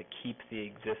can to keep the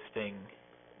existing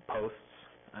posts.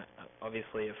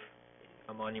 Obviously, if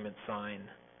a monument sign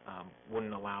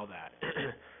wouldn't allow that.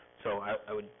 So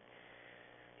I would,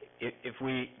 if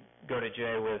we go to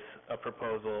Jay with a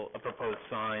proposed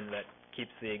sign that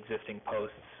keeps the existing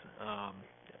posts,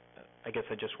 I guess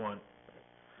I just want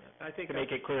to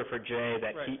make it clear for Jay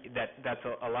that that's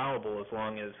allowable, as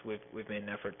long as we've made an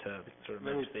effort to sort of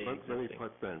match the existing. Let me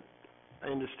put Ben, I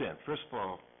understand. First of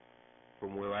all,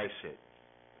 from where I sit,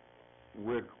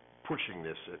 we're pushing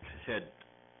this ahead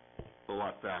a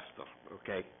lot faster,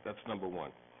 okay? That's number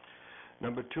one.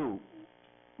 Number two,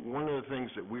 one of the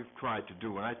things that we've tried to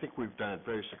do, and I think we've done it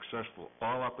very successful,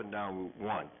 all up and down Route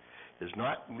 1, is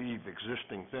not leave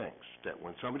existing things. That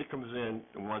when somebody comes in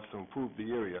and wants to improve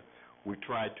the area, we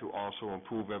try to also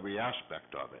improve every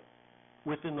aspect of it,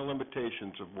 within the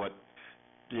limitations of what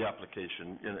the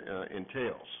application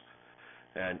entails.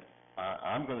 And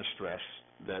I'm going to stress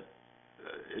that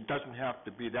it doesn't have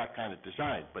to be that kind of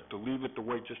design, but to leave it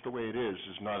just the way it is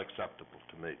not acceptable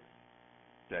to me.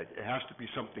 That it has to be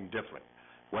something different.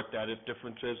 What that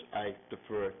difference is, I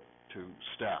defer to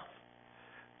staff.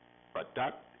 But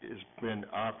that has been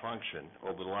our function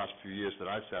over the last few years that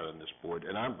I've sat on this board,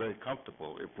 and I'm very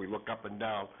comfortable if we look up and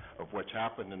down of what's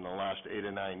happened in the last 8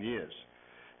 or 9 years,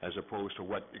 as opposed to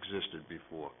what existed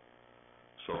before.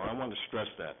 So I want to stress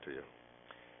that to you.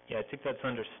 Yeah, I think that's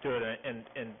understood, and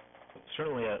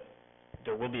certainly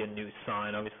there will be a new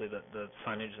sign. Obviously, the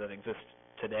signage that exists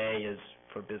today is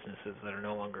for businesses that are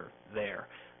no longer there.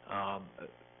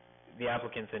 The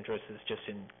applicant's interest is just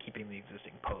in keeping the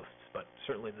existing posts, but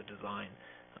certainly the design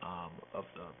of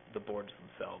the boards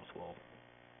themselves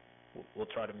will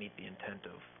try to meet the intent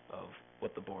of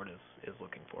what the board is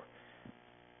looking for.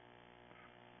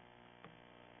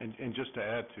 And just to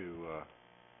add to,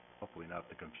 hopefully not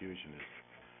the confusion,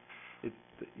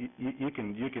 you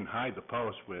can hide the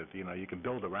post with, you can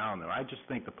build around them. I just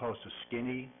think the post is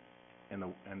skinny, and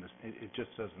it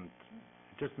just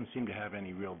doesn't seem to have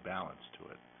any real balance to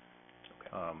it. Okay.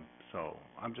 So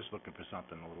I'm just looking for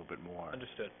something a little bit more.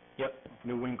 Understood. Yep.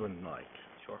 New England-like.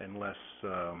 Sure. And less.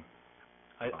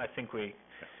 I think we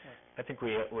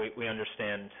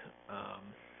understand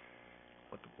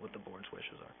what the board's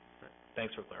wishes are. Right.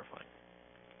 Thanks for clarifying.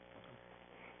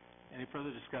 Any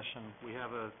further discussion? We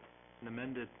have an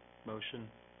amended motion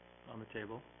on the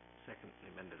table. Second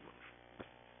amended motion.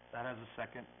 That has a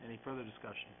second. Any further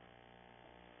discussion?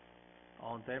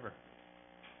 All in favor?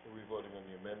 Are we voting on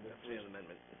the amendment? That's the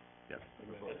amendment. Yes.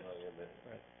 We're voting on the amendment.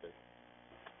 Right. Okay.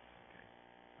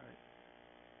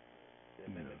 The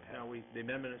amendment passed. Now, the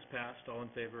amendment is passed. All in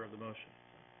favor of the motion?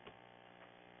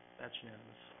 That's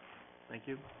unanimous. Thank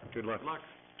you. Good luck. Good luck.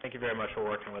 Thank you very much for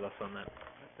working with us on that.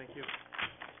 Thank you.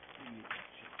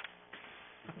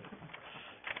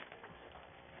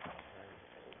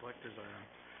 collector's item.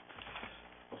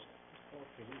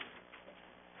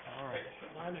 All right.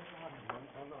 9 o'clock,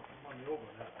 I'm on the over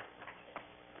now.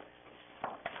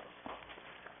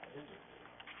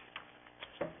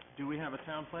 Do we have a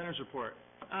town planner's report?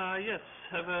 Yes,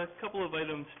 have a couple of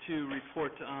items to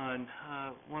report on.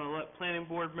 Want to let planning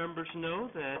board members know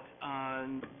that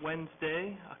on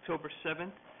Wednesday, October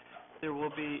 7th, there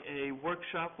will be a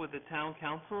workshop with the town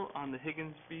council on the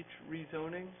Higgins Beach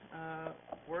rezoning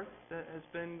work that has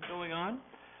been going on.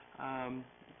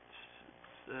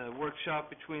 It's a workshop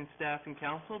between staff and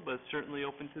council, but certainly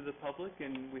open to the public,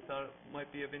 and we thought it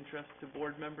might be of interest to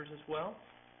board members as well.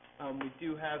 We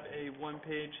do have a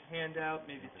one-page handout,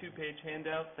 maybe two-page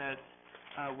handout, that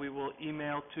we will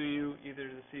email to you either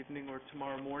this evening or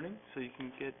tomorrow morning, so you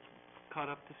can get caught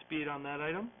up to speed on that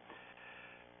item.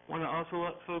 Want to also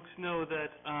let folks know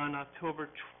that on October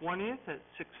 20th at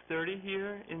 6:30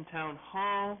 here in Town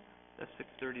Hall, that's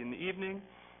 6:30 in the evening,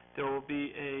 there will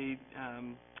be a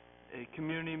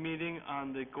community meeting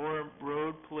on the Gorham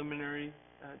Road preliminary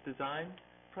design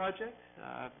project.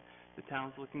 The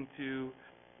town's looking to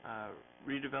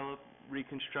redevelop,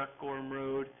 reconstruct Gorham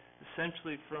Road,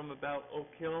 essentially from about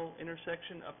Oak Hill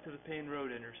intersection up to the Payne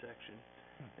Road intersection.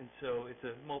 And so it's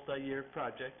a multi-year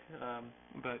project,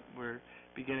 but we're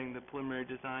beginning the preliminary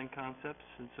design concepts,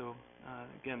 and so,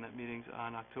 again, that meeting's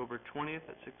on October 20th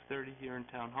at 6:30 here in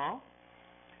Town Hall.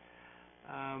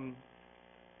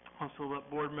 Also let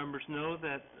board members know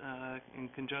that in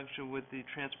conjunction with the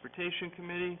Transportation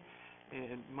Committee,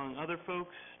 and among other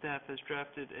folks, staff has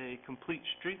drafted a complete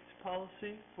streets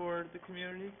policy for the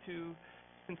community to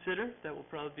consider that will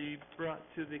probably be brought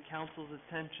to the council's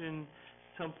attention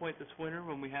at some point this winter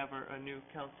when we have our new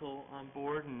council on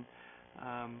board, and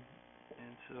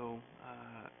so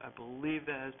I believe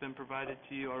that has been provided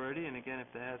to you already, and again,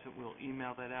 if that hasn't, we'll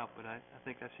email that out, but I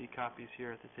think I see copies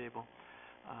here at the table.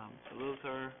 So those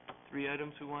are 3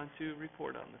 items we want to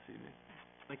report on this evening.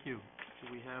 Thank you. Do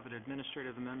we have an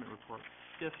administrative amendment report?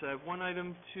 Yes, I have one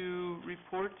item to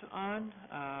report on.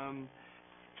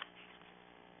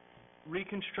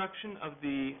 Reconstruction of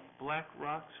the Black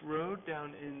Rocks Road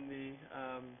down in the,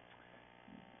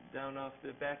 down off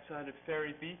the backside of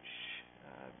Ferry Beach,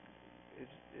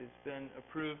 is been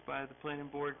approved by the planning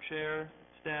board chair,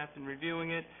 staff, in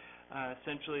reviewing it.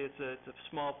 Essentially, it's a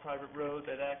small private road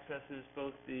that accesses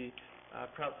both the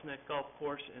Prouts Neck Golf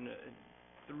Course and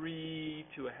 3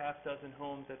 to a half dozen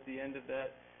homes at the end of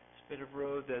that spit of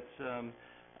road that's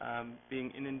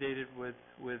being inundated with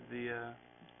the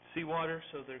seawater,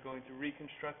 so they're going to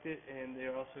reconstruct it, and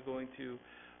they're also going to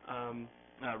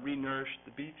re-nourish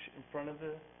the beach in front of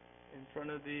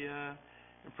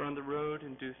the road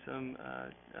and do some,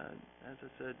 as I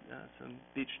said, some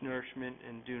beach nourishment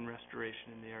and dune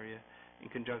restoration in the area in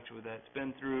conjunction with that. It's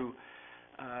been through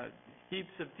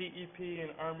heaps of DEP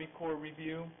and Army Corps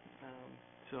review,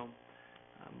 so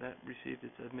that received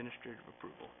its administrative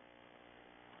approval.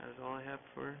 That is all I have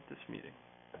for this meeting.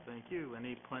 Thank you.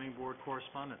 Any planning board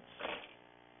correspondence?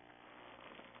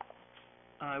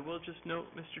 I will just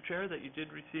note, Mr. Chair, that you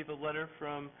did receive a letter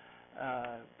from,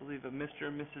 I believe, a Mr.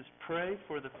 and Mrs. Prey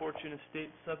for the Fortune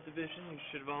Estates subdivision. You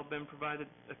should have all been provided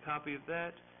a copy of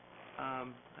that. I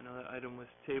know that item was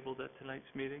tabled at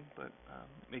tonight's meeting, but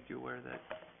make you aware that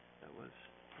that was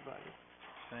provided.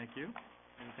 Thank you.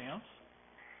 Anything else?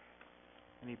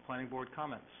 Any planning board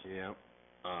comments? Yeah.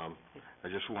 I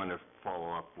just want to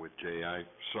follow up with Jay.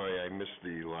 Sorry I missed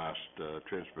the last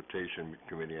Transportation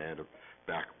Committee. I had a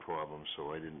back problem,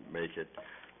 so I didn't make it.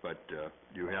 But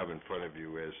you have in front of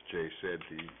you, as Jay said,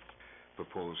 the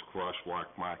proposed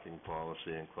crosswalk marking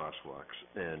policy and crosswalks.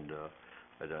 And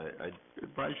I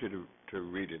advise you to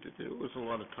read it. It was a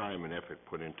lot of time and effort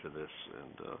put into this,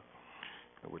 and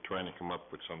we're trying to come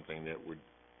up with something that would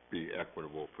be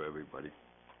equitable for everybody.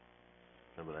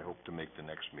 But I hope to make the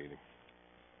next meeting.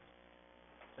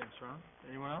 Thanks, Ron.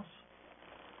 Anyone else?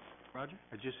 Roger?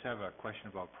 I just have a question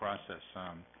about process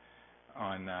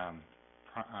on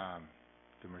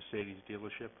the Mercedes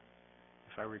dealership.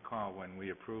 If I recall, when we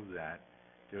approved that,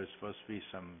 there was supposed to be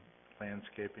some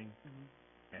landscaping,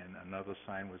 and another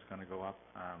sign was going to go up.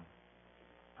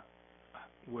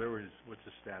 What's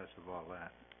the status of all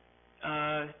that?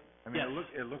 I mean, yes.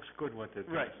 It looks good what they've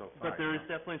done right. so far. But there is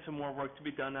definitely some more work to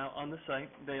be done out on the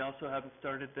site. They also haven't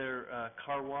started their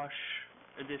car wash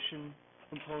addition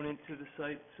component to the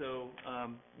site, so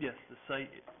yes, the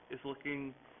site is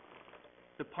looking.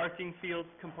 The parking field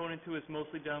component to it is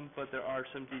mostly done, but there are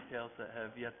some details that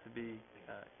have yet to be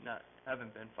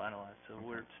haven't been finalized. So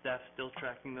staff's still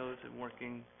tracking those and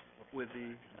working with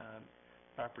the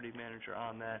property manager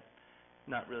on that.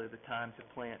 not really the time to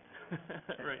plant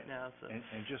right now, so.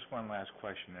 And just one last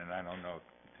question, and I don't know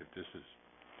if this is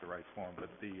the right form, but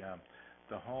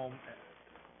the home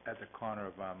at the corner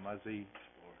of Muzzy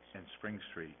and Spring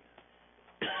Street,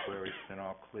 where it's been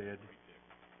all cleared,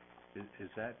 is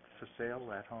that for sale,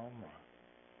 that home,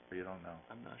 or you don't know?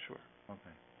 I'm not sure.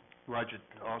 Okay. Roger,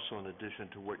 also in addition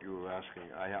to what you were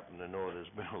asking, I happen to know there's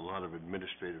been a lot of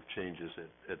administrative changes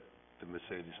at the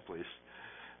Mercedes place,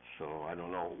 so I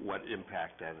don't know what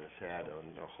impact that has had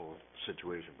on the whole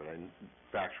situation, but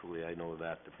factually, I know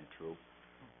that to be true.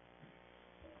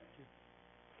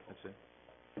 That's it?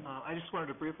 I just wanted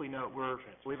to briefly note, we're,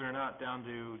 believe it or not, down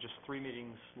to just 3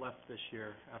 meetings left this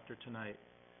year after tonight.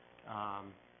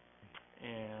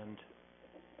 And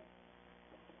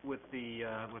with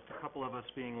a couple of us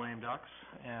being lame ducks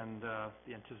and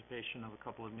the anticipation of a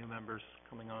couple of new members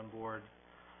coming on board,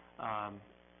 I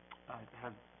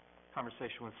had a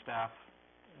conversation with staff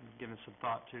and given some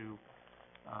thought to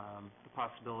the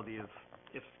possibility of,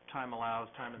 if time allows,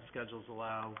 time and schedules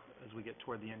allow, as we get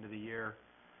toward the end of the year,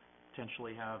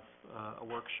 potentially have a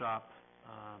workshop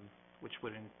which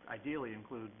would ideally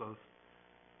include both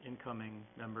incoming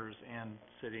members and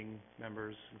sitting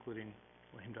members, including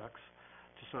lame ducks,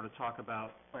 to sort of talk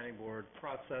about planning board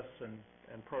process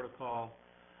and protocol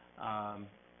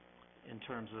in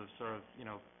terms of sort of,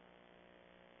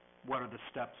 what are the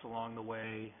steps along the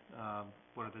way,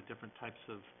 what are the different types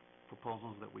of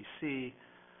proposals that we see,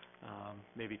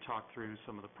 maybe talk through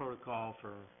some of the protocol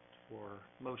for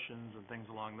motions and things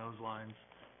along those lines,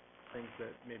 things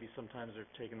that maybe sometimes are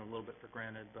taken a little bit for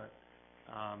granted, but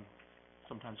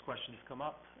sometimes questions come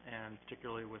up, and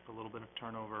particularly with a little bit of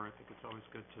turnover, I think it's always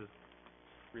good to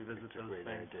revisit those things.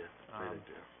 Great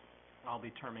idea. I'll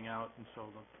be terming out, and so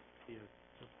there'll be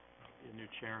a new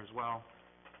chair as well.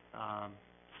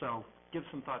 So give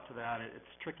some thought to that.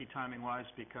 It's tricky timing-wise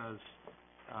because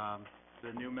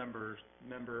the new member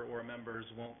or members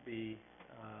won't be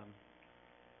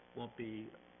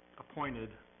appointed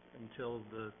until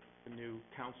the new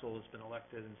council has been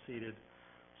elected and seated,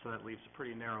 so that leaves a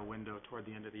pretty narrow window toward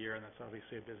the end of the year, and that's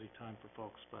obviously a busy time for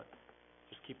folks, but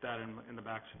just keep that in the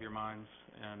backs of your minds,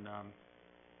 and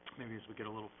maybe as we get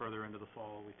a little further into the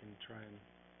fall, we can try and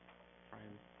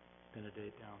pin a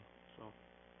date down. So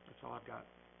that's all I've got.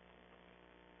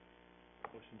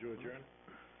 Motion to adjourn?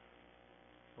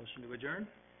 Motion to adjourn?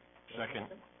 Second.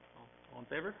 All in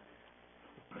favor?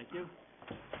 Thank you.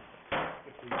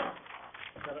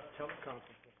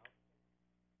 Teleconference.